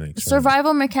mechanics.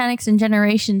 Survival mechanics in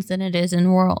Generations than it is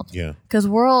in World. Yeah. Because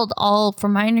World,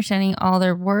 from my understanding, all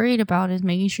they're worried about is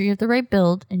making sure you have the right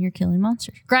build and you're killing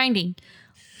monsters. Grinding.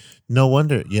 No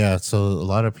wonder. Yeah. So a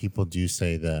lot of people do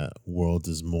say that World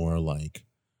is more like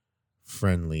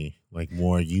friendly, like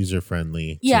more user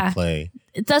friendly to play.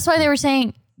 That's why they were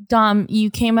saying, Dom,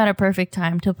 you came at a perfect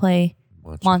time to play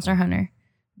Monster Hunter.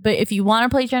 But if you want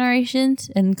to play Generations,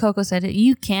 and Coco said it,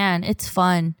 you can. It's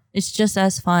fun. It's just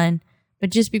as fun. But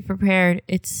just be prepared.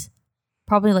 It's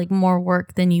probably like more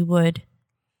work than you would.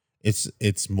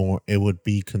 It's more. It would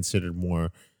be considered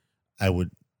more.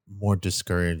 More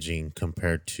discouraging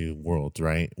compared to World,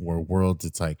 right? Where World,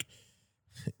 it's like,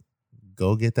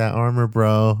 go get that armor,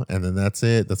 bro, and then that's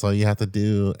it. That's all you have to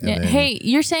do. And then, hey,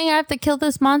 you're saying I have to kill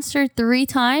this monster 3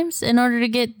 times in order to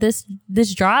get this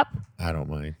drop? I don't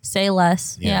mind. Say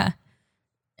less. Yeah.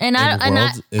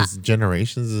 And is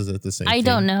Generations, is it the same thing?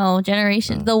 don't know.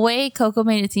 Generations. The way Coco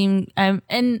made it seem,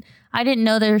 and I didn't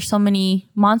know there's so many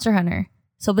Monster Hunter.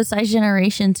 So besides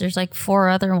Generations, there's like 4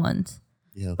 other ones.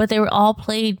 Yeah. But they were all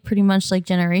played pretty much like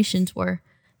Generations were.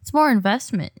 It's more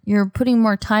investment. You're putting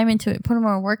more time into it, putting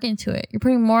more work into it. You're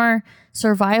putting more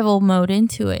survival mode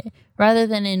into it. Rather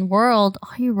than in World,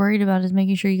 all you're worried about is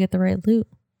making sure you get the right loot.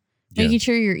 Making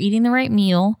sure you're eating the right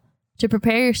meal to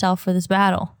prepare yourself for this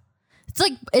battle.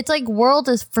 It's like World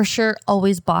is for sure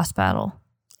always boss battle.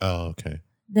 Oh, okay.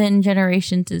 Then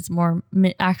Generations is more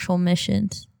actual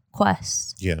missions,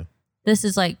 quests. Yeah. This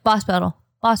is like boss battle,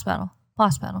 boss battle,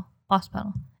 boss battle, boss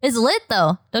battle. It's lit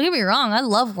though. Don't get me wrong. I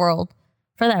love World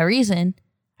for that reason.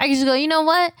 I can just go, you know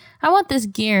what? I want this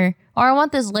gear or I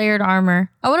want this layered armor.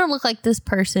 I want to look like this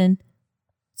person.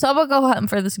 So I'm going to go hunting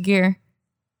for this gear.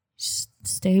 Just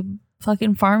stay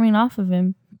fucking farming off of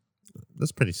him.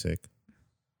 That's pretty sick.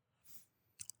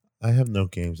 I have no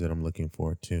games that I'm looking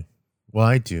forward to. Well,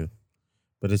 I do,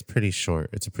 but it's pretty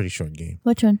short. It's a pretty short game.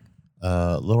 Which one?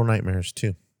 Little Nightmares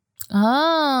 2.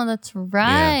 Oh, that's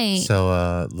right. Yeah.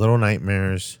 So Little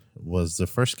Nightmares was the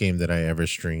first game that I ever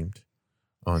streamed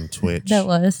on Twitch. That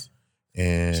was.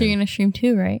 And so you're going to stream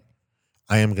 2, right?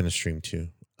 I am going to stream 2.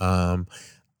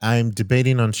 I'm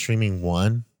debating on streaming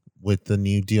 1 with the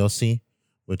new DLC,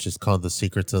 which is called The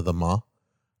Secrets of the Maw.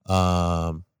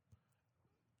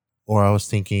 Or I was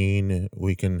thinking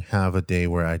we can have a day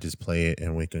where I just play it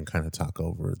and we can kind of talk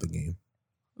over the game.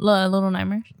 Little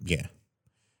Nightmares? Yeah.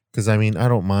 Because, I mean, I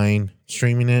don't mind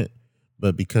streaming it,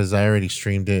 but because I already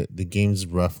streamed it, the game's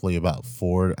roughly about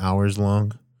 4 hours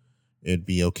long. It'd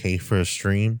be okay for a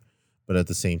stream, but at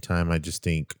the same time, I just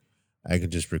think I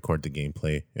could just record the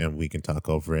gameplay and we can talk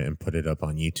over it and put it up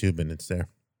on YouTube and it's there.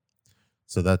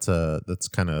 So that's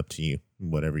kind of up to you,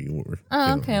 whatever you were.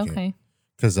 Oh, okay.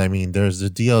 Because, I mean, there's the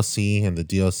DLC and the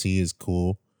DLC is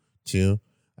cool too.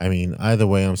 I mean, either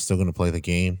way, I'm still going to play the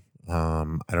game. I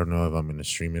don't know if I'm going to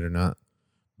stream it or not,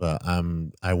 but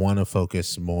I want to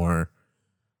focus more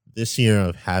this year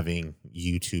of having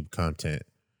YouTube content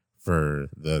for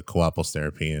the Coopos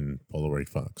Therapy and Polaroid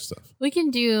Fox stuff. We can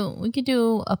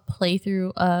do a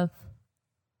playthrough of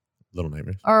Little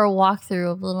Nightmares. Or a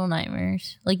walkthrough of Little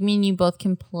Nightmares. Like me and you both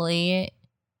can play it.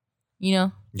 You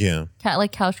know? Yeah.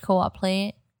 Like couch co-op play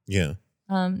it. Yeah.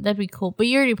 That'd be cool. But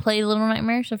you already played Little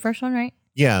Nightmares, the first one, right?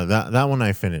 Yeah, that one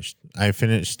I finished. I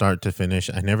finished start to finish.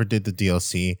 I never did the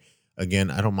DLC.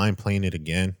 Again, I don't mind playing it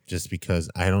again just because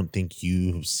I don't think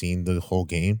you've seen the whole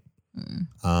game.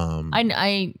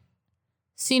 I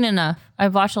seen enough.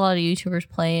 I've watched a lot of YouTubers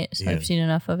play it, so I've seen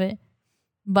enough of it.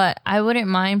 But I wouldn't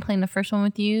mind playing the first one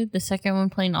with you, the second one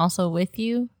playing also with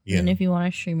you. Yeah. And if you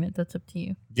want to stream it, that's up to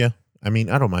you. Yeah. I mean,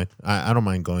 I don't mind. I don't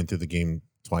mind going through the game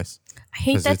twice. I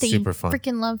hate that you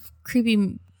freaking love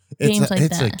creepy games like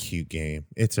that. It's a cute game.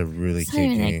 It's a really cute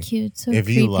game. It's not even that cute. It's so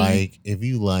creepy. If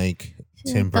you like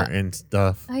Tim Burton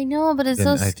stuff. I know, but it's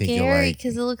so scary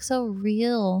because it looks so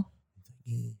real.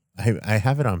 I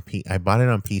have it on I bought it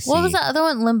on PC. What was the other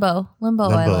one? Limbo. Limbo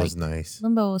was nice.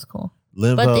 Limbo was cool.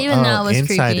 Limbo, but even that was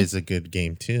Inside creepy. Is a good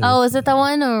game too. Oh, is it the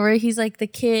one where he's like the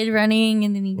kid running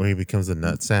and then where he becomes a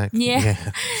nutsack? Yeah.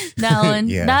 That one.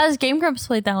 Yeah. That was Game Grumps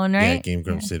played that one, right? Yeah, Game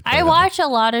Grumps did. I watch a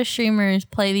lot of streamers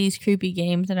play these creepy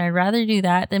games, and I'd rather do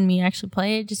that than me actually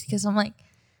play it, just because I'm like,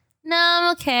 no,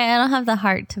 I'm okay. I don't have the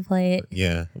heart to play it.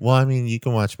 Yeah. Well, I mean, you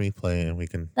can watch me play, and we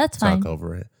can talk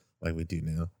over it like we do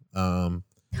now.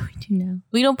 We do now.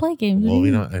 We don't play games. Well, we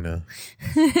don't. I know.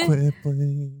 Quit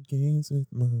playing games with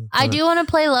my heart. I do want to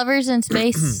play Lovers in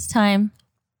Space time.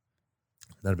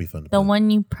 That'd be fun. The one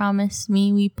you promised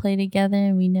me we play together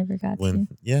and we never got to.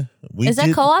 Yeah. Is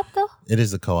that co-op though? It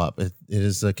is a co-op. It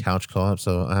is a couch co-op,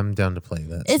 so I'm down to play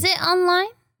that. Is it online?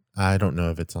 I don't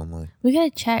know if it's online. We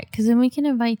gotta check because then we can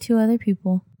invite 2 other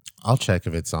people. I'll check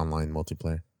if it's online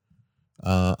multiplayer.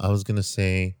 I was gonna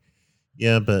say.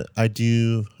 Yeah, but I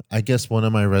guess one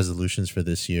of my resolutions for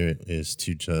this year is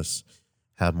to just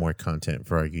have more content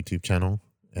for our YouTube channel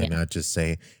and not just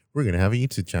say we're going to have a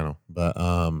YouTube channel. But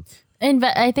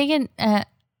I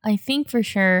think for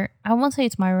sure, I won't say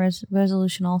it's my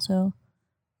resolution also,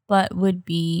 but would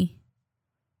be,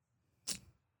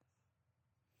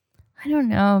 I don't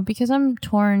know, because I'm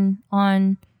torn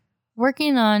on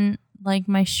working on like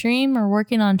my stream or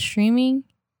working on streaming.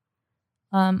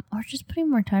 Or just putting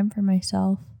more time for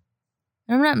myself.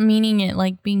 And I'm not meaning it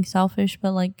like being selfish,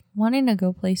 but like wanting to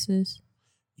go places.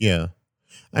 Yeah.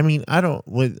 I mean, I don't,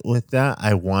 with that,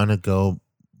 I want to go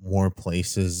more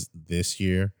places this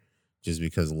year just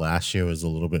because last year was a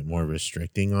little bit more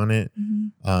restricting on it.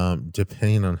 Mm-hmm.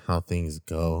 Depending on how things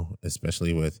go,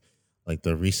 especially with like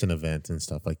the recent events and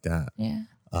stuff like that. Yeah.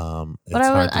 It's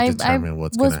hard to determine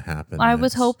what's going to happen. I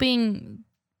was hoping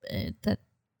that,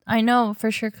 I know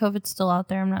for sure COVID's still out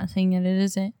there. I'm not saying that it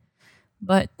isn't,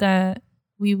 but that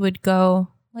we would go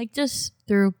like just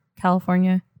through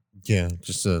California. Yeah,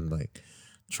 just to like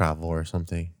travel or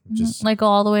something. Just like go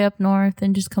all the way up north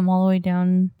and just come all the way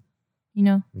down, you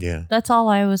know? Yeah. That's all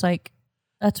I was like,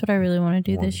 that's what I really want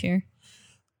to do this year.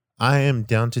 I am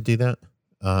down to do that.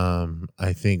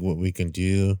 I think what we can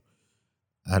do,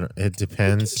 it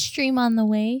depends. We can stream on the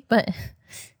way, but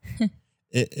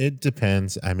it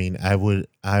depends. I mean, I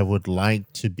would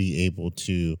like to be able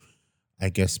to, I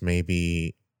guess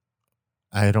maybe,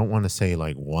 I don't want to say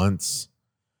like once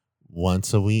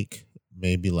a week,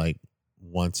 maybe like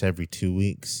once every 2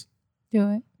 weeks. Do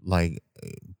it. Like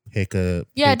it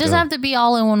doesn't have to be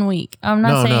all in 1 week. I'm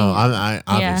not saying. No, I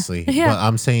obviously. Yeah. But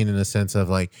I'm saying in the sense of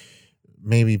like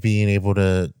maybe being able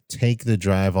to take the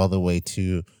drive all the way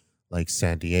to like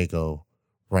San Diego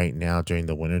right now during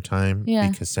the wintertime. Yeah.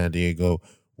 Because San Diego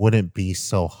wouldn't be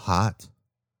so hot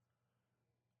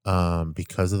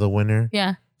because of the winter.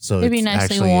 Yeah. So it'd it's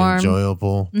actually warm.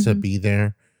 Enjoyable to be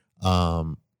there.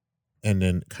 And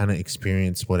then kind of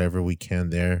experience whatever we can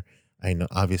there. I know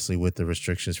obviously with the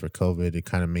restrictions for COVID, it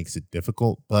kind of makes it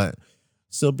difficult, but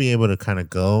still be able to kind of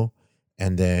go.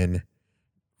 And then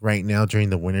right now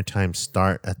during the wintertime,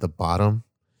 start at the bottom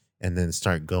and then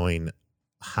start going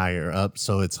higher up.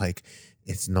 So it's like,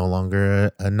 it's no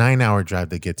longer a 9-hour drive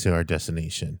to get to our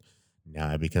destination.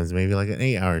 Now it becomes maybe like an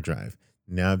 8-hour drive.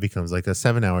 Now it becomes like a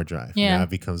 7-hour drive. Yeah. Now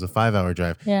it becomes a 5-hour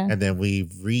drive. Yeah. And then we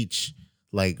reach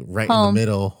like right in the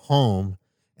middle home.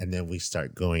 And then we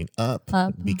start going up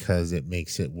because it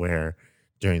makes it where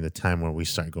during the time where we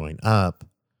start going up,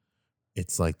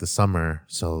 it's like the summer.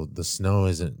 So the snow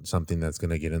isn't something that's going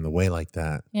to get in the way like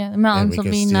that. Yeah. The mountains will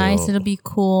be nice. It'll be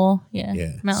cool. Yeah.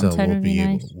 Yeah. Mountainside will be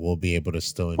nice. We'll be able to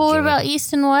still enjoy. Well, what about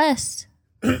East and West?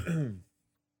 Are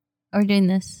we doing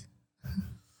this?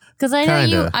 Because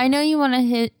I know you want to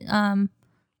hit the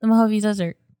Mojave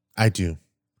Desert. I do.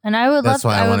 And I would love.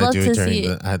 I would love to see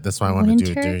it. That's why I want to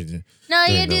do it during. No,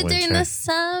 you do it during the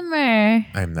summer.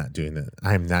 I'm not doing that.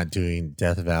 I'm not doing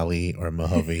Death Valley or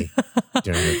Mojave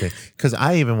during the thing. Because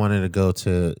I even wanted to go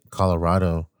to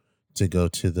Colorado to go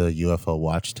to the UFO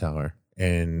Watchtower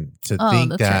and to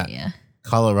think that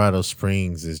Colorado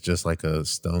Springs is just like a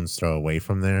stone's throw away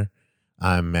from there.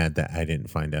 I'm mad that I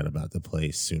didn't find out about the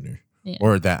place sooner,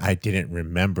 or that I didn't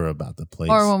remember about the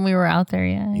place, or when we were out there.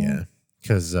 Yeah.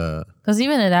 Because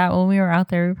even at that, when we were out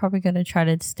there, we were probably going to try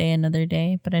to stay another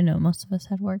day. But I know most of us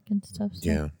had work and stuff. So.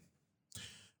 Yeah.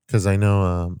 Because I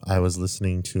know I was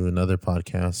listening to another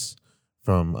podcast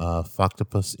from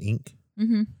Factopus Inc.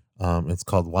 Mm-hmm. It's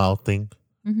called Wild Thing.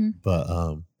 Mm-hmm. But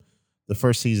the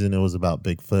first season, it was about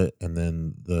Bigfoot. And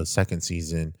then the second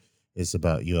season is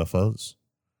about UFOs.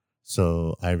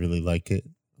 So I really like it.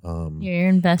 You're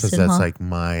invested, because that's like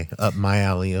up my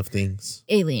alley of things.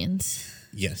 Aliens.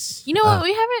 Yes. You know what?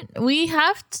 We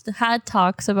have had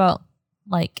talks about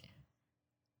like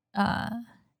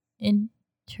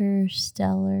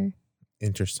Interstellar.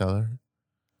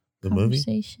 The movie?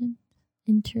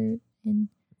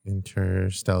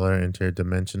 Interstellar,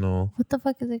 interdimensional. What the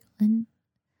fuck is it called?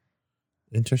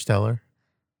 Interstellar.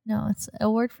 No, it's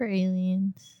a word for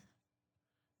aliens.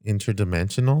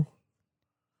 Interdimensional?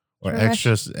 Or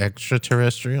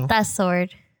extraterrestrial? That's the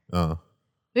word. Oh.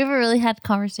 We ever really had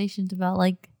conversations about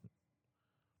like,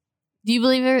 do you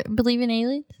believe in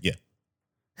aliens? Yeah.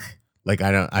 Like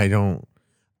I'm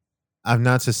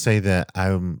not to say that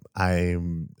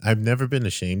I've never been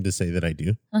ashamed to say that I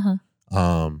do.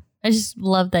 I just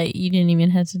love that you didn't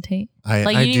even hesitate. You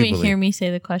didn't even hear me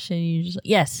say the question. You just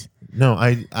yes. No,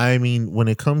 I mean when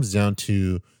it comes down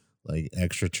to like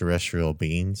extraterrestrial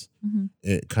beings,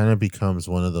 it kind of becomes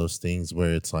one of those things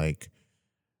where it's like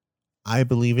I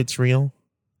believe it's real.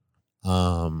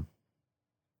 How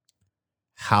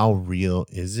real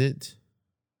is it?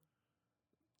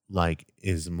 Like,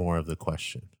 is more of the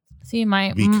question. See,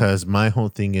 because my whole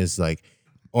thing is like,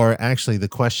 or actually the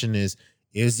question is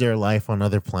there life on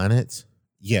other planets?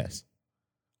 Yes,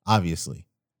 obviously.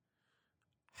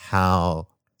 How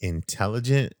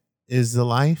intelligent is the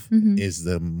life is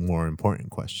the more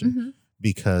important question,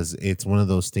 because it's one of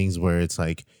those things where it's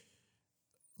like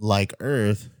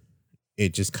Earth,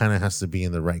 it just kind of has to be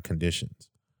in the right conditions.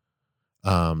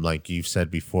 Like you've said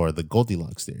before, the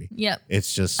Goldilocks theory. Yep.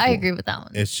 It's just I agree with that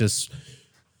one. It's just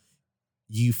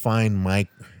you find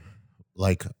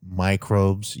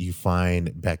microbes, you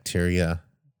find bacteria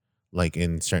like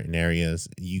in certain areas.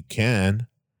 You can,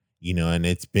 and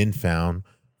it's been found.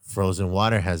 Frozen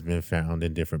water has been found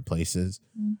in different places.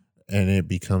 And it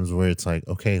becomes where it's like,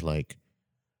 okay, like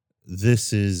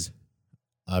this is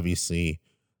obviously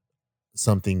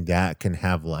something that can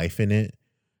have life in it.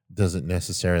 Doesn't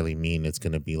necessarily mean it's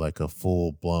going to be like a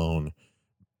full blown,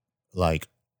 like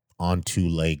on two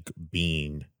leg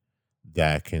being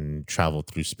that can travel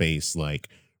through space. Like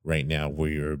right now, where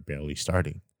you're barely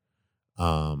starting.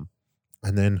 And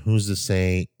then who's to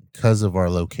say, because of our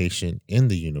location in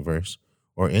the universe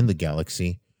or in the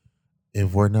galaxy,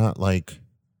 if we're not like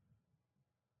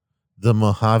the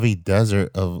Mojave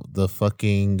Desert of the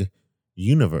fucking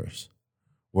universe,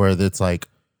 where it's like,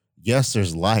 yes,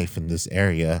 there's life in this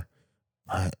area,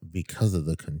 but because of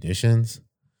the conditions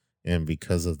and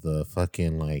because of the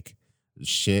fucking like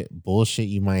bullshit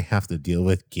you might have to deal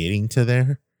with getting to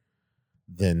there,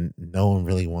 then no one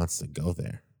really wants to go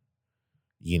there.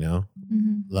 You know?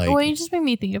 Mm-hmm. Like, well, you just made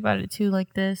me think about it too,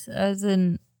 like this, as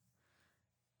in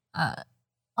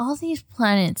all these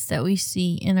planets that we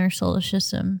see in our solar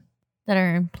system that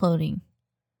are imploding,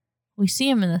 we see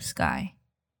them in the sky,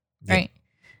 right?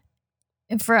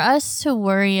 And for us to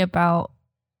worry about,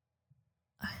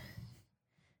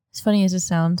 as funny as it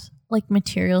sounds, like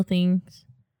material things,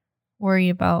 worry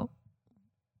about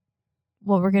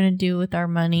what we're going to do with our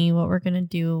money, what we're going to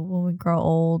do when we grow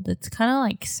old. It's kind of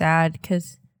like sad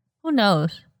because who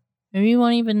knows? Maybe we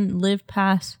won't even live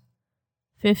past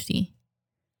 50.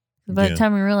 By the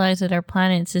time we realize that our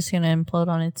planet's just going to implode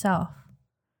on itself,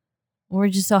 we're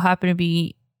just so happen to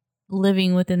be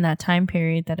living within that time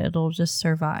period that it'll just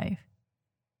survive.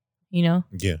 You know?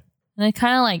 Yeah. And it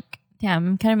kind of like,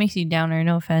 damn, it kind of makes you downer,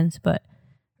 no offense, but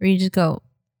where you just go,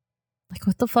 like,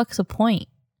 what the fuck's the point?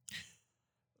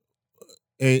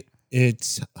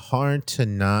 It's hard to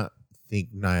not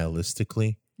think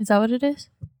nihilistically. Is that what it is?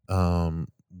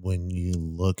 When you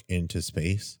look into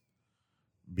space,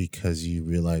 because you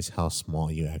realize how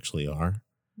small you actually are.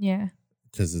 Yeah.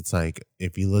 Because it's like,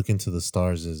 if you look into the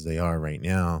stars as they are right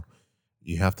now,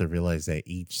 you have to realize that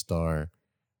each star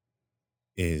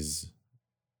is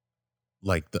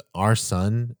like our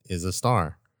sun is a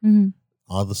star. Mm-hmm.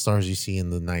 All the stars you see in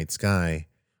the night sky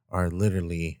are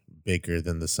literally bigger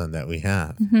than the sun that we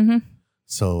have. Mm-hmm.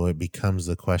 So it becomes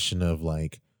the question of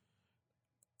like,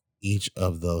 each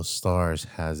of those stars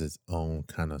has its own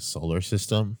kind of solar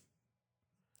system.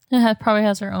 It probably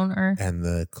has their own Earth. And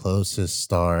the closest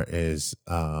star is,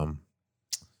 oh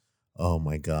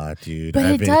my God, dude.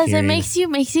 But it makes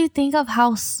you think of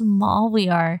how small we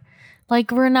are.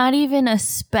 Like, we're not even a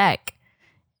speck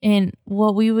in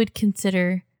what we would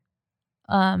consider,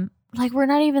 like, we're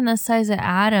not even the size of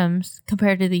atoms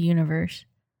compared to the universe.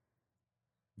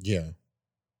 Yeah.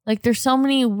 Like, there's so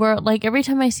many like, every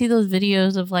time I see those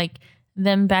videos of like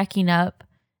them backing up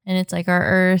and it's like our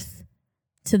Earth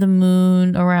to the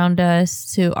moon around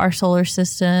us, to our solar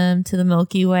system, to the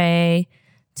Milky Way,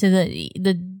 to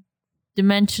the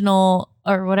dimensional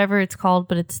or whatever it's called,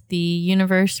 but it's the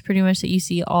universe pretty much that you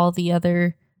see all the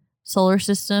other solar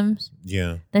systems.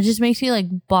 Yeah. That just makes me like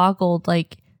boggled.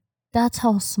 Like, that's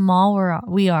how small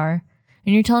we are.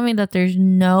 And you're telling me that there's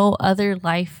no other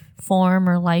life form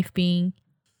or life being.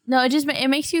 No, it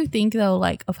makes you think though,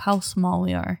 like, of how small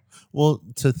we are. Well,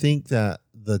 to think that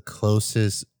the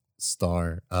closest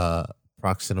star,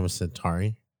 Proxima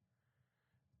Centauri,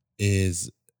 is,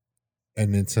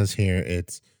 and it says here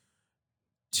it's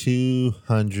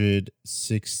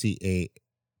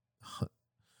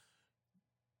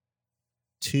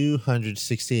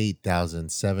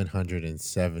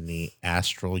 268,770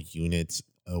 astral units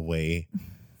away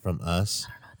from us.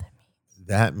 I don't know what that means.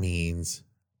 That means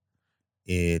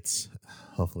it's,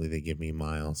 hopefully they give me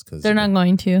miles, because they're not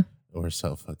going to. We're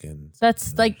so fucking.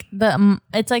 That's like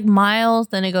it's like miles,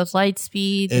 then it goes light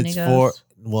speed. Then It's it goes,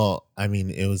 well, I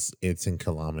mean, it's in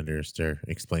kilometers. They're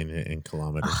explaining it in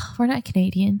kilometers. We're not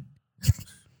Canadian.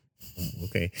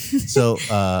 Okay, so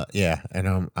yeah,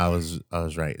 and I was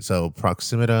right. So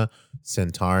Proxima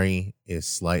Centauri is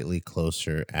slightly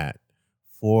closer at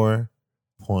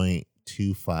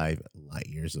 4.25 light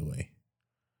years away.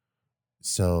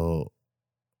 So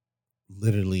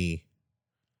literally,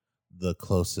 the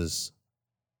closest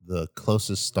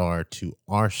star to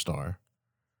our star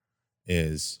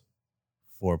is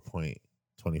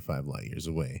 4.25 light years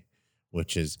away,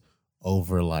 which is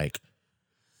over like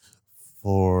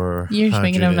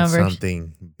 400 and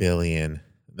something billion.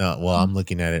 No, well, I'm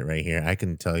looking at it right here. I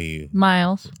can tell you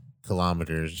miles,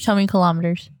 kilometers. Tell me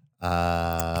kilometers.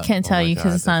 Can't tell you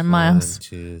because it's not in miles. 1,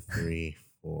 2, 3,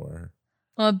 4.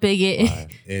 I'm a bigot.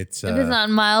 It's if it's not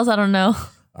in miles, I don't know.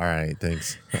 All right,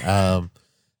 thanks.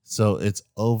 So it's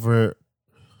over.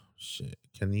 Shit,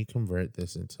 can you convert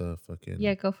this into fucking?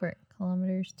 Yeah, go for it.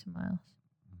 Kilometers to miles.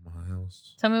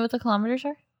 Miles. Tell me what the kilometers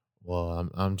are. Well,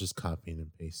 I'm just copying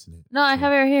and pasting it. No, I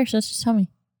have it right here, so just tell me.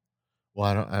 Well,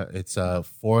 I don't. It's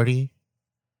 40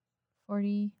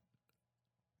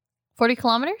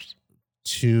 kilometers?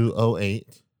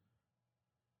 208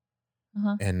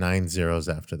 and 9 zeros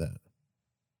after that.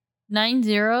 9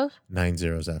 zeros? 9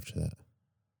 zeros after that.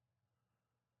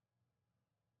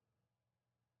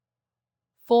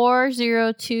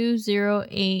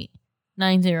 40208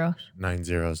 9 zeros. 9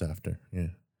 zeros after, yeah.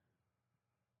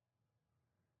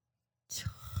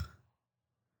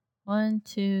 1,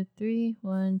 2, 3,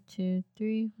 1, 2,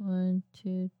 3, 1,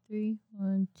 2, 3,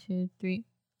 1, 2, 3.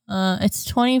 It's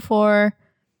 24,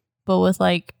 but with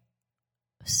like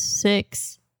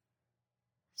 6,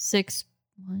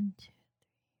 1, 2.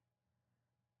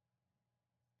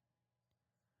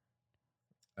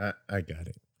 I got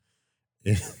it.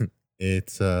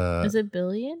 It's Is it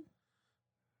billion?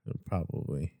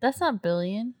 Probably. That's not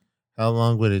billion. How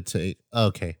long would it take?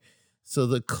 Okay. So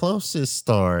the closest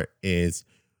star is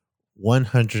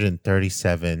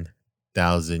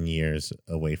 137,000 years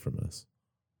away from us.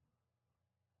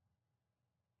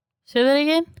 Say that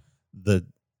again?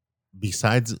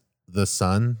 Besides the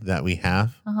sun that we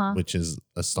have, which is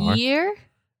a star, year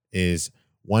is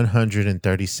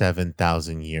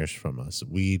 137,000 years from us.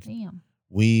 Damn.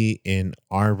 We in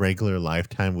our regular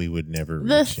lifetime, we would never reach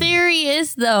The theory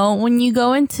is, though, when you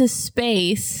go into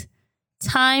space,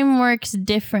 time works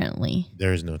differently.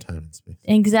 There is no time in space.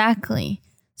 Exactly.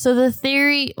 So the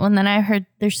theory, well, then I've heard,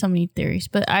 there's so many theories,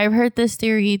 but I've heard this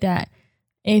theory that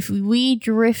if we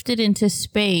drifted into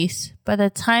space, by the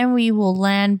time we will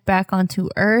land back onto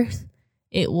Earth,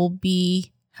 it will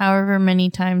be however many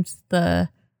times the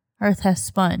Earth has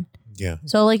spun. Yeah.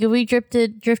 So like if we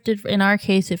drifted, in our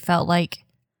case, it felt like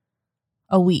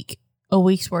a week's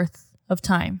worth of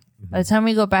time. Mm-hmm. By the time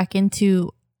we go back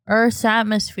into Earth's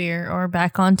atmosphere or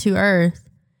back onto Earth,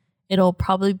 it'll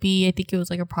probably be, I think it was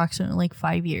like approximately like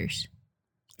 5 years.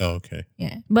 Oh, okay.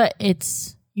 Yeah. But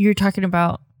you're talking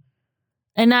about,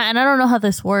 and I don't know how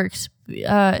this works.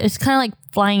 It's kind of like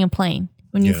flying a plane.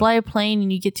 When you fly a plane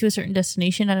and you get to a certain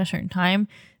destination at a certain time,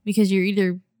 because you're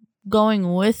either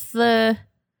going with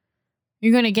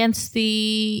you're going against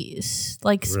the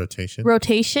like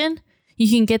rotation, you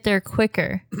can get there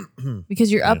quicker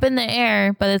because you're up in the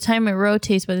air. By the time it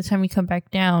rotates, by the time you come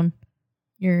back down,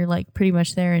 you're like pretty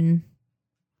much there in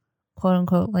quote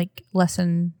unquote like less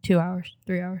than 2 hours,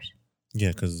 3 hours. Yeah,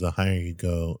 because the higher you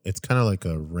go, it's kind of like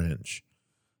a wrench.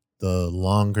 The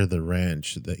longer the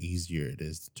wrench, the easier it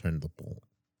is to turn the bolt.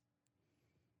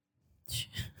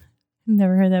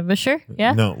 Never heard that, but sure.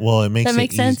 Yeah. No, well, it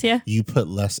makes sense. Yeah. You put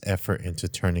less effort into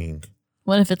turning.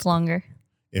 What if it's longer?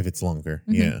 If it's longer,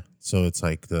 yeah. So it's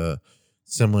like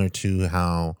similar to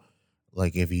how,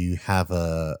 like, if you have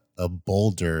a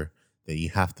boulder that you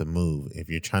have to move, if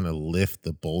you're trying to lift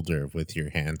the boulder with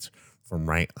your hands from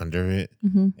right under it,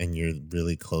 and you're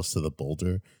really close to the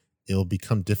boulder, it'll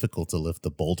become difficult to lift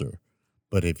the boulder.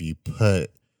 But if you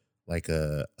put like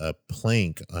a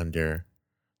plank under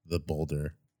the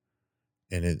boulder,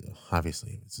 and it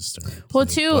obviously it's a stone. Well,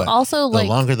 too, also the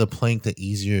longer the plank, the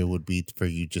easier it would be for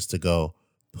you just to go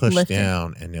push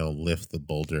down and it'll lift the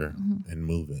boulder and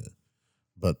move it.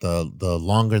 But the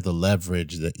longer the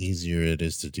leverage, the easier it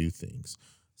is to do things.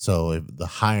 So if the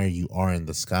higher you are in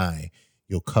the sky,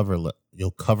 you'll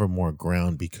cover more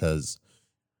ground because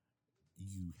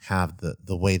you have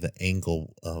the way the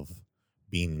angle of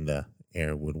being in the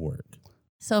air would work.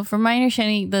 So from my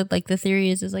understanding, the theory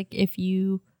is like if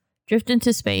you drift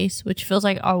into space, which feels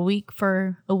like a week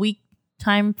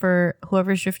time for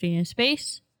whoever's drifting in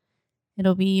space,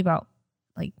 it'll be about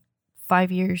like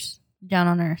 5 years down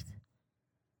on Earth.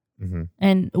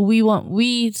 And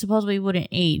we supposedly wouldn't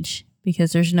age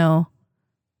because there's no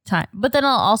time. But then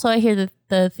I hear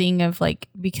the thing of like,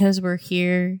 because we're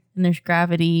here and there's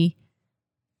gravity,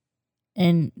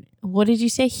 and what did you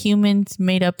say? Humans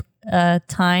made up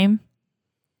time.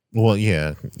 Well,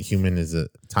 yeah,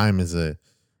 time is a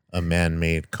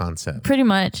man-made concept. Pretty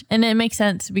much. And it makes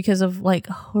sense because of like,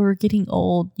 we're getting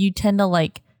old. You tend to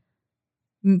like,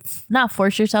 not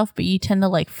force yourself, but you tend to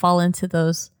like fall into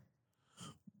those.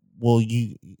 Well,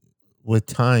 with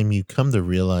time, you come to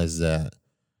realize that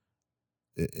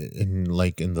in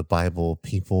the Bible,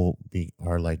 people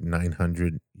are like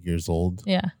 900 years old.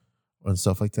 Yeah. And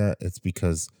stuff like that. It's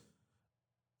because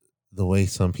the way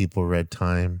some people read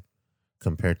time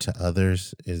compared to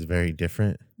others is very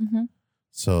different.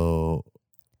 So,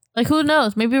 like, who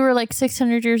knows? Maybe we're like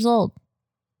 600 years old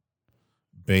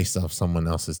based off someone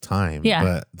else's time. Yeah.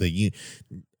 But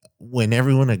when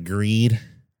everyone agreed,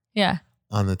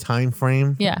 on the time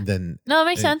frame, then no, it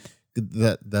makes sense.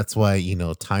 That's why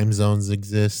time zones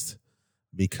exist.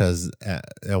 because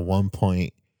at one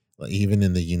point, like, even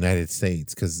in the United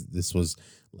States, because this was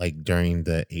like during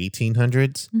the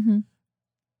 1800s,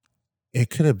 it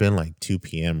could have been like 2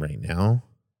 p.m. right now.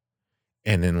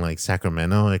 And in like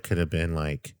Sacramento, it could have been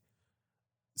like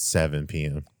 7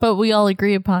 p.m. But we all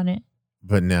agree upon it.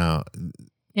 But now,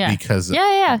 because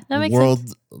that makes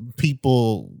sense.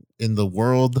 People in the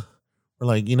world were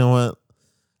like, you know what?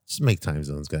 Just make time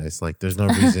zones, guys. Like, there's no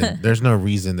reason. There's no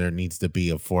reason there needs to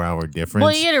be a 4-hour difference.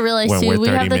 Well, you got to realize too, we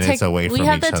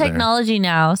have the technology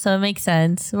now, so it makes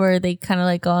sense where they kind of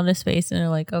like go into space and they're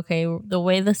like, okay, the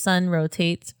way the sun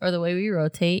rotates or the way we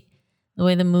rotate, the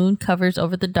way the moon covers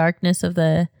over the darkness of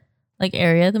the like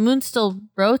area, the moon still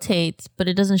rotates, but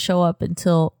it doesn't show up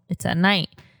until it's at night,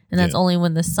 and that's only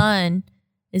when the sun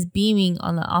is beaming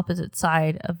on the opposite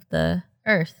side of the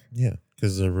Earth. Yeah,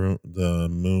 because the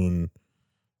moon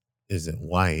isn't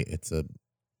white. It's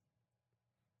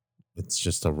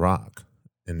just a rock,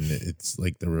 and it's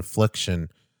like the reflection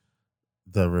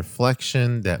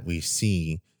that we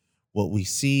see. What we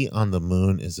see on the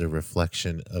moon is a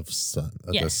reflection of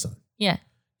the sun. Yeah.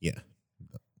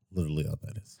 Literally all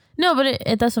that is. No, but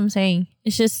that's what I'm saying.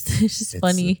 It's just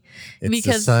funny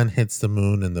because the sun hits the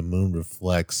moon and the moon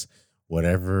reflects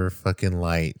whatever fucking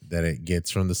light that it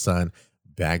gets from the sun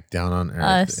back down on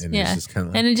Earth. And it's just kind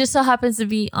of like, and it just so happens to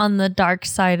be on the dark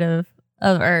side of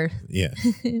Earth. Yeah.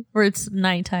 Where it's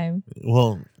nighttime.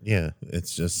 Well, yeah,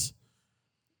 it's just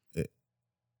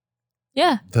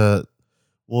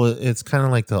it's kind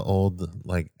of like the old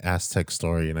like Aztec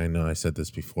story, and I know I said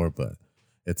this before, but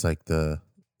it's like the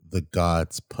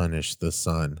gods punish the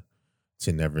sun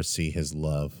to never see his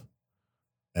love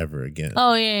ever again.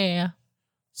 Oh yeah.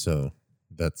 So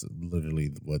that's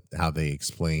literally how they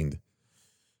explained,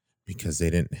 because they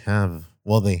didn't have,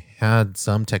 they had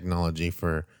some technology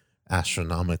for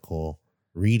astronomical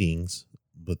readings,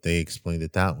 but they explained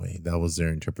it that way. That was their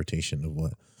interpretation of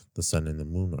what the sun and the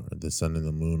moon are. The sun and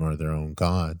the moon are their own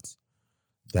gods.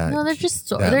 They're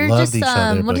just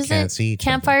what is it?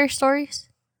 Campfire stories?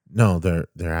 No, they're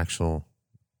actual.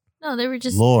 No, they were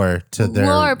just lore to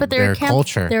their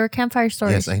culture. They were campfire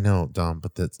stories. Yes, I know, Dom,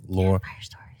 but that's lore. Campfire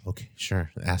stories. Okay,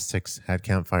 sure. The Aztecs had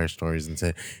campfire stories and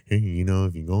said, "Hey, if you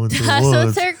go into the That's woods,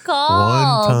 what they're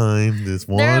called. one time, this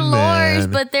one they're man,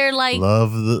 lores, but they're like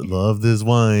loved his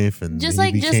wife, and just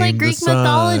like Greek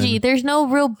mythology. There's no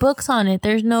real books on it.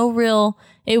 There's no real.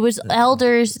 It was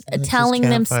elders telling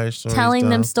them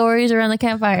stories around the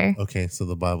campfire. Okay, so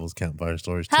the Bible's campfire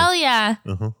stories too. Hell yeah.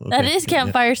 Okay. That is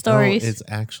campfire stories. No, it's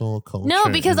actual culture. No,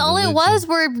 because all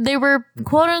religion. They were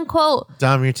quote unquote.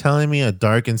 Dom, you're telling me a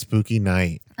dark and spooky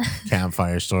night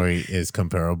campfire story is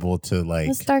comparable to like.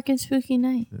 What's dark and spooky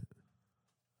night?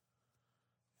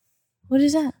 What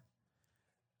is that?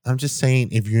 I'm just saying,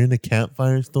 if you're in a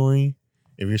campfire story,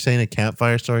 if you're saying a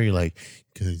campfire story, you're like,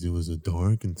 because it was a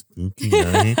dark and spooky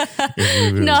night.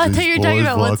 No, I thought you were talking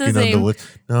about what's his name.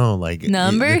 No, like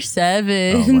number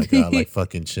 7. Oh my god, like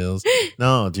fucking chills.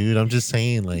 No, dude, I'm just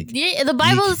saying, like, yeah, the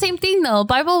Bible is the same thing though.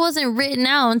 Bible wasn't written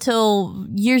out until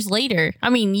years later. I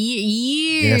mean,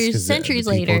 years, centuries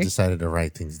later. People decided to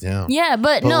write things down. Yeah,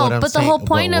 but the whole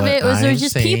point of it was there's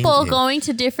just people going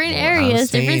to different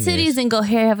areas, different cities, and go,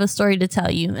 "Hey, I have a story to tell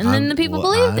you," and then the people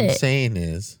believed it. What I'm saying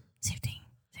is. Same thing.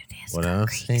 What I'm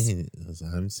saying is,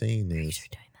 Greeks are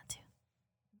doing that too.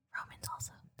 Romans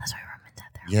also. That's why Romans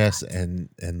had their yes, and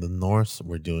the Norse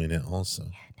were doing it also. Yeah,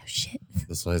 no shit.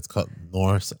 That's why it's called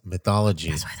Norse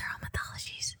mythology. That's why they're all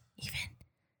mythologies. Even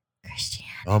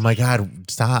Christianity. Oh my God!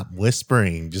 Stop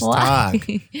whispering. Just talk.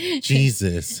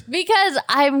 Jesus. Because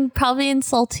I'm probably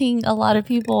insulting a lot of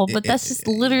people, but that's just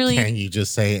literally. Can you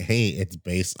just say, "Hey, it's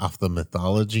based off the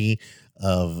mythology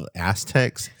of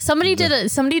Aztecs"? Somebody did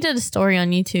a story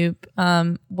on YouTube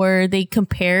where they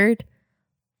compared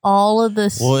all of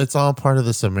this. Well, it's all part of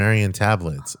the Sumerian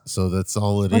tablets, so that's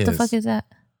all it is. What the fuck is that?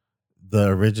 The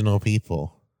original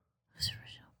people. Who's the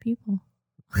original people?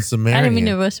 The Sumerians. I didn't mean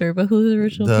to whisper, but who's the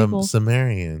original people? The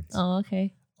Sumerians. Oh,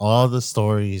 okay. All the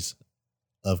stories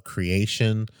of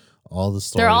creation, all the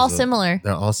stories. They're all similar.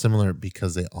 They're all similar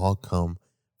because they all come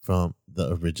from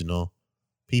the original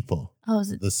people. Oh,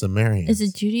 is it the Sumerians? Is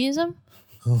it Judaism?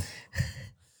 Oh,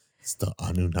 it's the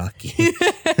Anunnaki.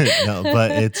 No,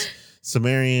 but it's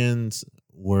Sumerians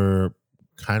were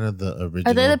kind of the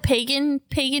original. Are they the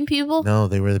pagan people? No,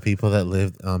 they were the people that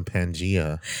lived on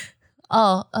Pangea.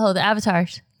 Oh, the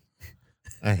avatars.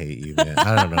 I hate you, man.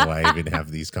 I don't know why I even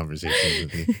have these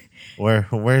conversations with you.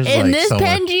 Where's in like this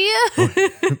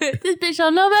Pangea? This bitch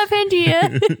don't know about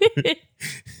Pangea.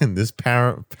 In this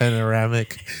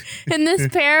panoramic. In this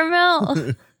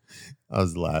Paramount. I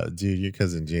was laughing. Dude, your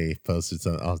cousin Jay posted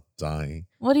something. I was dying.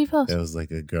 What do you post? It was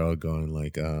like a girl going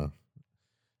like,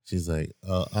 she's like,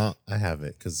 I have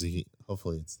it because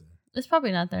hopefully it's there. It's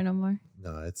probably not there no more.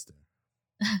 No, it's there.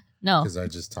 No. Because I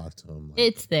just talked to him.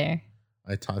 It's there.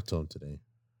 I talked to him today.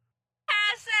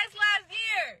 Had sex last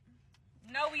year.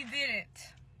 No, we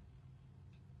didn't.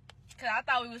 Because I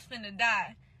thought we was finna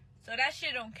die. So that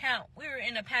shit don't count. We were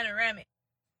in a panoramic.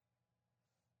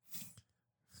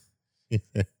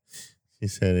 She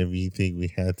said, if you think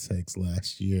we had sex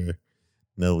last year,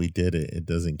 no, we didn't. It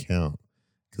doesn't count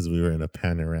because we were in a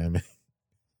panoramic.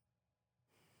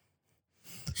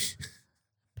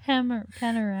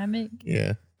 Panoramic.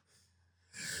 Yeah.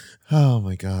 Oh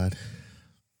my God.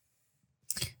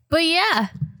 But yeah.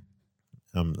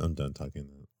 I'm done talking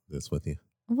this with you.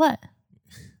 What?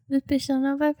 This bitch don't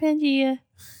know about Pangea.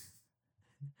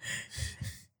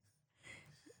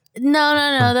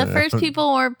 No. The first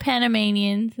people were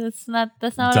Panamanians. That's not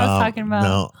what I was talking about.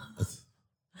 No.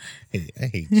 I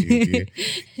hate you, dude.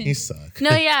 You suck.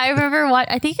 No, yeah, I remember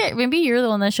I think maybe you're the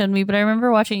one that showed me, but I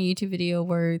remember watching a YouTube video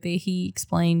where he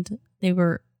explained they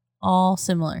were all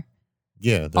similar.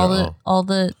 Yeah, all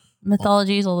the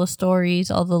mythologies, all the stories,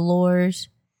 all the lores,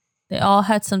 they all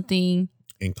had something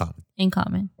in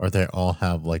common. Or they all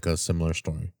have like a similar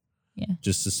story. Yeah.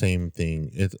 Just the same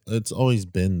thing. It's always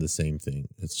been the same thing.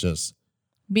 It's just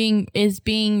being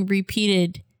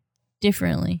repeated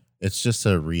differently. It's just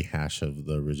a rehash of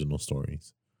the original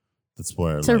stories. That's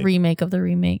where it's a remake of the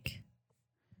remake.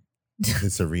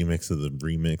 It's a remix of the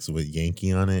remix with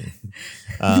Yankee on it.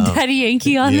 Daddy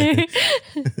Yankee on there.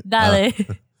 Dale.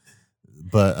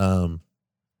 But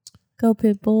go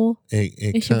Pitbull.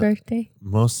 It's your birthday.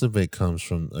 Most of it comes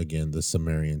from, again, the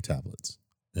Sumerian tablets,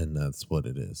 and that's what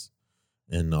it is.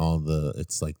 And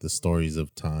it's like the stories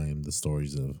of time, the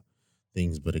stories of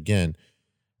things. But again,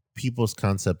 people's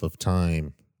concept of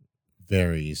time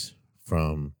varies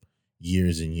from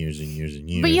years and years and years and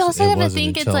years. But you also have to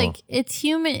think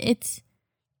it's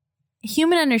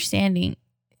human understanding.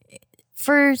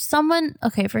 For someone,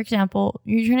 okay, for example,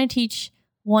 you're trying to teach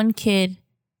one kid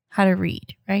how to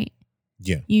read, right?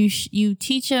 Yeah. You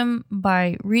teach them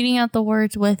by reading out the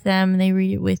words with them, and they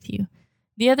read it with you.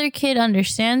 The other kid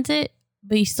understands it,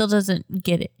 but he still doesn't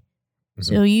get it. Mm-hmm.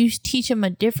 So you teach him a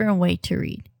different way to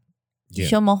read. Yeah.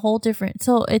 Show him a whole different.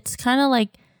 So it's kind of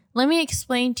like, let me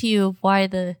explain to you why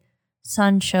the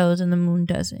sun shows and the moon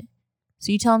doesn't.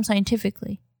 So you tell them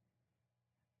scientifically.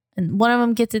 And one of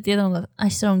them gets it, the other one goes, I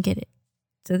still don't get it.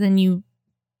 So then I'm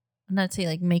not saying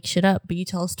like make shit up, but you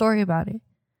tell a story about it.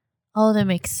 Oh, that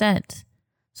makes sense.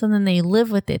 So then they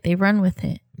live with it. They run with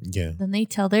it. Yeah. Then they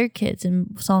tell their kids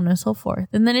and so on and so forth.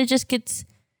 And then it just gets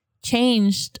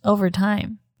changed over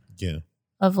time. Yeah.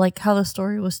 Of like how the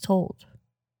story was told.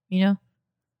 You know?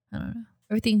 I don't know.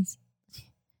 Everything's...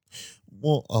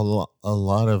 Well, a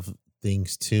lot of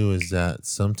things too is that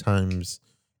sometimes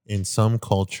in some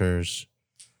cultures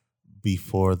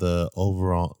before the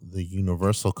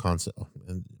universal concept,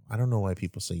 and I don't know why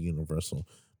people say universal,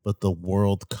 but the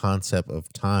world concept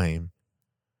of time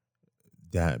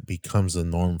that becomes a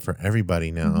norm for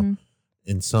everybody now. Mm-hmm.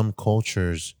 In some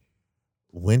cultures,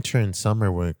 winter and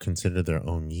summer were considered their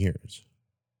own years.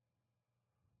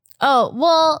 Oh,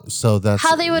 well, so that's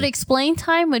how they would explain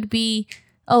time would be,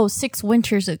 6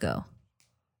 winters ago,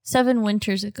 7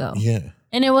 winters ago. Yeah.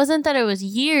 And it wasn't that it was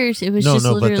years. It was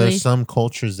literally... but there's some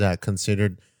cultures that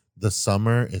considered the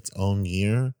summer its own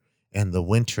year and the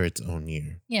winter its own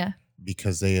year. Yeah.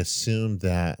 Because they assumed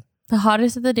that... the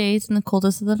hottest of the days and the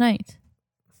coldest of the nights.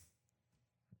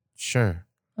 Sure.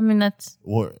 I mean, that's...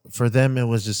 For them, it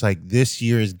was just like, this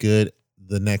year is good,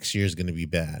 the next year is going to be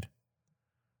bad.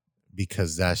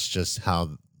 Because that's just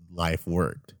how life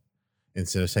worked.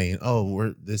 Instead of saying,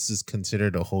 this is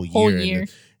considered a whole year.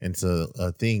 And it's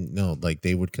a thing. No, like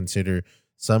they would consider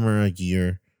summer a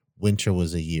year, winter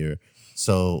was a year.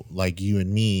 So like you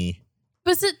and me.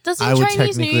 But doesn't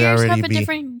Chinese New Year's have a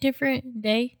different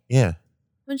day? Yeah.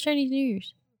 When's Chinese New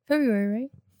Year's? February,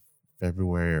 right?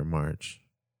 February or March.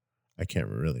 I can't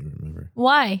really remember.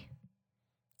 Why?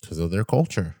 Because of their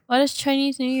culture. Why does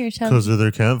Chinese New Year's have... because of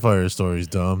their campfire stories,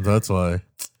 dumb. That's why.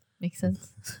 Makes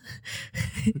sense.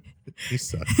 You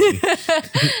suck.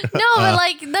 No, but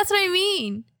like, that's what I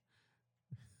mean.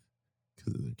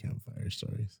 Because of their campfire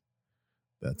stories.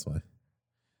 That's why.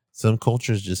 Some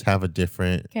cultures just have a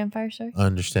different campfire story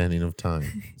understanding of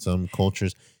time. Some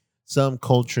cultures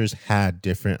had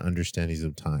different understandings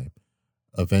of time.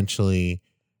 Eventually,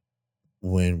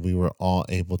 when we were all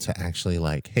able to actually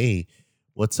like, hey,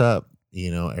 what's up?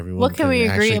 Everyone. What can we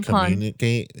agree upon?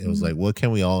 Communicate. It was like, what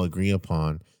can we all agree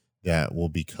upon that will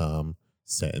become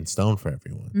set in stone for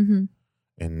everyone? Mm-hmm.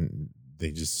 and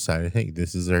they just decided, hey,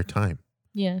 this is our time.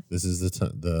 Yeah. This is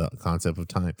the concept of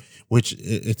time, which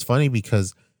it's funny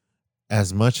because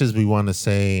as much as we want to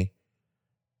say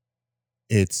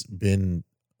it's been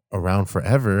around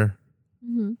forever,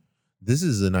 Mm-hmm. this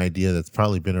is an idea that's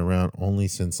probably been around only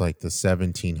since like the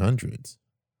 1700s.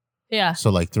 Yeah. So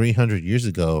like 300 years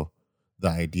ago, the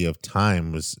idea of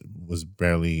time was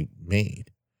barely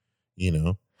made, you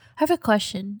know? I have a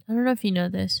question. I don't know if you know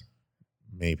this.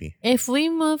 Maybe. If we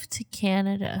move to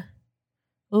Canada,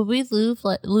 will we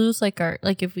lose like our,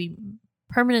 like if we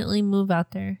permanently move out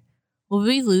there, will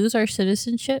we lose our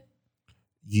citizenship?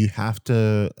 You have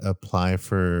to apply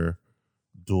for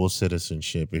dual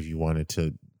citizenship if you wanted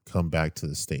to come back to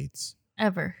the States.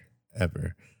 Ever.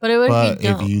 But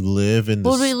if you live in the...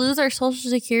 Would we lose our Social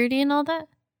Security and all that?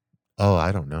 Oh,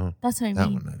 I don't know. That's what I mean.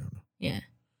 That one I don't know. Yeah.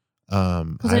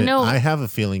 Because I know... I have a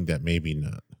feeling that maybe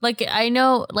not. Like, I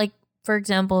know, like, for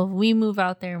example, if we move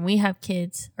out there and we have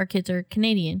kids, our kids are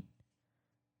Canadian.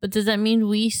 But does that mean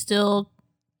we still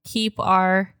keep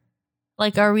our...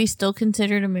 Like, are we still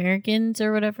considered Americans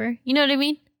or whatever? You know what I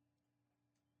mean?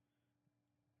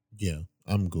 Yeah,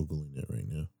 I'm Googling it right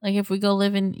now. Like, if we go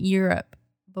live in Europe,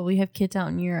 but we have kids out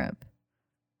in Europe,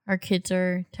 our kids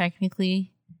are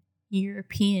technically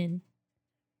European.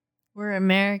 We're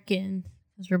American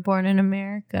because we're born in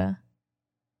America.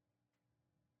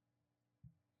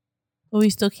 Will we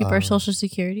still keep our Social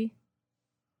Security?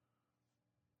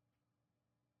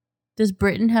 Does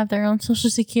Britain have their own Social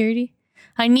Security?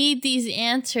 I need these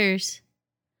answers.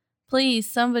 Please,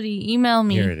 somebody email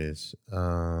me. Here it is.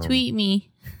 Tweet me.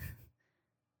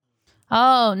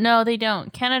 Oh, no, they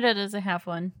don't. Canada doesn't have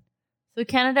one. So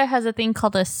Canada has a thing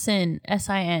called a SIN,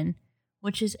 S-I-N,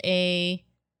 which is a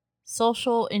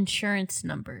social insurance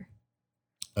number.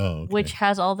 Oh, okay. Which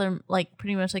has all their, like,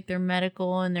 pretty much like their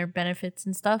medical and their benefits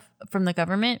and stuff from the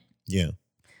government. Yeah.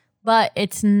 But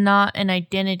it's not an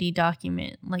identity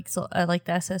document like like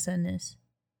the SSN is.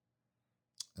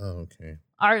 Oh, okay.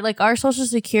 Our Social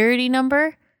Security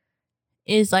number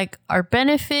is like our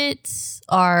benefits,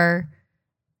 our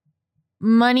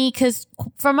money, because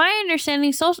from my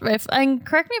understanding,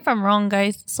 correct me if I'm wrong,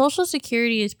 guys, Social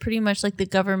Security is pretty much like the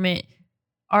government,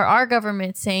 or our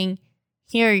government saying,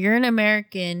 here, you're an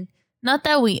American. Not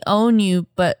that we own you,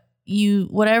 but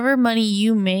whatever money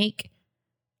you make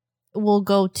will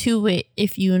go to it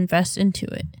if you invest into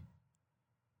it.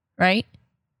 Right?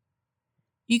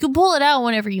 You can pull it out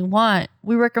whenever you want.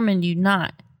 We recommend you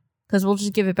not, because we'll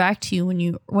just give it back to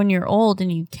you when you're old and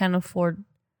you can't afford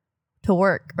to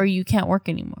work or you can't work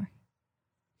anymore.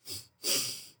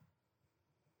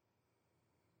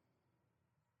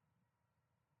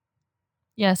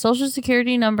 Yeah, Social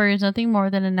Security number is nothing more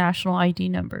than a national ID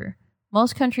number.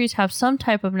 Most countries have some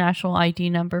type of national ID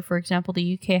number. For example,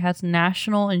 the UK has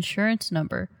National Insurance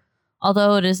Number,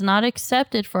 although it is not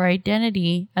accepted for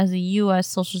identity as the U.S.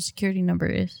 Social Security number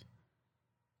is.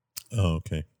 Oh,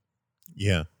 okay.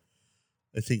 Yeah.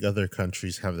 I think other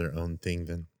countries have their own thing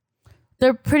then.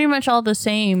 They're pretty much all the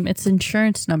same. It's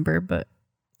insurance number, but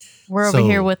we're over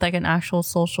here with like an actual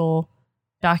social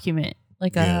document,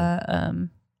 like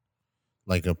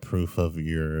like a proof of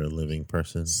you're a living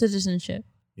person. Citizenship.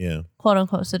 Yeah. Quote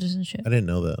unquote citizenship. I didn't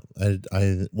know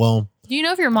that. Well. Do you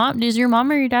know if does your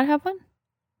mom or your dad have one?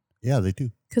 Yeah, they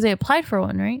do. Because they applied for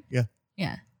one, right? Yeah.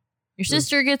 Yeah. Your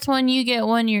sister gets one, you get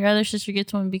one, your other sister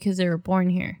gets one because they were born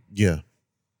here. Yeah.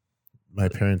 My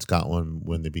parents got one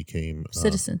when they became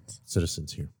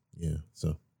citizens here. Yeah.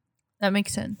 So that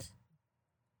makes sense.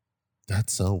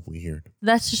 That's so weird.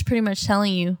 That's just pretty much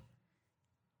telling you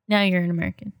now you're an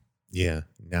American. Yeah.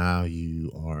 Now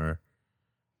you are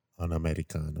an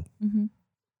Americano. Mm-hmm.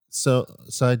 So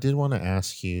I did want to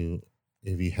ask you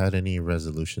if you had any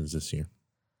resolutions this year.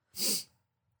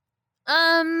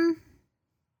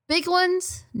 Big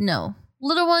ones? No.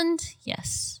 Little ones?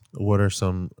 Yes. What are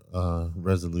some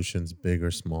resolutions, big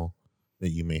or small, that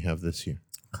you may have this year?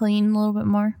 Clean a little bit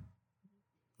more.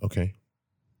 Okay.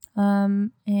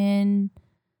 And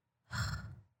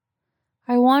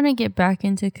I want to get back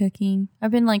into cooking.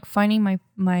 I've been like finding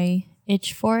my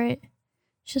itch for it.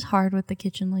 It's just hard with the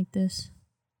kitchen like this.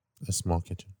 A small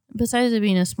kitchen. Besides it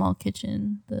being a small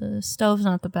kitchen, the stove's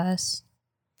not the best.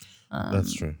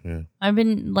 That's true. Yeah. I've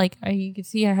been like, you can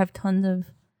see I have tons of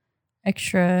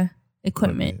extra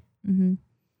equipment. Mm-hmm.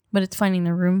 But it's finding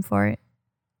the room for it.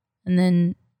 And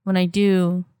then when I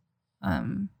do,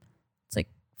 it's like,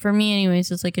 for me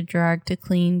anyways, it's like a drag to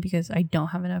clean because I don't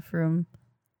have enough room.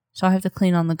 So I have to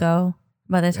clean on the go.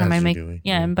 By the time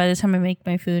and by the time I make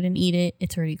my food and eat it,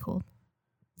 it's already cold.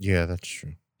 Yeah, that's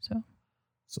true.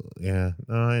 So yeah,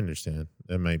 no, I understand.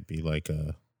 That might be like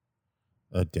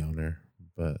a downer,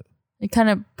 But it kind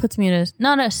of puts me at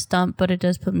not a stump, but it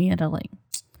does put me at a like,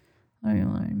 I don't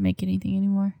even want to make anything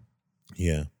anymore.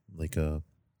 Yeah. Like oh,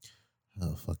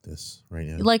 fuck this right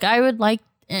now. Like I would like,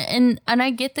 and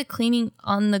I get the cleaning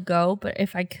on the go, but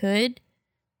if I could,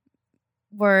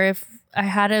 or if I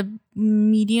had a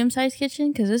medium-sized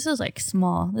kitchen, because this is like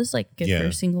small. This is like good for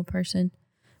a single person.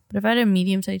 But if I had a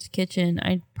medium-sized kitchen,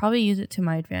 I'd probably use it to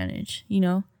my advantage. You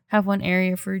know, have one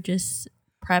area for just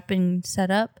prep and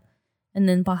setup, and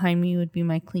then behind me would be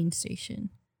my clean station.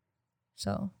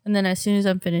 So, and then as soon as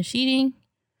I'm finished eating,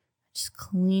 just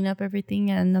clean up everything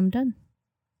and I'm done.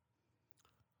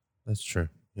 That's true.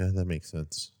 Yeah, that makes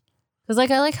sense. Because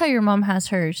like I like how your mom has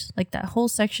hers. Like that whole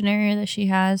section area that she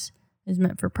has is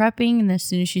meant for prepping, and as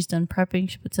soon as she's done prepping,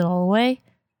 she puts it all away,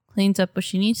 cleans up what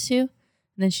she needs to, and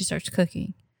then she starts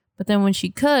cooking. But then when she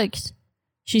cooks,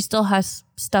 she still has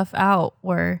stuff out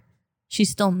where she's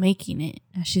still making it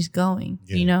as she's going,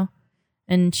 you know?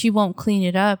 And she won't clean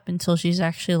it up until she's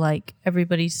actually like,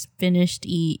 everybody's finished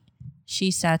eat. She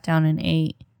sat down and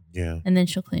ate. Yeah. And then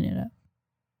she'll clean it up.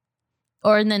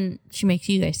 And then she makes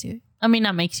you guys do it. I mean,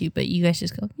 not makes you, but you guys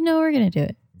just go, we're going to do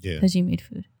it. Yeah. Because you made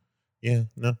food. Yeah.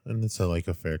 No. And it's like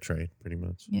a fair trade, pretty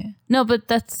much. Yeah. No, but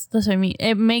that's what I mean.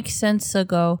 It makes sense to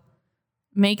go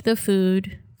make the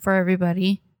food for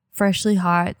everybody, freshly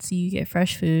hot, so you get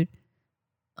fresh food.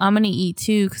 I'm going to eat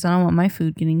too because I don't want my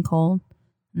food getting cold.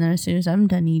 And then as soon as I'm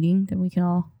done eating, then we can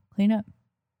all clean up.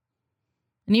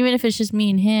 And even if it's just me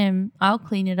and him, I'll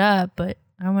clean it up, but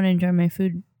I want to enjoy my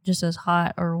food just as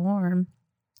hot or warm.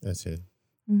 That's it.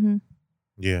 Mm-hmm.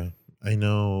 Yeah. I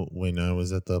know when I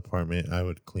was at the apartment, I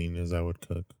would clean as I would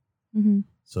cook. Mm-hmm.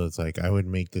 So it's like I would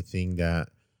make the thing that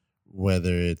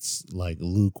whether it's like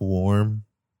lukewarm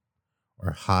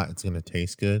or hot, it's going to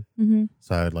taste good. Mm-hmm.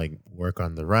 So I would like work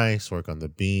on the rice, work on the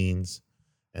beans.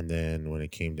 And then when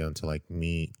it came down to like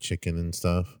meat, chicken and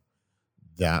stuff,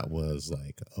 that was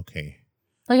like, okay,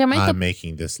 like I'm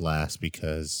making this last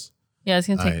because it's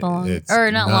going to take the longest. Or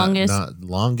not longest. Not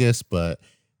longest, but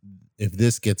if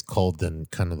this gets cold, then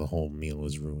kind of the whole meal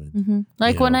is ruined. Mm-hmm.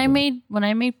 Like when I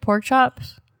made pork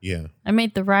chops. Yeah. I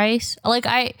made the rice.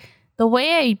 Like the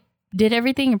way I did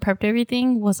everything and prepped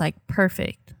everything was like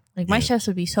perfect. Like my chefs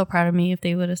would be so proud of me if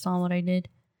they would have saw what I did.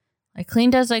 I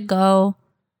cleaned as I go.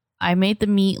 I made the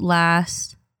meat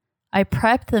last. I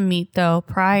prepped the meat though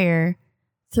prior.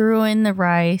 Threw in the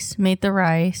rice. Made the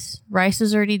rice. Rice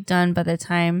was already done by the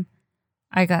time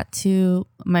I got to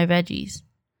my veggies.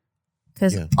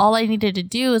 Because all I needed to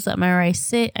do was let my rice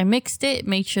sit. I mixed it,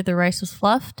 made sure the rice was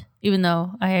fluffed, even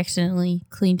though I accidentally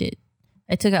cleaned it.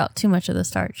 I took out too much of the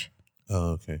starch.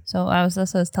 Oh, okay. So that's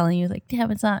what I was telling you. Like,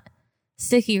 damn, it's not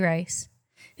sticky rice.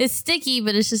 It's sticky,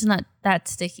 but it's just not that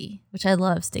sticky, which I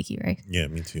love sticky rice. Yeah,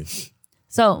 me too.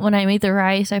 So when I made the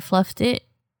rice, I fluffed it,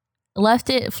 fluffed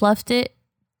it.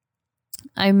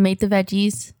 I made the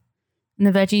veggies, and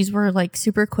the veggies were like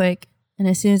super quick. And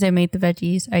as soon as I made the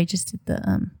veggies, I just did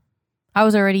I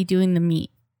was already doing the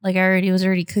meat. Like I was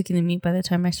already cooking the meat by the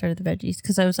time I started the veggies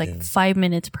because I was like 5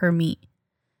 minutes per meat.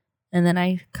 And then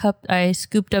I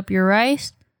scooped up your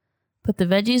rice, put the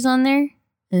veggies on there.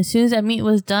 And as soon as that meat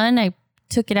was done, I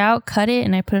took it out, cut it,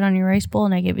 and I put it on your rice bowl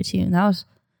and I gave it to you. And that was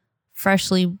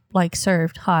freshly like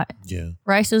served hot. Yeah.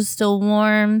 Rice was still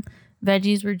warm.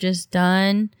 Veggies were just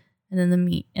done. And then the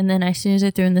meat. And then as soon as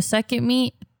I threw in the second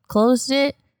meat, closed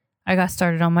it, I got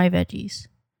started on my veggies.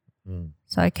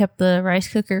 So I kept the rice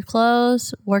cooker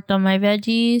closed, worked on my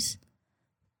veggies,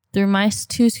 threw my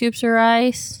 2 scoops of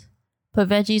rice, put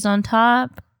veggies on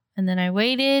top, and then I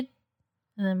waited,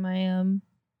 and then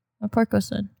my pork was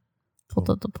done. Pulled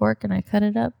up the pork and I cut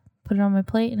it up, put it on my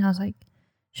plate, and I was like,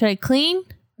 should I clean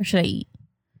or should I eat?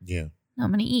 Yeah. No,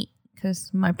 I'm going to eat because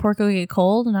my pork will get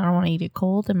cold and I don't want to eat it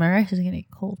cold, and my rice is going to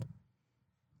get cold.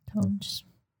 So I just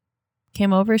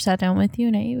came over, sat down with you,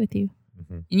 and I ate with you.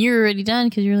 Mm-hmm. And you were already done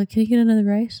because you were like, can I get another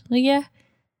rice? I'm like, yeah.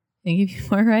 Can I give you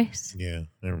more rice? Yeah.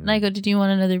 And I go, did you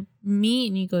want another meat?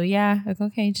 And you go, yeah. I go,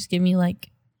 okay, just give me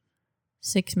like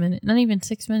 6 minutes. Not even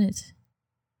 6 minutes.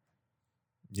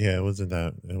 Yeah,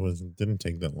 didn't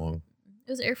take that long.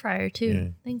 It was air fryer too. Yeah.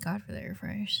 Thank God for the air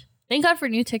fryers. Thank God for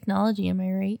new technology, am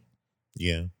I right?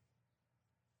 Yeah.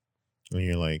 When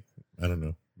you're like, I don't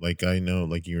know. Like I know,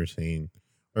 like you were saying,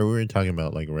 or we were talking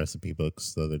about like recipe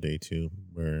books the other day too,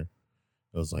 where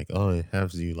it was like, oh, it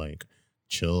has you like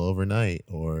chill overnight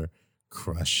or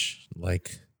crush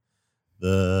like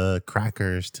the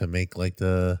crackers to make like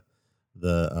the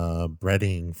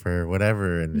breading for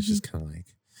whatever, and it's just kind of like,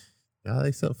 now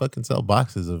they sell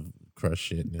boxes of crushed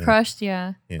shit now. Crushed,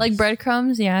 yeah. Yes. Like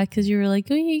breadcrumbs, yeah, because you were like,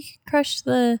 oh, you crush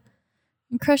the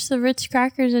Ritz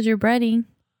crackers as you're breading.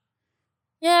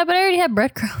 Yeah, but I already have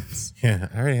breadcrumbs. Yeah,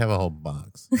 I already have a whole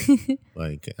box.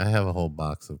 Like, I have a whole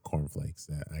box of cornflakes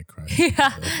that I crushed.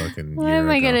 Yeah. Why am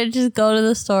I going to just go to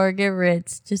the store, get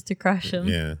Ritz just to crush them?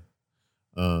 Yeah.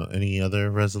 Any other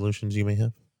resolutions you may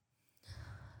have?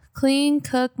 Clean,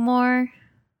 cook more.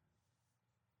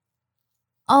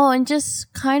 Oh, and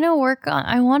just kind of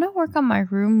I want to work on my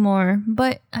room more,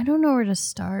 but I don't know where to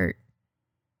start.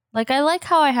 Like, I like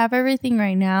how I have everything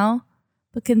right now,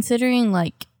 but considering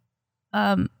like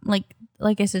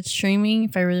I said, streaming,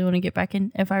 if I really want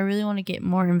to get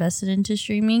more invested into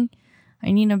streaming,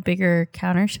 I need a bigger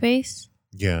counter space.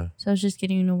 Yeah. So I was just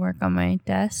getting to work on my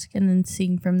desk and then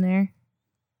seeing from there.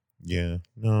 Yeah.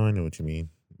 No, I know what you mean.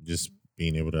 Just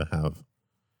being able to have,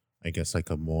 I guess, like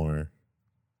a more...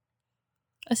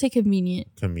 I say convenient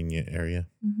area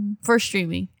for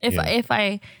streaming.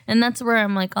 And that's where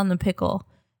I'm like on the pickle.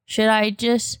 Should I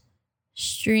just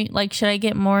stream? Like, should I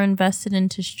get more invested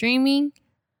into streaming,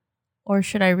 or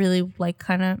should I really like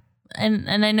kind of?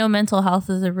 And I know mental health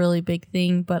is a really big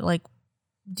thing, but like,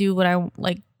 do what I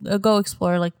like, go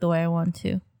explore like the way I want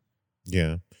to.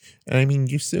 Yeah, and I mean,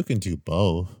 you still can do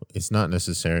both. It's not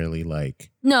necessarily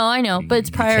like no, I know, but it's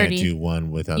priority. You can't do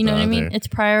one without you know the what other. I mean? It's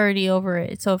priority over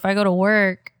it. So if I go to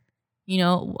work,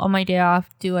 on my day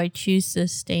off, do I choose to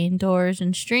stay indoors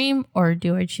and stream, or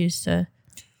do I choose to?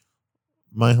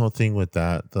 My whole thing with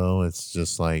that, though, it's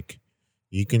just like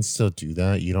you can still do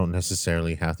that. You don't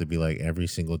necessarily have to be like every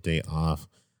single day off,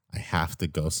 I have to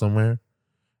go somewhere.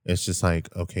 It's just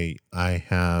like, okay, I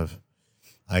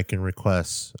can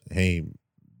request, hey,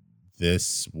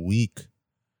 this week,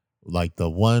 like the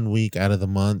 1 week out of the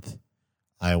month,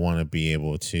 I want to be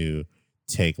able to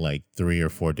take like 3 or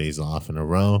 4 days off in a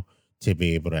row to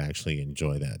be able to actually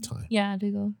enjoy that time. Yeah,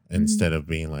 to go. Instead of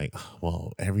being like,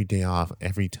 well, every day off,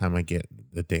 every time I get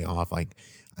the day off, like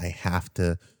I have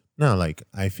to. No, like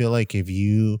I feel like if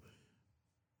you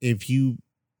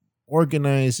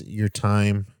organize your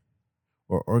time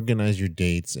or organize your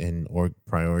dates or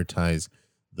prioritize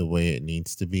the way it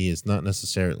needs to be, it's not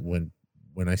necessarily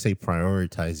when I say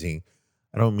prioritizing,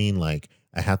 I don't mean like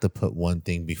I have to put one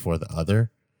thing before the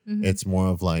other. It's more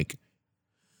of like,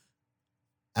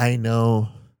 I know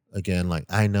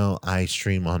I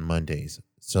stream on Mondays.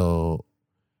 So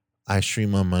I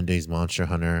stream on Mondays Monster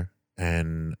Hunter,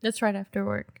 and that's right after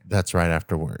work.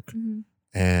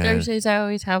 And Thursdays I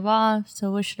always have off.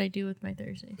 So what should I do with my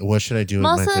Thursdays? What should I do with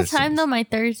my Thursdays? Most of the time, though, my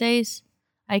Thursdays,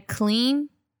 I clean.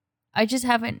 I just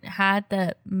haven't had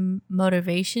the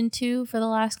motivation to for the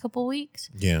last couple weeks.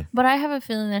 Yeah. But I have a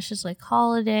feeling that's just like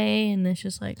holiday, and it's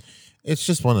just like... It's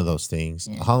just one of those things.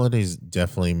 Yeah. Holidays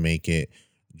definitely make it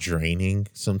draining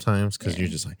sometimes because you're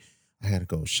just like, I gotta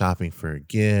go shopping for a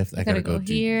gift. I gotta go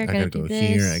here. I gotta go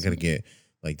here. I gotta get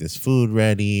like this food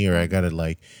ready, or I gotta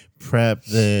like prep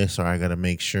this, or I gotta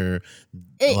make sure.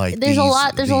 There's a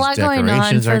lot going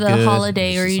on for the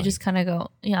holiday, or you just kind of go,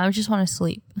 I just want to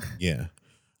sleep. Yeah.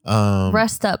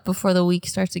 Rest up before the week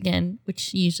starts again,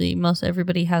 which usually most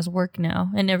everybody has work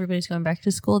now, and everybody's going back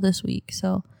to school this week,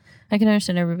 so I can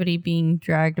understand everybody being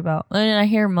dragged about. And I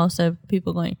hear most of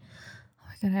people going,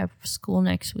 I gotta have school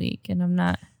next week, and I'm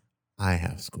not. I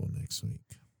have school next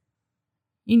week.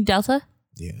 You in Delta?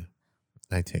 Yeah.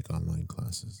 I take online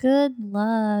classes. Good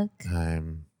luck.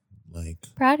 I'm like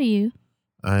proud of you.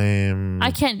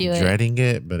 I can't do it. Dreading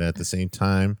it, but at the same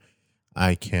time,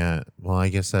 I can't. Well, I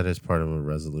guess that is part of a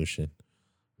resolution.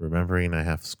 Remembering I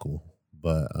have school.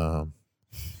 But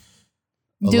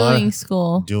doing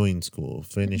school,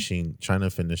 trying to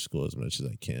finish school as much as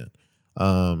I can.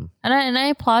 And I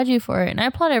applaud you for it, and I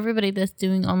applaud everybody that's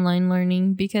doing online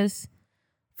learning, because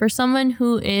for someone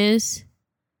who is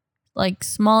like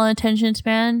small attention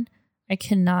span, I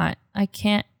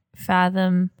can't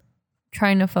fathom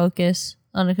trying to focus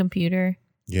on a computer.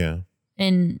 Yeah,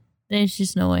 and there's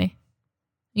just no way.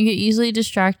 You get easily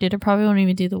distracted. I probably won't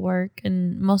even do the work,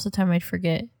 and most of the time I'd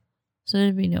forget. So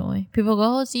there'd be no way. People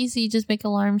go, it's easy. Just make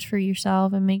alarms for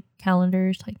yourself and make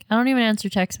calendars. Like, I don't even answer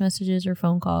text messages or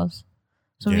phone calls.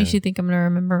 So it makes you think I'm going to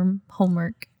remember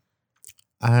homework.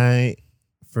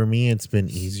 For me, it's been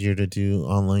easier to do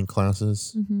online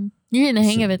classes. Mm-hmm. You're getting the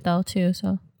hang of it, though, too.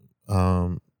 So,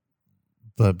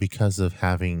 but because of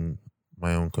having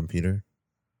my own computer,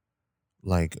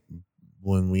 like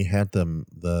when we had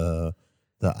the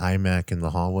iMac in the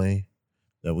hallway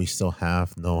that we still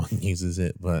have, no one uses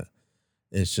it, but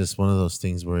it's just one of those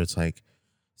things where it's like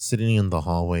sitting in the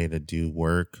hallway to do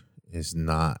work is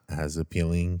not as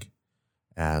appealing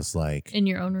as like in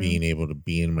your own room, being able to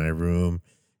be in my room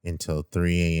until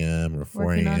 3 a.m. or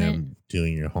 4 a.m.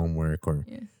 doing your homework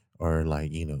or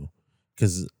like,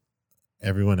 because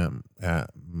everyone at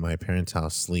my parents'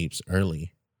 house sleeps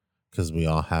early because we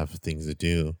all have things to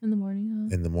do in the morning.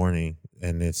 In the morning,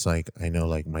 and it's like I know,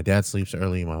 like my dad sleeps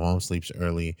early, my mom sleeps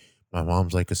early. My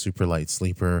mom's like a super light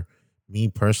sleeper. Me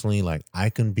personally, like I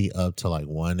can be up to like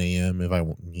 1 a.m. if I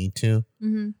need to,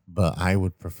 but I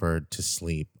would prefer to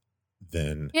sleep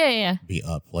than be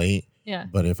up late. Yeah.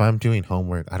 But if I'm doing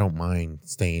homework, I don't mind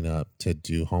staying up to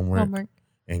do homework.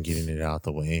 And getting it out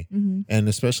the way. And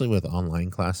especially with online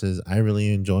classes, I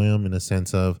really enjoy them in a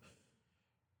sense of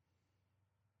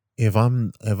if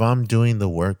I'm doing the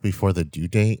work before the due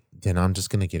date, then I'm just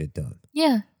gonna get it done.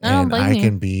 Yeah. And I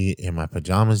can be in my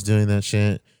pajamas doing that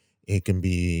shit. It can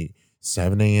be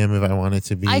 7 a.m. if I want it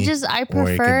to be. I prefer, or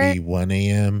it can be 1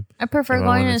 a.m. I prefer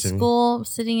going to school,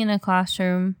 sitting in a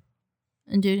classroom,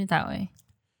 and doing it that way.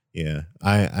 Yeah,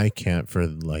 I can't for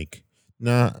like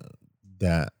not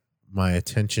that my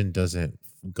attention doesn't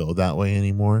go that way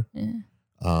anymore.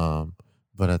 Yeah.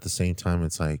 But at the same time,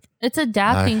 it's like it's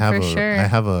adapting for sure. I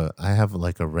have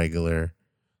like a regular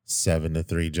 7 to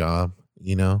 3 job.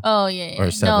 You know? Oh yeah.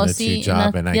 Or 7 to 2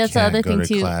 job, and I can't go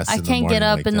to class. I can't get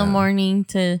up in the morning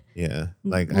to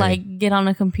like get on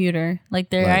a computer.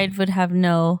 Like I would have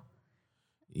no.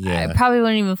 Yeah, I probably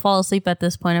wouldn't even fall asleep at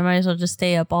this point. I might as well just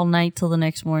stay up all night till the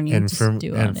next morning. And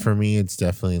for me, it's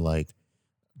definitely like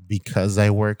because I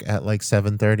work at like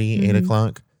 7:30, 8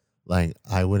 o'clock. Like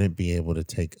I wouldn't be able to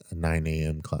take a 9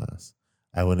 a.m. class.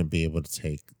 I wouldn't be able to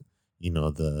take. You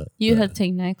have to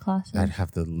take night classes. I'd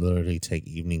have to literally take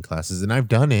evening classes. And I've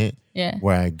done it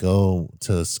where I go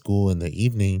to school in the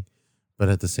evening, but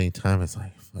at the same time, it's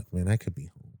like, fuck, man, I could be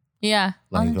home. Yeah.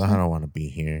 Like, I don't want to be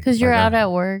here. Because you're out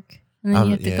at work and then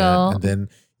you have to go. And then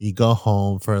you go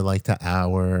home for like the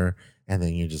hour and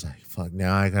then you're just like, fuck,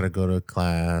 now I got to go to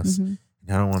class. And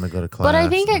I don't want to go to class. But I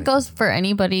think it goes for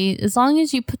anybody. As long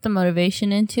as you put the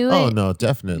motivation into it. Oh, no,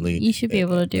 definitely. You should be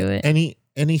able to do it.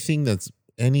 Anything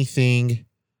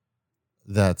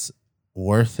that's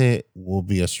worth it will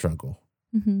be a struggle.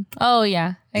 Oh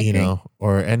yeah, I agree.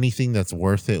 Or anything that's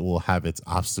worth it will have its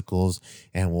obstacles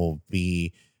and will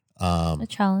be a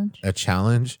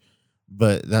challenge.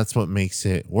 But that's what makes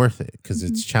it worth it because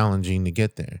it's challenging to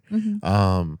get there.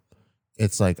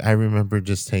 It's like I remember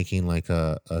just taking like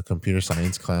a computer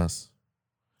science class.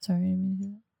 Sorry, I didn't mean to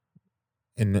do that.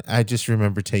 And I just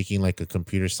remember taking like a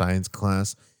computer science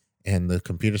class. And the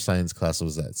computer science class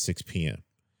was at 6 p.m.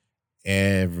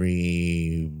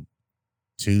 every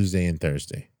Tuesday and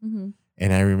Thursday.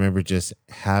 And I remember just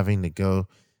having to go,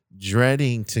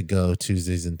 dreading to go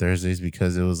Tuesdays and Thursdays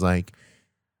because it was like,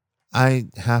 I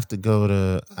have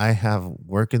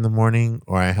work in the morning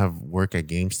or I have work at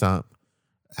GameStop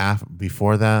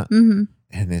before that. And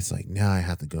it's like, now I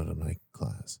have to go to my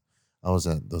class. I was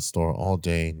at the store all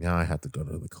day. Now I have to go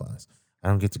to the class. I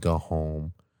don't get to go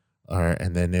home.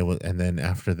 And then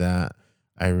after that,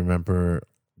 I remember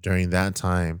during that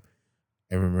time,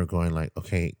 I remember going like,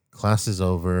 okay, class is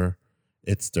over.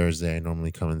 It's Thursday. I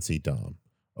normally come and see Dom.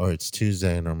 Or it's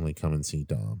Tuesday. I normally come and see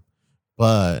Dom.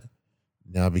 But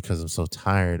now because I'm so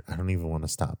tired, I don't even want to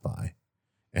stop by.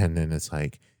 And then it's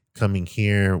like coming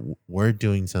here, we're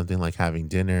doing something like having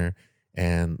dinner.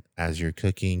 And as you're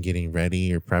cooking, getting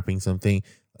ready, or prepping something,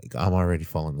 like I'm already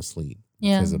falling asleep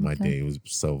because of my day was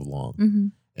so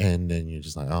long. And then you're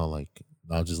just like, oh, like,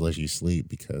 I'll just let you sleep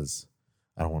because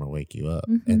I don't want to wake you up.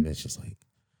 And it's just like,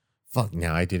 fuck,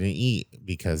 now I didn't eat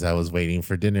because I was waiting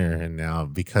for dinner. And now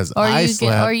because I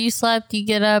slept. Or you slept, you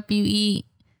get up, you eat.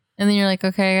 And then you're like,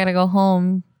 okay, I got to go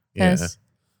home. Because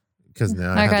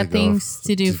now I got things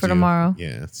to do for tomorrow.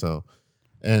 Yeah. So,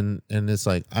 and it's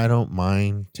like, I don't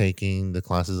mind taking the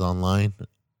classes online.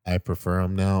 I prefer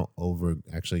them now over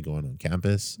actually going on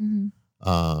campus.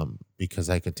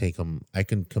 Because I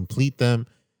can complete them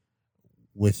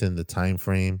within the time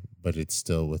frame, but it's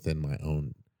still within my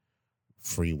own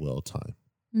free will time.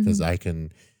 Because I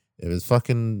can, if it's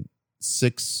fucking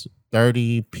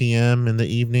 6:30 p.m. in the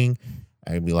evening,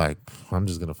 I'd be like, I'm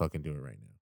just gonna fucking do it right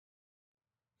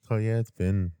now. Oh yeah, it's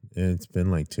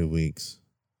been like 2 weeks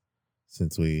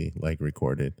since we like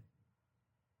recorded,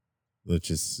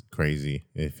 which is crazy.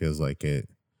 It feels like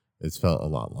it's felt a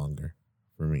lot longer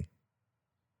for me.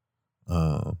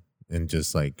 And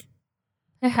just like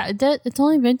it's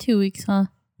only been 2 weeks, huh?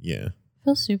 Yeah,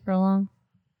 feels super long.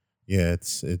 Yeah,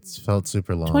 it's felt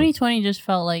super long. 2020 just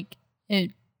felt like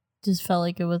it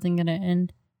wasn't gonna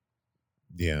end.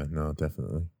 Yeah, no,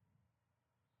 definitely.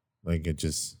 Like it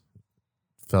just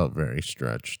felt very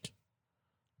stretched.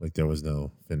 Like there was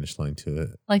no finish line to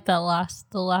it. Like the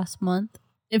last month,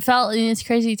 it felt. And it's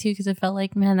crazy too because it felt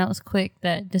like, man, that was quick.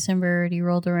 That December already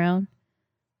rolled around.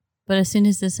 But as soon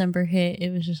as December hit,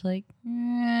 it was just like,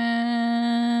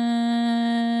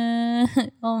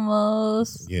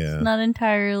 Almost. Yeah. Not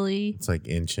entirely. It's like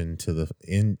inching to the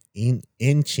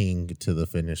inching to the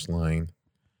finish line.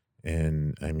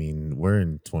 And I mean, we're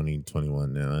in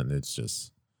 2021 now, and it's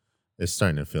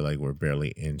starting to feel like we're barely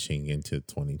inching into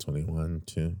 2021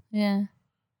 too. Yeah.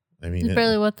 I mean, it's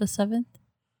barely what, the 7th?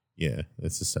 Yeah,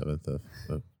 it's the 7th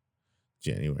of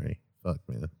January. Fuck,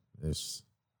 man.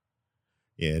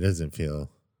 It doesn't feel.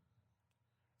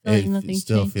 It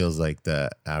still feels like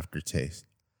that aftertaste.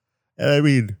 And I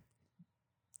mean,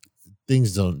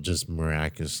 things don't just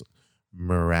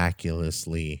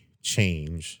miraculously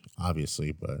change,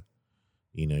 obviously, but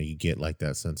you get like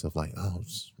that sense of like, oh,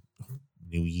 it's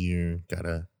new year,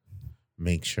 gotta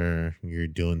make sure you're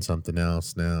doing something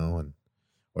else now,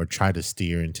 or try to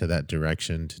steer into that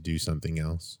direction to do something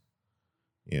else.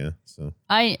 Yeah. So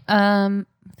there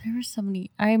was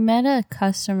somebody, I met a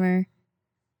customer,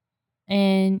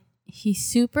 and he's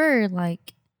super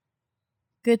like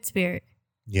good spirit.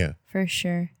 Yeah. For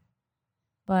sure.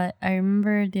 But I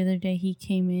remember the other day he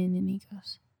came in and he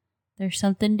goes, "There's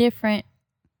something different."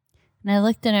 And I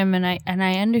looked at him and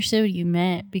I understood what you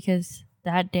meant, because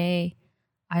that day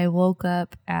I woke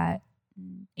up at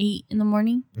 8 in the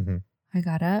morning. Mm-hmm. I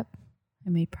got up, I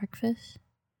made breakfast,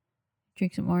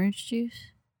 drank some orange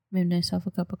juice, made myself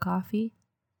a cup of coffee,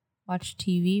 watched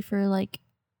TV for like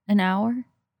an hour.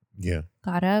 Yeah.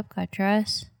 Got up, got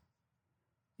dressed.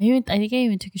 I think I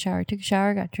even took a shower.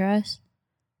 Got dressed,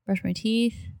 brushed my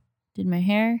teeth, did my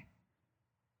hair,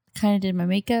 kind of did my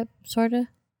makeup, sort of.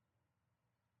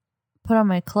 Put on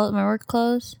my work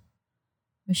clothes,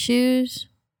 my shoes,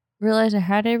 realized I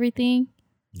had everything.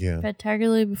 Yeah. Fed Tiger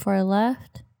Lily before I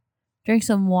left. Drank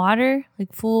some water,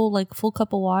 full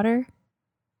cup of water.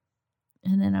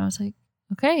 And then I was like,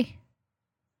 okay.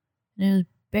 And it was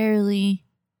barely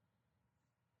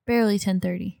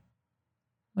 10:30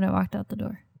 when I walked out the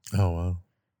door. Oh, wow.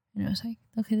 And I was like,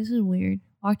 okay, this is weird.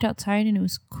 Walked outside and it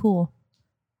was cool.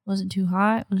 It wasn't too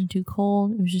hot. It wasn't too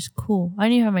cold. It was just cool. I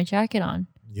didn't even have my jacket on.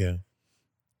 Yeah.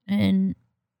 And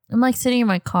I'm like sitting in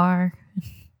my car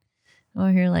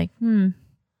over here like,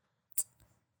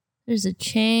 there's a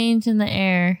change in the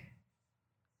air.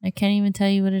 I can't even tell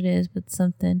you what it is, but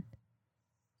something.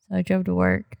 So I drove to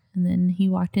work, and then he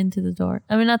walked into the door.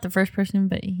 I mean, not the first person,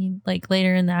 but he, like,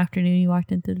 later in the afternoon, he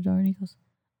walked into the door and he goes,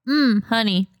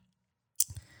 honey,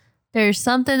 there's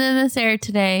something in this air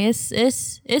today.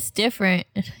 It's different.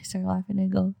 And I start laughing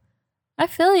and go, I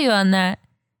feel you on that.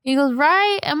 He goes,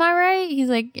 right? Am I right? He's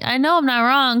like, I know I'm not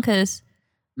wrong, because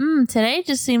today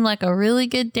just seemed like a really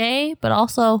good day, but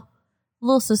also a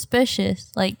little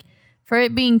suspicious. Like, for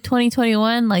it being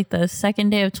 2021, like the second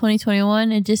day of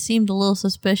 2021, it just seemed a little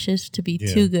suspicious to be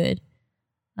too good.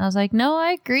 I was like, no,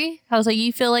 I agree. I was like,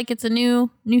 you feel like it's a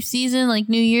new season, like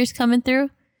New Year's coming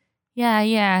through? Yeah.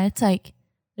 It's like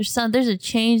there's a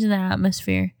change in the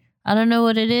atmosphere. I don't know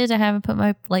what it is. I haven't put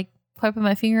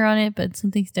my finger on it, but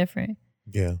something's different.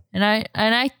 Yeah. And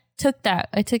I took that.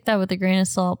 I took that with a grain of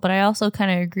salt, but I also kind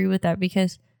of agree with that,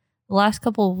 because the last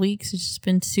couple of weeks has just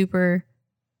been super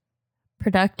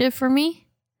productive for me.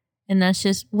 And that's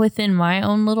just within my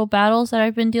own little battles that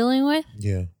I've been dealing with.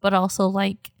 Yeah. But also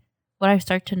like what I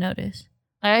start to notice.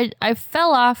 I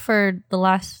fell off for the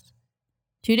last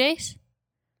 2 days.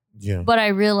 Yeah. But I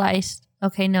realized,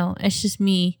 okay, no, it's just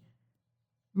me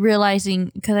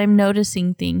realizing, because I'm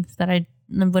noticing things that I've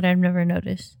never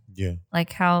noticed. Yeah.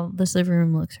 Like how this living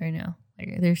room looks right now.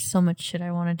 Like there's so much shit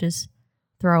I want to just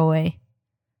throw away.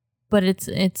 But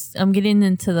I'm getting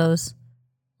into those,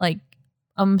 like,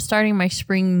 I'm starting my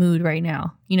spring mood right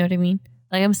now. You know what I mean?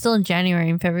 Like, I'm still in January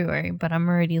and February, but I'm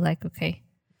already like, okay,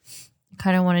 I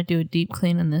kind of want to do a deep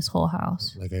clean in this whole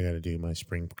house. Like, I got to do my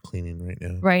spring cleaning right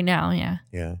now. Right now, yeah.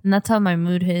 Yeah. And that's how my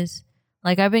mood is.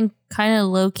 Like, I've been kind of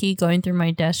low-key going through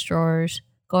my desk drawers,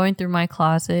 going through my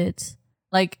closets.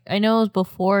 Like, I know it was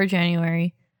before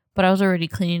January, but I was already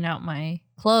cleaning out my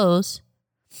clothes.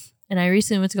 And I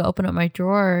recently went to go open up my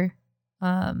drawer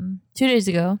 2 days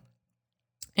ago.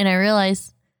 And I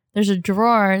realized there's a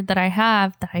drawer that I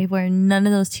have that I wear none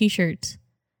of those t-shirts.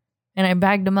 And I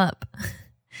bagged them up.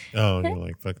 Oh, you're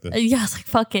like, fuck this. Yeah, I was like,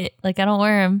 fuck it. Like, I don't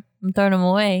wear them. I'm throwing them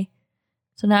away.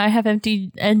 So now I have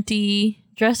empty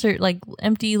dresser, like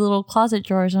empty little closet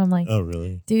drawers. And I'm like, oh,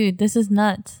 really? Dude, this is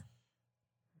nuts.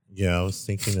 Yeah, I was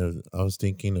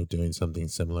thinking of doing something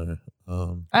similar.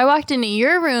 I walked into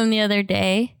your room the other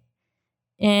day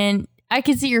and I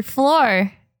could see your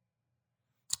floor.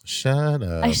 Shut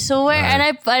up. I swear. And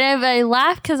I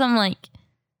laughed because I'm like,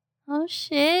 oh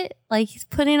shit. Like, he's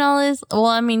putting all this. Well,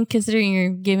 I mean, considering you're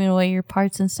giving away your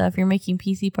parts and stuff, you're making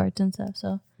PC parts and stuff.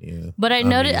 So Yeah, but I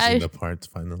noticed the parts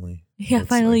finally. Yeah,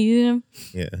 finally using them.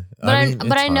 Yeah,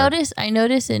 but I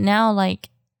notice it now. Like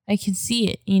I can see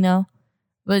it, you know.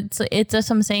 But it's that's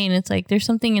what I'm saying. It's like there's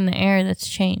something in the air that's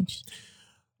changed.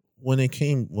 When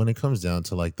it comes down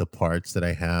to like the parts that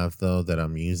I have though that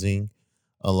I'm using,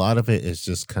 a lot of it is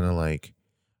just kind of like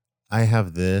I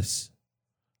have this.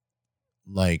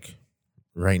 Like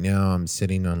right now, I'm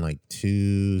sitting on like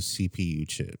 2 CPU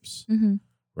chips,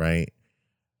 right?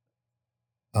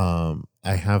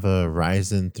 I have a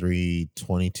Ryzen 3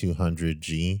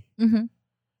 2200G,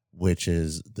 which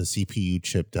is the CPU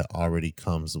chip that already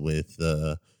comes with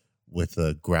the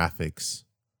graphics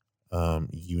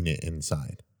unit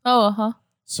inside. Oh,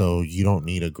 So you don't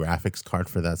need a graphics card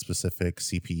for that specific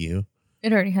CPU.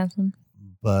 It already has one.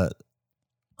 But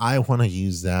I want to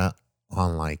use that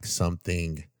on like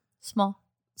something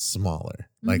smaller.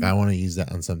 Like I want to use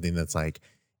that on something that's like,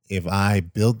 if I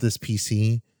build this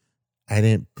PC, I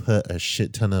didn't put a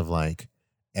shit ton of like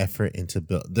effort into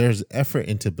there's effort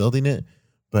into building it,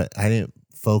 but I didn't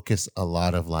focus a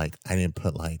lot of like, I didn't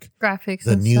put like graphics,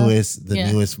 the newest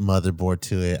motherboard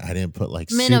to it. I didn't put like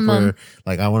minimum. Super,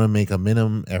 like I want to make a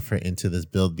minimum effort into this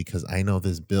build because I know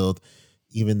this build,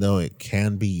 even though it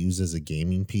can be used as a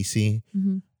gaming PC,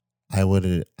 I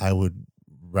would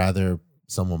rather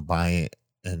someone buy it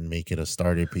and make it a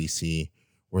starter PC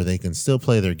where they can still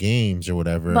play their games or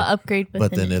whatever. But upgrade.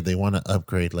 But then if they want to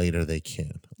upgrade later, they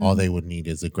can. All they would need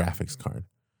is a graphics card.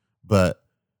 But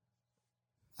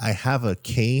I have a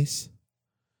case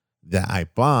that I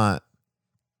bought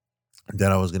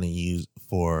that I was going to use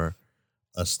for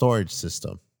a storage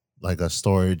system, like a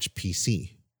storage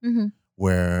PC,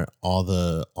 where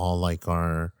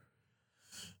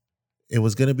it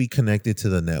was going to be connected to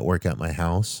the network at my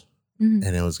house.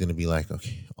 And it was going to be like,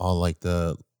 okay, all like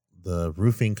the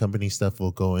roofing company stuff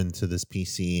will go into this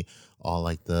PC. All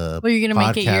like the well, you're going to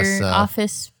make it your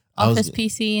office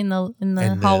PC in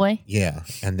the hallway. Yeah.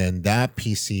 And then that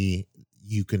PC,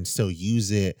 you can still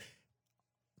use it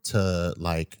to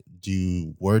like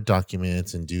do Word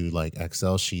documents and do like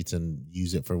Excel sheets and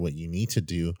use it for what you need to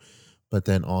do. But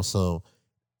then also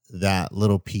that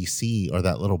little PC or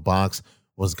that little box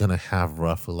was going to have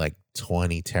roughly like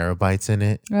 20 terabytes in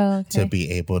it to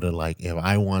be able to like, if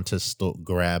I want to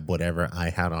grab whatever I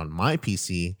had on my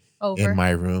PC in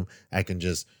my room, I can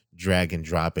just drag and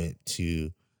drop it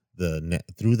to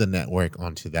through the network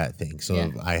onto that thing. So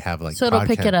if I have like, so it'll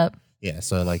pick it up. Yeah.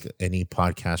 So like any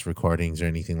podcast recordings or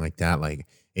anything like that, like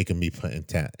it can be put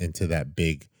into that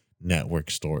big network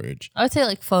storage. I would say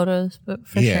like photos, but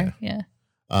for sure. Yeah.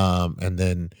 And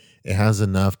then it has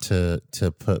enough to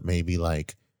put maybe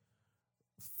like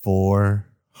 4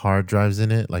 hard drives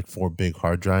in it, like 4 big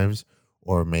hard drives,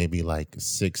 or maybe like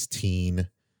 16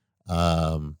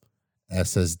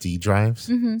 SSD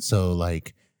drives. So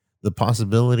like the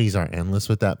possibilities are endless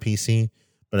with that PC,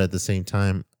 but at the same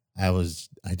time, I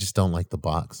just don't like the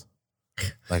box.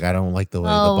 Like I don't like the way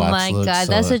the box looks. Oh my God,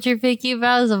 that's what you're picky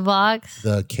about, is a box?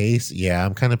 The case, yeah,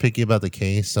 I'm kind of picky about the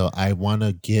case, so I want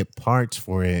to get parts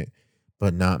for it,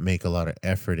 but not make a lot of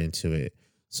effort into it.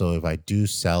 So if I do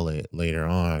sell it later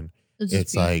on,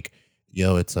 it's like,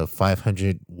 yo, it's a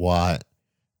 500-watt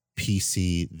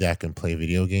PC that can play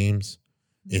video games.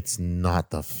 It's not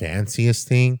the fanciest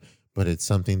thing, but it's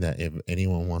something that if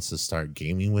anyone wants to start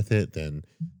gaming with it, then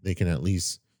they can at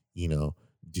least,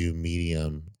 do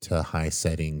medium to high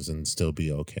settings and still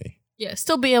be okay. Yeah,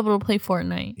 still be able to play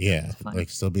Fortnite. Yeah, like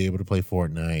still be able to play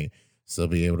Fortnite, still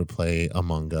be able to play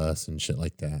Among Us and shit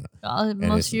like that.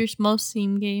 Most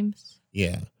Steam games.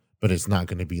 Yeah, but it's not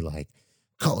going to be like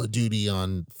Call of Duty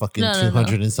on fucking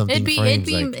 200 and something frames.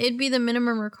 It'd be the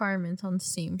minimum requirements on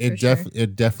Steam.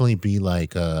 It'd definitely be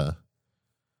like I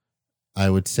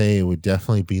would say it would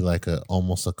definitely be like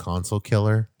almost a console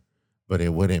killer, but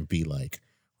it wouldn't be like,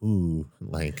 ooh,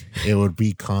 like it would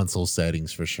be console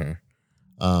settings for sure.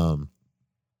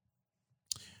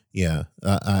 Yeah,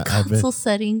 console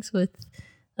settings with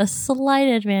a slight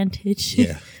advantage.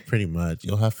 Yeah, pretty much.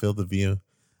 You'll have field of view,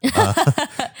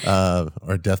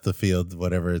 or depth of field,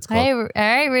 whatever it's called. All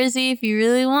right, Rizzy, if you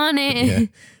really want it, yeah,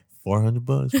 $400,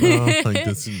 bro. Like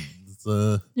this.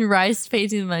 Rise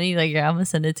pays you money. Like, yeah, I'm gonna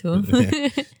send it to him. Yeah.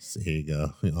 So here you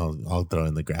go. I'll throw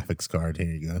in the graphics card. Here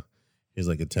you go. Here's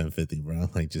like a 1050, bro.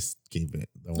 Like, just keep it.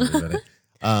 Don't worry about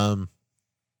it.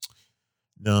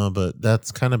 No, but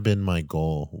that's kind of been my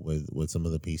goal with some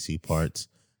of the PC parts,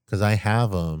 because I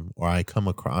have them or I come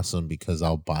across them because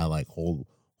I'll buy like whole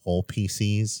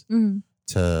PCs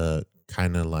to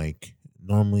kind of like,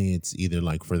 normally it's either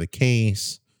like for the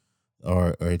case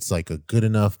or it's like a good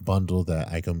enough bundle that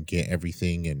I can get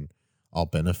everything and I'll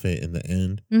benefit in the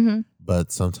end.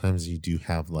 But sometimes you do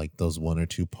have like those one or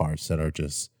two parts that are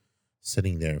just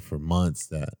sitting there for months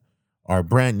that are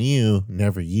brand new,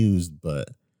 never used, but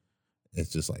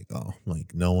it's just like, oh,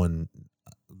 like no one,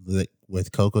 like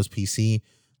with Coco's PC,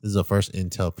 this is the first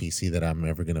Intel PC that I'm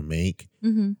ever going to make.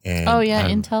 And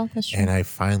Intel, that's true. And I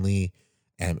finally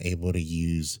am able to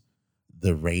use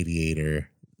the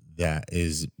radiator that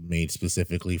is made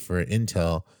specifically for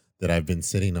Intel that I've been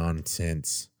sitting on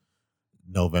since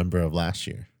November of last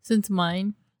year. Since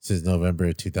November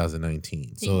of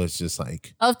 2019. So it's just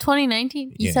like... Of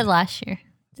 2019? You said last year.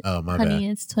 Oh, my bad. Honey,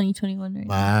 it's 2021 right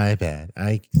now. My bad.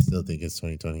 I still think it's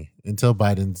 2020. Until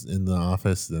Biden's in the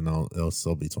office, then it'll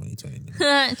still be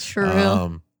 2020.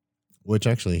 True. Which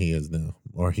actually he is now.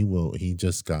 Or he will. He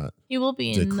just got He will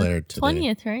be declared in the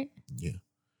 20th, right? Yeah.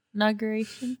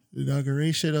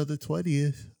 Inauguration of the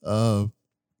 20th.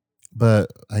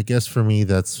 But I guess for me,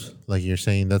 that's like you're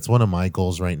saying, that's one of my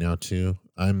goals right now too.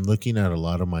 I'm looking at a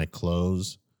lot of my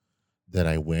clothes that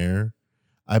I wear.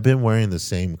 I've been wearing the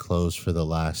same clothes for the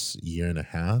last year and a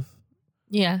half.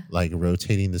 Yeah. Like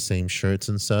rotating the same shirts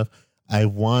and stuff. I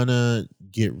want to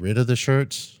get rid of the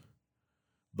shirts,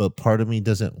 but part of me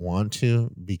doesn't want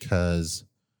to because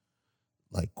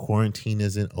like quarantine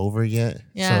isn't over yet.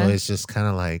 Yeah. So it's just kind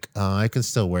of like, I can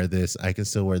still wear this. I can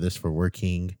still wear this for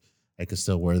working. I can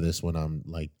still wear this when I'm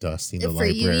like dusting the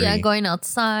library. You, going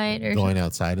outside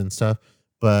outside and stuff.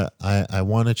 But I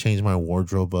want to change my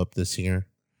wardrobe up this year.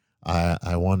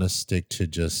 I want to stick to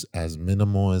just as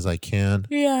minimal as I can.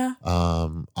 Yeah.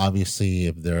 Obviously,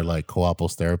 if they're like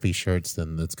Coaples therapy shirts,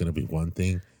 then that's going to be one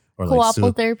thing. Or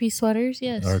Coapple therapy sweaters,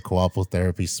 yes. Or Coapple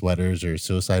therapy sweaters or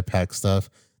suicide pact stuff.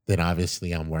 Then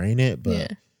obviously I'm wearing it.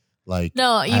 But like,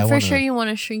 no, you for sure you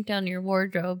want to shrink down your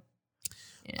wardrobe.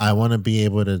 Yeah. I want to be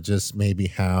able to just maybe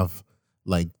have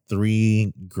like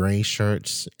 3 gray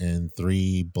shirts and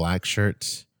 3 black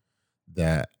shirts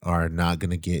that are not going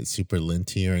to get super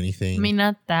linty or anything. I mean,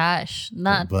 not that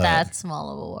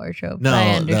small of a wardrobe. No,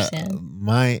 I understand.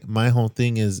 My whole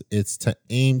thing is it's to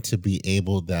aim to be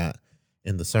able that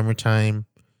in the summertime,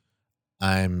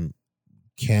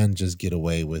 can just get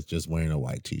away with just wearing a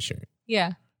white t-shirt.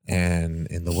 Yeah. And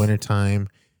in the wintertime,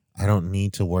 I don't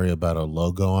need to worry about a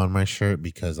logo on my shirt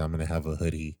because I'm going to have a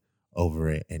hoodie over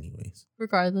it anyways.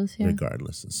 Regardless, yeah.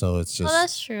 Regardless. So it's just...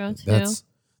 that's true, too.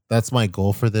 That's my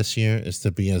goal for this year is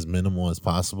to be as minimal as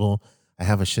possible. I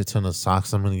have a shit ton of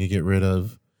socks I'm going to get rid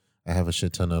of. I have a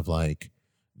shit ton of like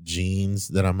jeans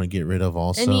that I'm going to get rid of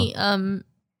also.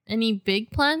 Any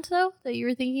big plans though that you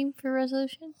were thinking for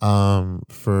resolution?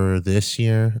 For this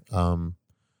year,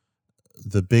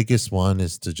 the biggest one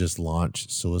is to just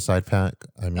launch Suicide Pact.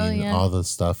 I mean, all the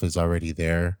stuff is already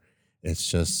there. It's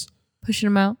just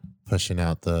pushing out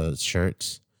the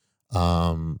shirts.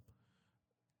 Our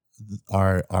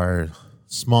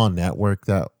small network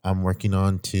that I'm working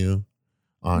on too,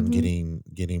 on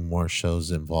getting more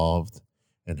shows involved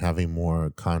and having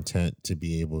more content to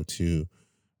be able to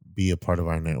be a part of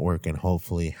our network and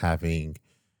hopefully having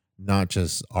not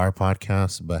just our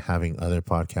podcast, but having other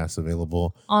podcasts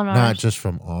available on ours. Not just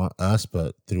from us,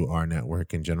 but through our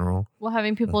network in general. Well,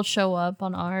 having people show up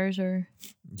on ours or.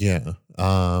 Yeah.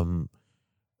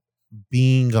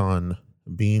 Being on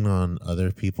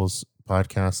other people's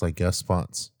podcasts, like guest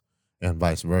spots and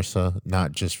vice versa,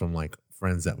 not just from like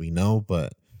friends that we know,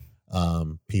 but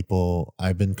people.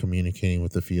 I've been communicating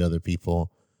with a few other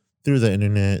people through the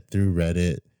internet, through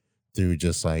Reddit, through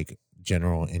just like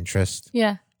general interest.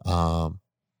 Yeah. There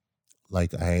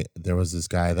was this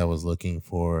guy that was looking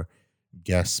for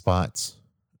guest spots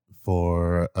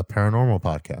for a paranormal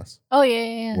podcast. Oh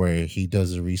yeah. Where he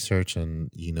does the research and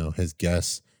his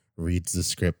guest reads the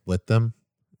script with them.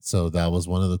 So that was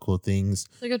one of the cool things.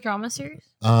 Like a drama series?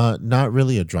 Not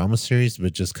really a drama series,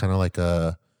 but just kind of like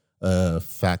a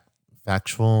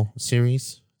factual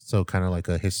series. So kind of like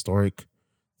a historic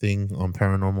thing on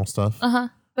paranormal stuff.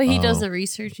 But he does the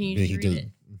research and you just read it.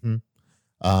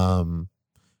 Mm-hmm.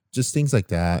 Just things like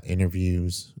that,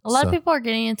 interviews. A lot of people are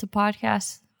getting into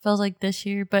podcasts, feels like this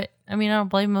year, but I mean, I don't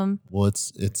blame them. Well,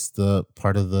 it's the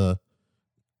part of the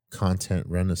content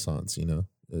renaissance,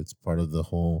 It's part of the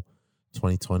whole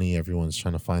 2020. Everyone's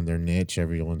trying to find their niche.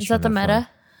 Is that the meta?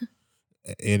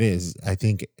 It is. I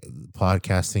think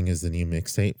podcasting is the new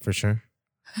mixtape for sure.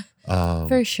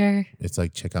 For sure. It's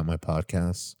like, check out my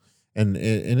podcast. And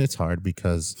it's hard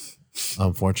because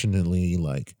unfortunately,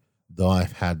 like, though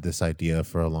I've had this idea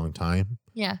for a long time,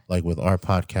 like with our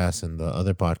podcast and the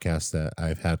other podcasts that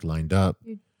I've had lined up,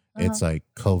 it's like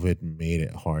COVID made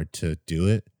it hard to do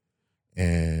it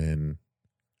and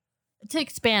to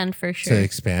expand for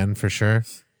sure.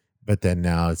 But then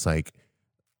now it's like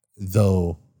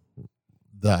though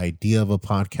the idea of a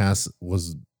podcast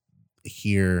was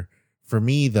here for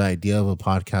me, the idea of a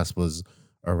podcast was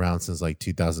around since like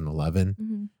 2011.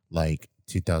 Mm-hmm. Like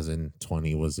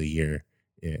 2020 was the year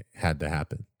it had to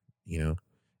happen, you know?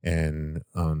 And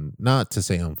not to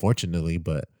say unfortunately,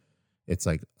 but it's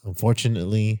like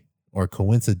unfortunately or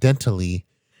coincidentally,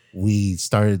 we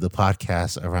started the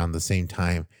podcast around the same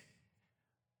time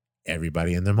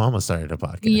everybody and their mama started a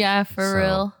podcast. Yeah, for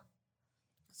real.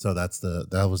 So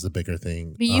that was the bigger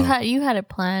thing. But you had it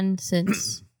planned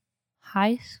since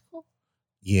high school?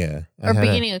 Yeah. Or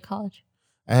beginning of college?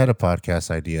 I had a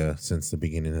podcast idea since the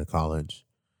beginning of college.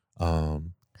 Because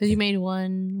you made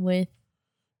one with...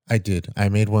 I did. I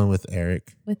made one with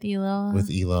Eric. With Elo.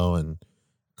 With Elo, and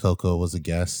Coco was a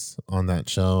guest on that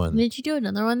show. And did you do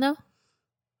another one though?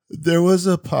 There was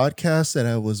a podcast that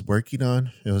I was working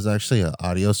on. It was actually an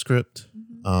audio script.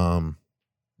 Mm-hmm.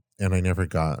 And I never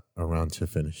got around to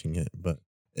finishing it. But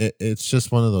it's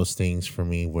just one of those things for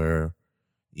me where,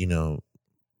 you know,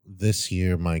 this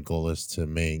year my goal is to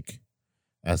make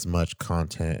as much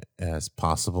content as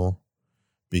possible,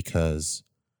 because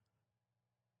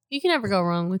you can never go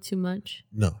wrong with too much.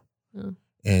 No.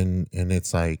 And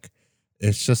it's like,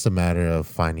 it's just a matter of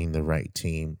finding the right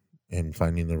team and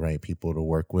finding the right people to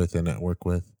work with and network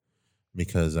with.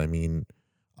 Because, I mean,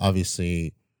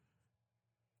 obviously,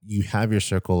 you have your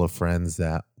circle of friends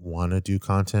that want to do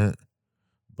content,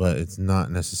 but it's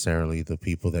not necessarily the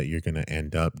people that you're going to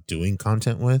end up doing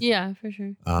content with. Yeah, for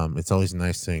sure. It's always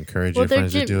nice to encourage your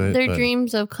friends to do it. Their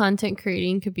dreams of content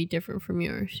creating could be different from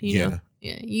yours. You know?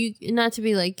 Yeah. You, not to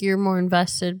be like you're more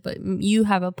invested, but you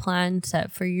have a plan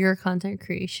set for your content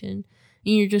creation.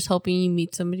 And you're just hoping you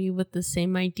meet somebody with the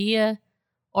same idea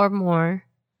or more,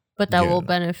 but that will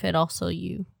benefit also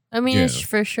you. I mean, it's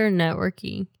for sure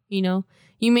networking, you know.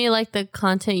 You may like the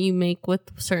content you make with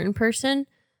a certain person,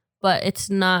 but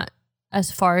it's not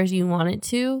as far as you want it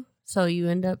to. So you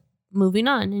end up moving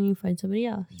on and you find somebody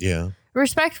else. Yeah.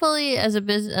 Respectfully, as a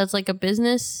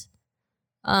business,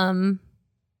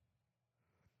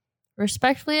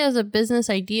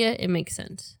 idea, it makes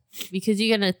sense. Because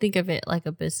you're going to think of it like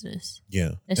a business.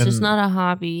 Yeah. It's just not a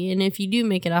hobby. And if you do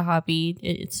make it a hobby,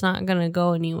 it's not going to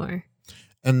go anywhere.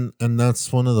 And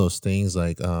that's one of those things,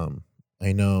 like,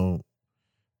 I know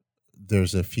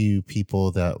there's a few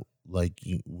people that like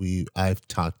I've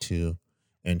talked to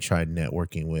and tried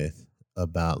networking with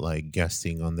about like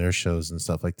guesting on their shows and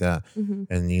stuff like that. Mm-hmm.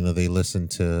 And, you know, they listen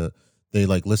to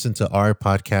our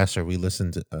podcast,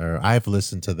 or I've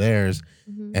listened to theirs.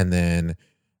 Mm-hmm. And then,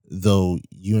 though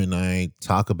you and I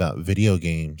talk about video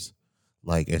games,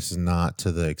 like it's not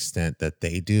to the extent that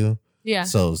they do. Yeah.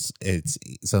 So it's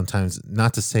sometimes,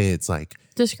 not to say it's like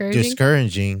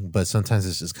discouraging, but sometimes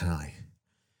it's just kind of like,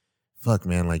 fuck,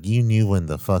 man, like you knew when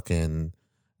the fucking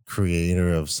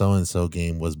creator of so-and-so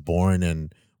game was born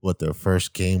and what their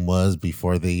first game was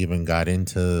before they even got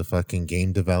into fucking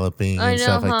game developing and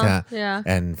stuff like that. Yeah.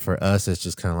 And for us, it's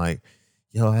just kind of like,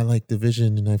 yo, I like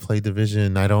Division and I play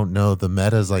Division. I don't know the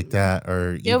metas like that,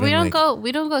 or we don't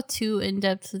go too in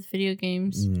depth with video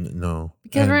games. No,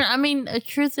 because the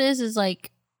truth is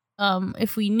like,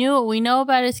 if we knew what we know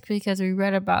about it, it's because we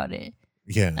read about it.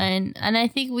 Yeah, and I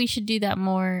think we should do that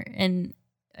more. And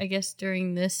I guess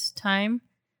during this time,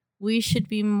 we should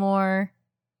be more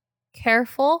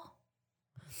careful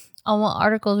on what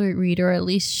articles we read, or at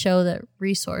least show that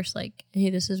resource, like,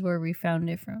 hey, this is where we found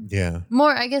it from. Yeah.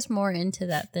 More into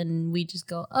that than we just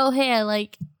go, oh, hey, I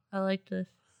like this.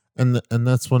 And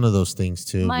that's one of those things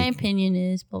too. My opinion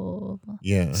is blah, blah, blah, blah.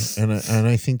 Yeah. And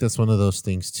I think that's one of those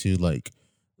things too, like,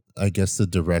 I guess the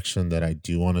direction that I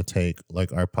do want to take,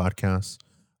 like our podcast,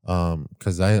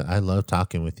 because I love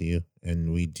talking with you,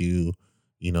 and we do,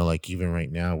 you know, like even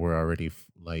right now we're already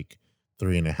like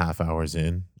 3.5 hours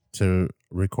in to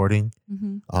recording.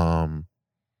 Mm-hmm.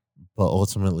 But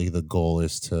ultimately the goal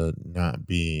is to not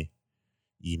be,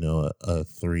 you know, a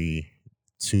 2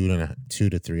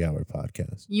 to 3 hour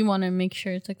podcast. You want to make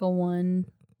sure it's like a one.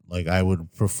 Like I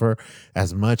would prefer,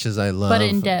 as much as I love, but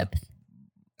in depth,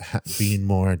 being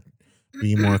more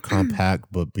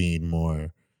compact, but being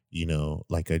more, you know,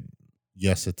 like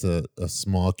it's a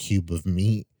small cube of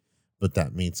meat, but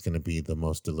that meat's going to be the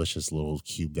most delicious little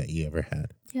cube that you ever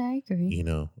had. Yeah, I agree. You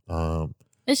know,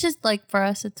 it's just like for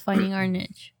us, it's finding our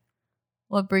niche.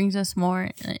 What brings us more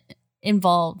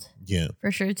involved? Yeah,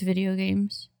 for sure, it's video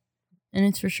games, and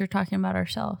it's for sure talking about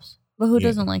ourselves. But who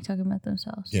doesn't like talking about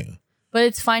themselves? Yeah, but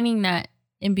it's finding that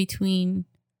in between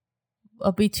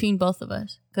both of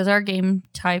us, because our game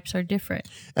types are different.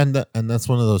 And that's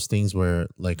one of those things where,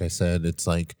 like I said, it's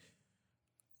like,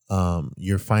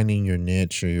 you're finding your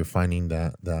niche, or you're finding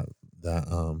that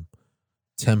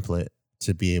template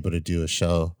to be able to do a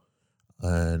show.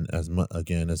 And as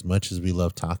much as we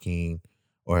love talking,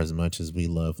 or as much as we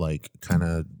love like kind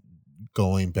of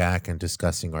going back and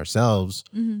discussing ourselves,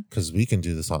 because we can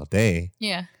do this all day.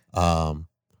 Yeah.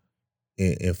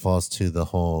 It falls to the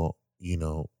whole,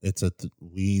 it's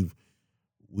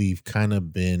we've kind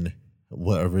of been,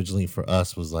 what originally for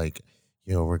us was like,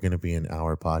 we're gonna be an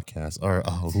hour podcast, or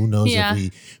who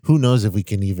knows if we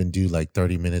can even do like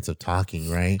 30 minutes of talking,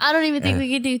 right? I don't even think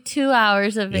we could do 2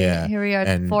 hours of it. Yeah, here we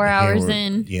are, 4 hours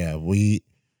in. Yeah,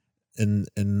 and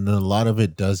a lot of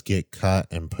it does get cut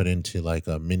and put into like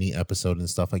a mini episode and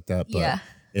stuff like that. But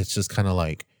it's just kind of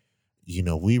like,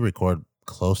 we record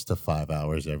close to 5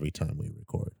 hours every time we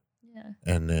record. Yeah,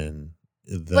 and then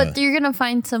but you're gonna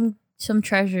find some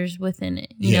treasures within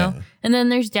it, you know. And then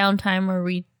there's downtime where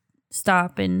we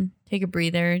stop and take a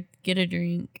breather, get a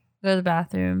drink, go to the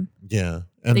bathroom. Yeah.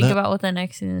 And think about what the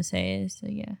next thing to say is. So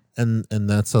yeah. And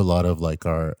that's a lot of like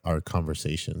our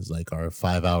conversations, like our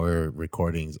 5-hour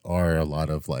recordings are a lot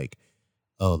of like,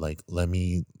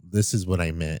 this is what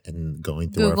I meant, and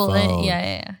going through Google our phone. It.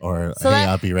 Yeah. Or so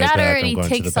I'll be right back. That already I'm going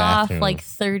takes to the bathroom. off like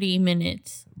 30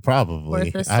 minutes.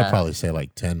 Probably. I'd probably say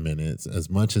like 10 minutes. As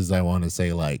much as I want to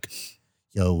say like,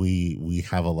 we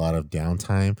have a lot of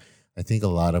downtime. I think a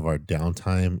lot of our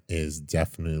downtime is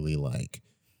definitely like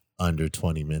under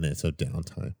 20 minutes of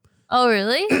downtime. Oh,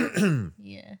 really?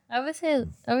 Yeah. I would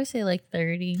say like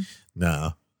 30.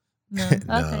 No. Okay.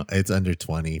 No, it's under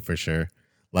 20 for sure.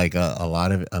 Like a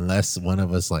lot of, unless one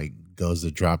of us like goes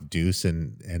to drop deuce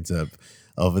and ends up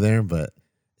over there. But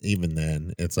even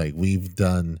then, it's like we've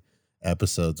done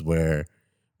episodes where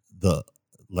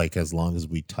as long as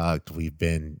we talked, we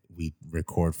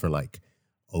record for like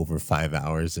over 5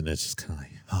 hours, and it's just kind of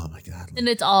like, oh my God. And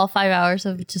it's all 5 hours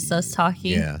of just us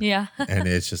talking. Yeah. And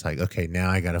it's just like, okay, now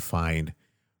I got to find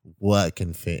what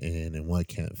can fit in and what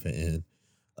can't fit in.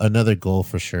 Another goal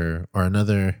for sure, or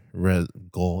another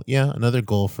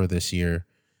goal for this year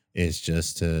is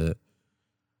just the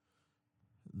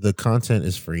content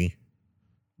is free.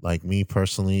 Like me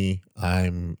personally,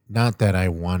 I'm not that I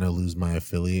want to lose my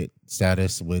affiliate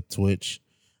status with Twitch.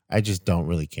 I just don't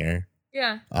really care.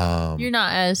 Yeah. You're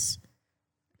not as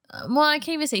I can't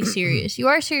even say serious. You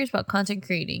are serious about content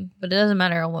creating, but it doesn't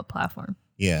matter on what platform.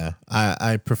 Yeah.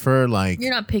 I prefer like,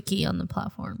 you're not picky on the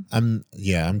platform. I'm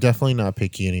definitely not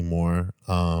picky anymore.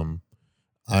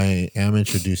 I am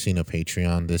introducing a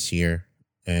Patreon this year,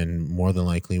 and more than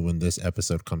likely when this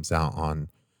episode comes out on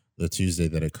the Tuesday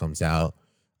that it comes out,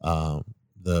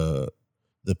 the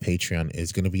Patreon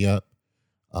is going to be up.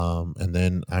 And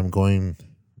then I'm going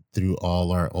through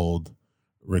all our old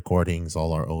recordings,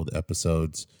 all our old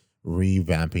episodes,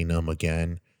 revamping them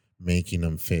again, making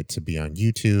them fit to be on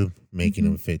YouTube, making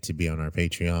them fit to be on our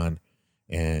Patreon.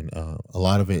 And a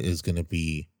lot of it is going to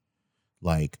be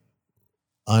like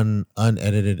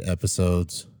unedited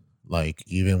episodes, like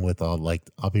even with all like,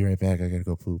 I'll be right back, I gotta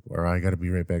go poop, or I gotta be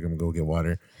right back, I'm gonna go get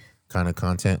water kind of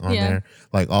content on there.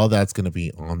 Like all that's going to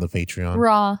be on the Patreon.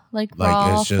 Raw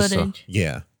it's just, footage.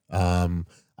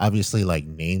 Obviously like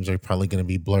names are probably going to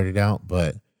be blurted out,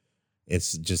 but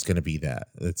it's just going to be that.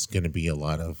 It's going to be a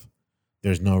lot of,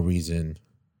 there's no reason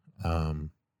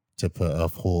to put a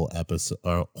whole episode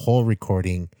or whole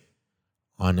recording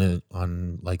on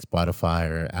like Spotify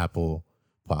or Apple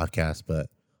Podcast, but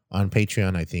on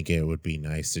Patreon, I think it would be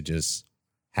nice to just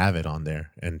have it on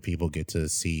there and people get to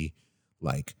see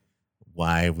like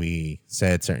why we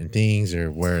said certain things or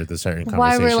where the certain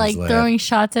conversations why we're like led. Throwing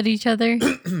shots at each other.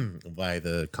 Why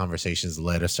the conversations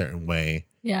led a certain way.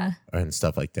 Yeah. And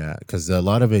stuff like that. Because a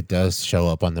lot of it does show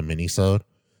up on the mini-sode,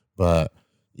 but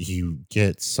you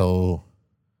get so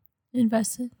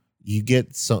invested. You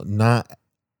get so not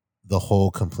the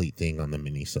whole complete thing on the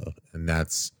mini-sode. And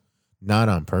that's not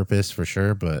on purpose for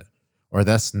sure, or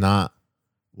that's not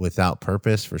without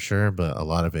purpose for sure, but a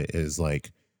lot of it is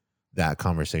like that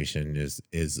conversation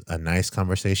is a nice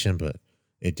conversation, but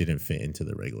it didn't fit into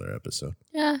the regular episode.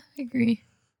 Yeah, I agree.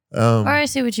 Or I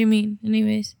see what you mean.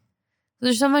 Anyways,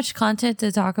 there's so much content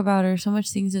to talk about, or so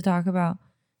much things to talk about.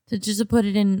 To just put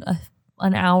it in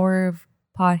an hour of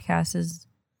podcast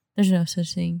there's no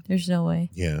such thing. There's no way.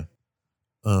 Yeah.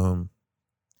 I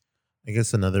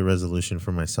guess another resolution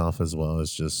for myself as well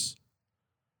is just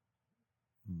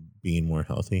being more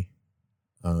healthy.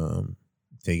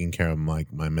 Taking care of my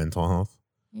mental health.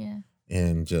 Yeah.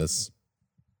 And just,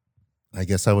 I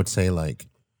guess I would say like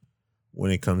when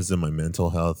it comes to my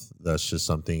mental health, that's just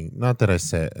something, not that I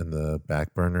set in the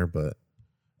back burner, but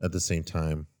at the same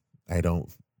time, I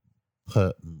don't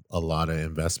put a lot of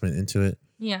investment into it.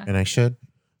 Yeah. And I should.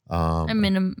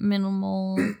 Minimize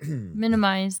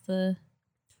the.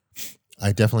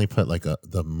 I definitely put like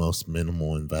the most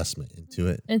minimal investment into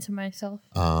it. Into myself.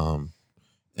 And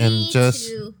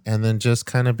then just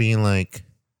kind of being like,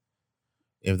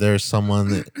 if there's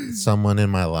someone in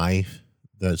my life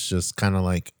that's just kind of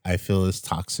like I feel is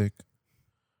toxic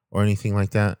or anything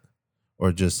like that,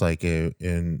 or just like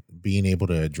in being able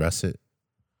to address it,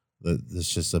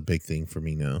 that's just a big thing for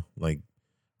me now. Like,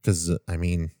 because I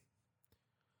mean,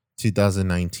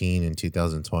 2019 and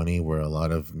 2020 were a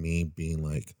lot of me being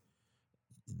like,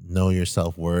 know your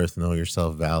self-worth, know your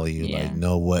self-value, like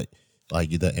know what, like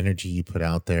the energy you put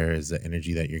out there is the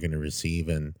energy that you're going to receive.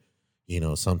 And, you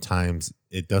know, sometimes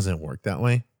it doesn't work that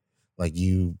way. Like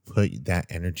you put that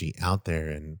energy out there,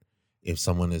 and if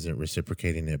someone isn't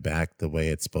reciprocating it back the way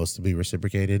it's supposed to be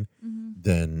reciprocated,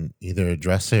 then either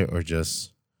address it or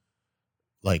just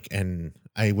like, and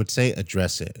I would say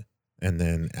address it. And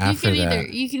then after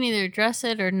you can either address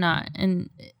it or not. And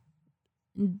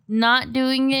not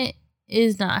doing it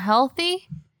is not healthy,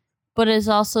 but it's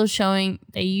also showing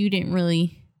that you didn't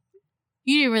really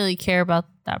care about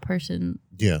that person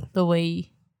the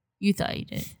way you thought you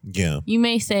did. Yeah. You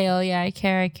may say, oh yeah, I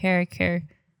care.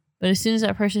 But as soon as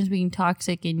that person's being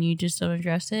toxic and you just don't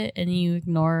address it and you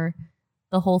ignore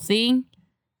the whole thing,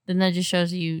 then that just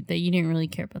shows you that you didn't really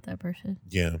care about that person.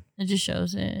 Yeah. It just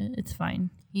shows it's fine.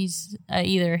 He's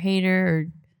either a hater or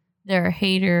they're a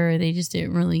hater, or they just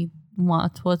didn't really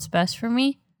want what's best for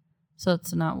me. So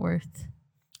it's not worth.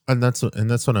 And that's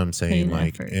what I'm saying.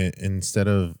 Like instead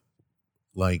of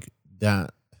like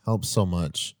that helps so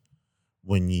much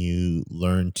when you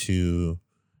learn to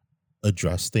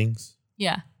address things.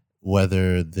 Yeah.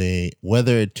 Whether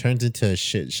it turns into a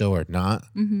shit show or not,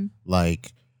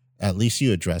 like at least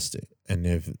you addressed it. And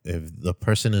if the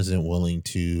person isn't willing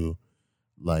to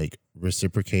like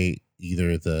reciprocate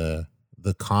either the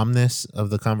calmness of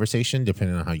the conversation,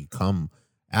 depending on how you come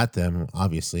at them,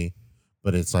 obviously.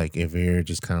 But it's like, if you're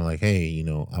just kind of like, hey, you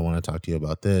know, I want to talk to you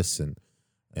about this and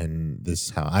this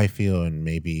is how I feel, and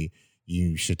maybe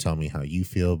you should tell me how you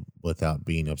feel without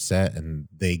being upset, and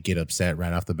they get upset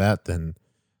right off the bat, then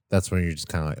that's when you're just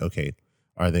kind of like, okay,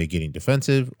 are they getting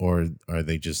defensive, or are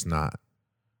they just not,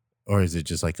 or is it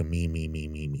just like a me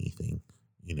thing,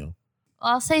 you know?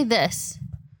 I'll say this.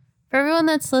 For everyone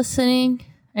that's listening,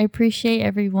 I appreciate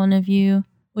every one of you.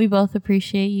 We both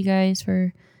appreciate you guys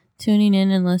for tuning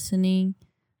in and listening.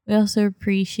 We also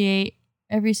appreciate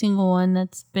every single one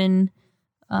that's been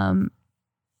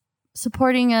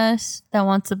supporting us, that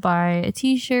wants to buy a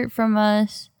t-shirt from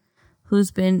us,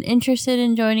 who's been interested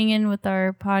in joining in with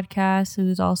our podcast,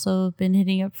 who's also been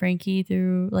hitting up Frankie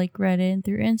through like Reddit and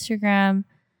through Instagram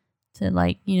to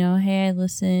like, you know, hey, I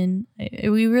listen.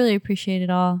 We really appreciate it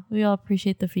all. We all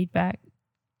appreciate the feedback.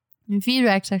 And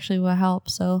feedback's actually what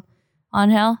helps. So,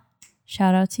 Angel,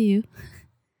 shout out to you.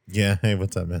 Yeah. Hey,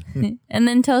 what's up, man? And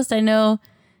then Toast, I know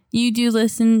you do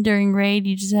listen during raid.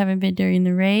 You just haven't been during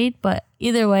the raid. But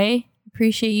either way,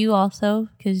 appreciate you also.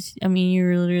 Because, I mean, you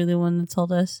were literally the one that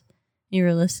told us you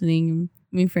were listening.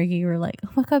 Me and Frankie were like, oh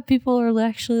my God, people are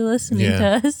actually listening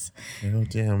to us. Oh,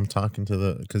 damn, I'm talking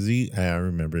to because I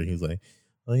remember he was like,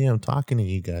 oh yeah, I'm talking to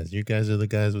you guys. You guys are the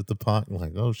guys with the pot. I'm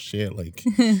like, oh shit, like,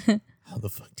 how the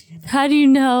fuck do you know? How do you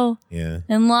know? Yeah.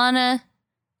 And Lana,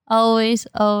 always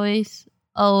love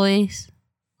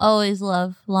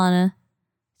Lana.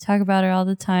 Talk about her all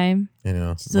the time. You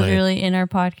know, she's literally in our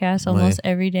podcast almost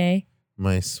every day.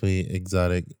 My sweet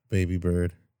exotic baby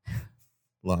bird,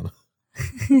 Lana.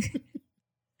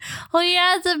 Oh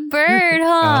yeah, it's a bird,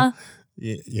 huh?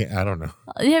 Yeah, I don't know.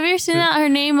 Have you ever seen that? Her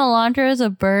name Alondra is a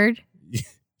bird.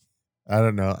 I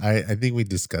don't know. I think we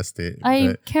discussed it.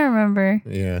 I can't remember.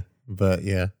 Yeah, but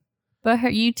yeah.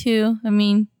 But you too. I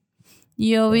mean,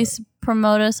 you always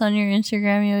promote us on your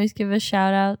Instagram. You always give us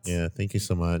shout outs. Yeah, thank you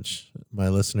so much. My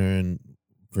listener in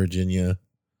Virginia,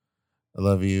 I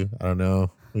love you. I don't know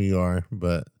who you are,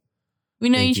 but we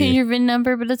know you changed your VIN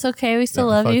number, but it's okay. We still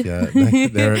love you. Yeah.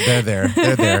 They're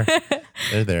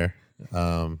there.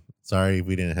 Sorry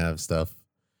we didn't have stuff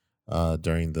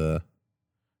during the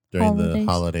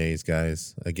holidays,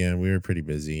 guys. Again, we were pretty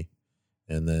busy.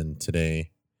 And then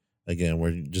today, again,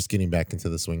 we're just getting back into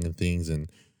the swing of things, and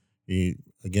be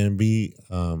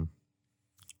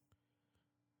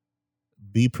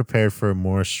prepared for a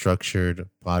more structured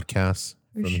podcast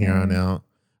from here on out.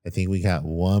 I think we got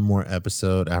one more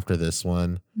episode after this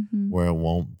one where it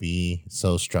won't be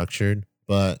so structured,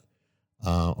 but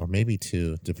or maybe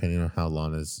two, depending on how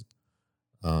Lana's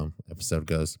episode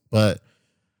goes. But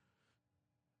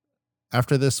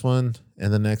after this one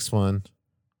and the next one,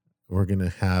 we're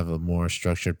gonna have a more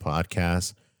structured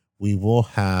podcast. We will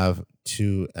have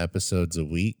 2 episodes a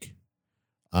week,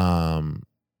 but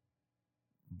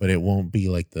but it won't be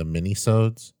like the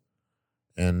mini-sodes.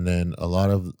 And then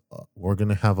we're going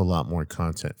to have a lot more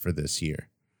content for this year.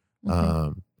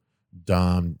 Okay.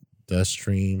 Dom does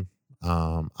stream.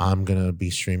 I'm going to be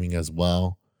streaming as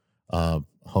well.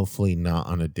 Hopefully not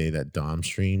on a day that Dom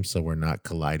streams, so we're not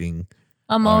colliding.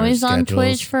 I'm always on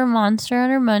Twitch for Monster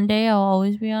Hunter Monday. I'll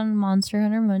always be on Monster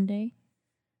Hunter Monday.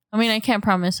 I mean, I can't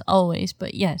promise always,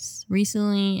 but yes,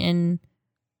 recently and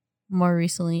more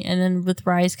recently. And then with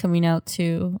Rise coming out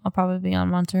too, I'll probably be on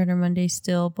Monster Hunter Monday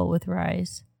still, but with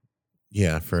Rise.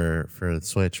 Yeah, for the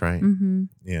Switch, right? Mm-hmm.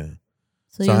 Yeah.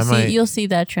 So you'll see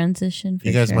that transition. For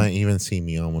you guys might even see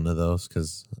me on one of those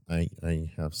because I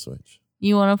have Switch.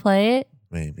 You want to play it?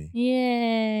 Maybe.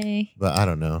 Yay! But I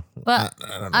don't know. But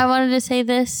I don't know. I wanted to say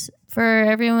this for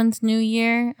everyone's new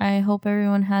year. I hope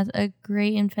everyone has a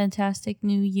great and fantastic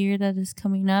new year that is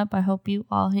coming up. I hope you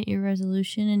all hit your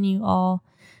resolution and you all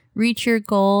reach your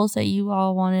goals that you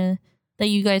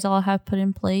guys all have put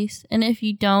in place. And if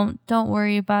you don't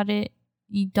worry about it.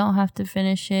 You don't have to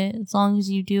finish it. As long as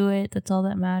you do it, that's all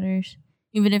that matters.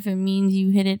 Even if it means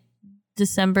you hit it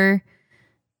December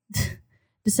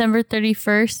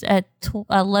 31st at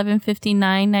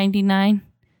 11:59:99.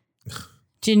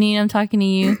 Janine, I'm talking to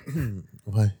you.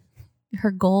 What?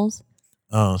 Her goals.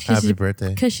 Oh, happy birthday.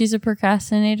 Because she's a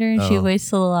procrastinator and she waits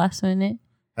till the last minute.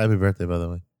 Happy birthday, by the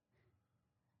way.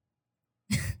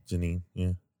 Janine,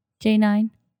 yeah. J9.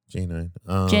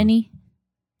 Jenny.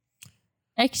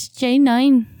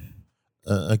 XJ9.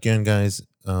 Again, guys,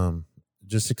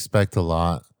 just expect a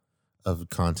lot of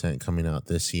content coming out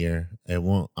this year.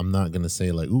 I'm not going to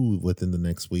say like, within the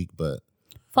next week, but.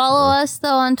 Follow us,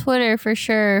 though, on Twitter for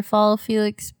sure. Follow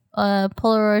Felix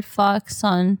Polaroid Fox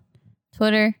on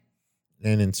Twitter.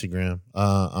 And Instagram.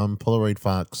 I'm Polaroid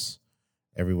Fox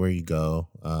everywhere you go.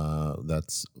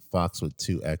 That's Fox with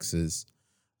 2 X's.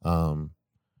 Damn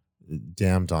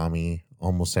Dommy,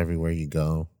 almost everywhere you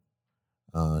go.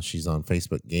 She's on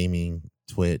Facebook Gaming,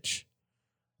 Twitch,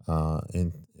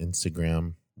 and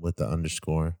Instagram with the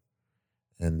 _.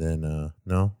 And then,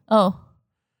 no? Oh.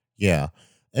 Yeah.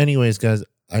 Anyways, guys,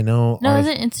 I know. No, is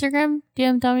it Instagram?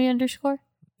 DMW_?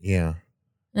 Yeah.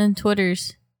 And Twitter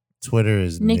is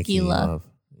Nikki Love.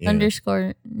 Yeah.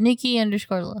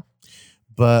 Nikki_Love.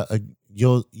 But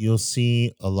you'll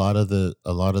see a lot of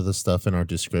the stuff in our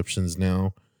descriptions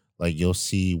now. Like you'll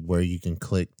see where you can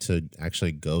click to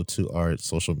actually go to our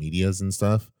social medias and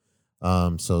stuff.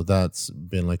 So that's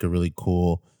been like a really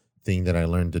cool thing that I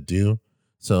learned to do.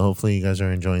 So hopefully you guys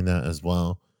are enjoying that as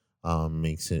well.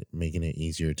 Making it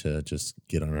easier to just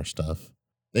get on our stuff.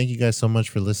 Thank you guys so much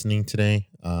for listening today.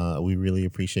 We really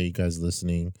appreciate you guys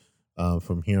listening.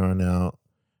 From here on out,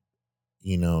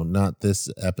 not this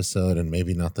episode and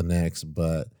maybe not the next,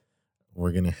 but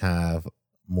we're going to have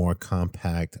more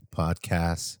compact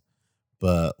podcasts,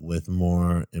 but with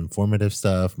more informative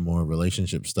stuff, more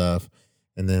relationship stuff.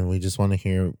 And then we just want to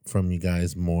hear from you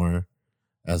guys more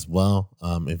as well.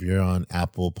 If you're on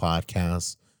Apple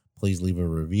Podcasts, please leave a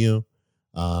review.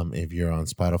 If you're on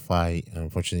Spotify,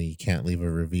 unfortunately, you can't leave a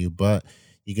review, but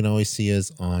you can always see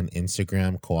us on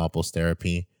Instagram, Coapples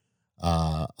Therapy.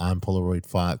 I'm Polaroid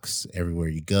Fox everywhere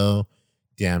you go.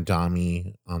 Damn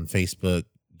Dommy on Facebook,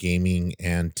 Gaming,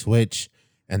 and Twitch.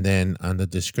 And then on the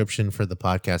description for the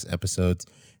podcast episodes,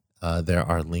 there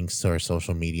are links to our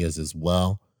social medias as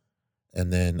well.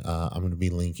 And then I'm going to be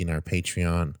linking our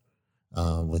Patreon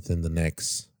within the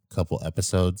next couple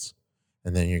episodes.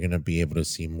 And then you're going to be able to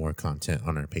see more content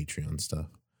on our Patreon stuff.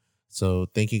 So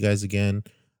thank you guys again.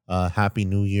 Happy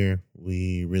New Year.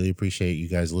 We really appreciate you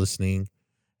guys listening.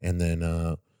 And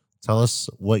then tell us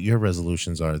what your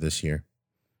resolutions are this year.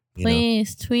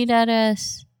 Please tweet at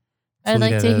us. I'd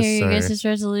like to hear your guys'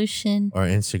 resolution. Or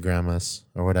Instagram us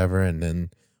or whatever. And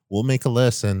then we'll make a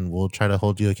list and we'll try to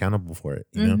hold you accountable for it.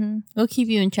 You know? We'll keep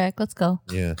you in check. Let's go.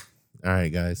 Yeah. All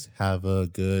right, guys. Have a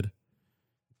good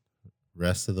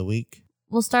rest of the week.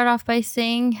 We'll start off by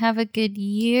saying have a good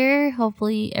year.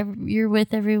 Hopefully you're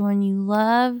with everyone you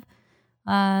love.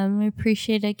 We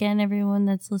appreciate, again, everyone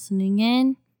that's listening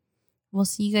in. We'll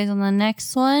see you guys on the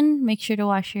next one. Make sure to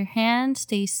wash your hands.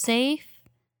 Stay safe.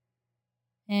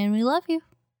 And we love you.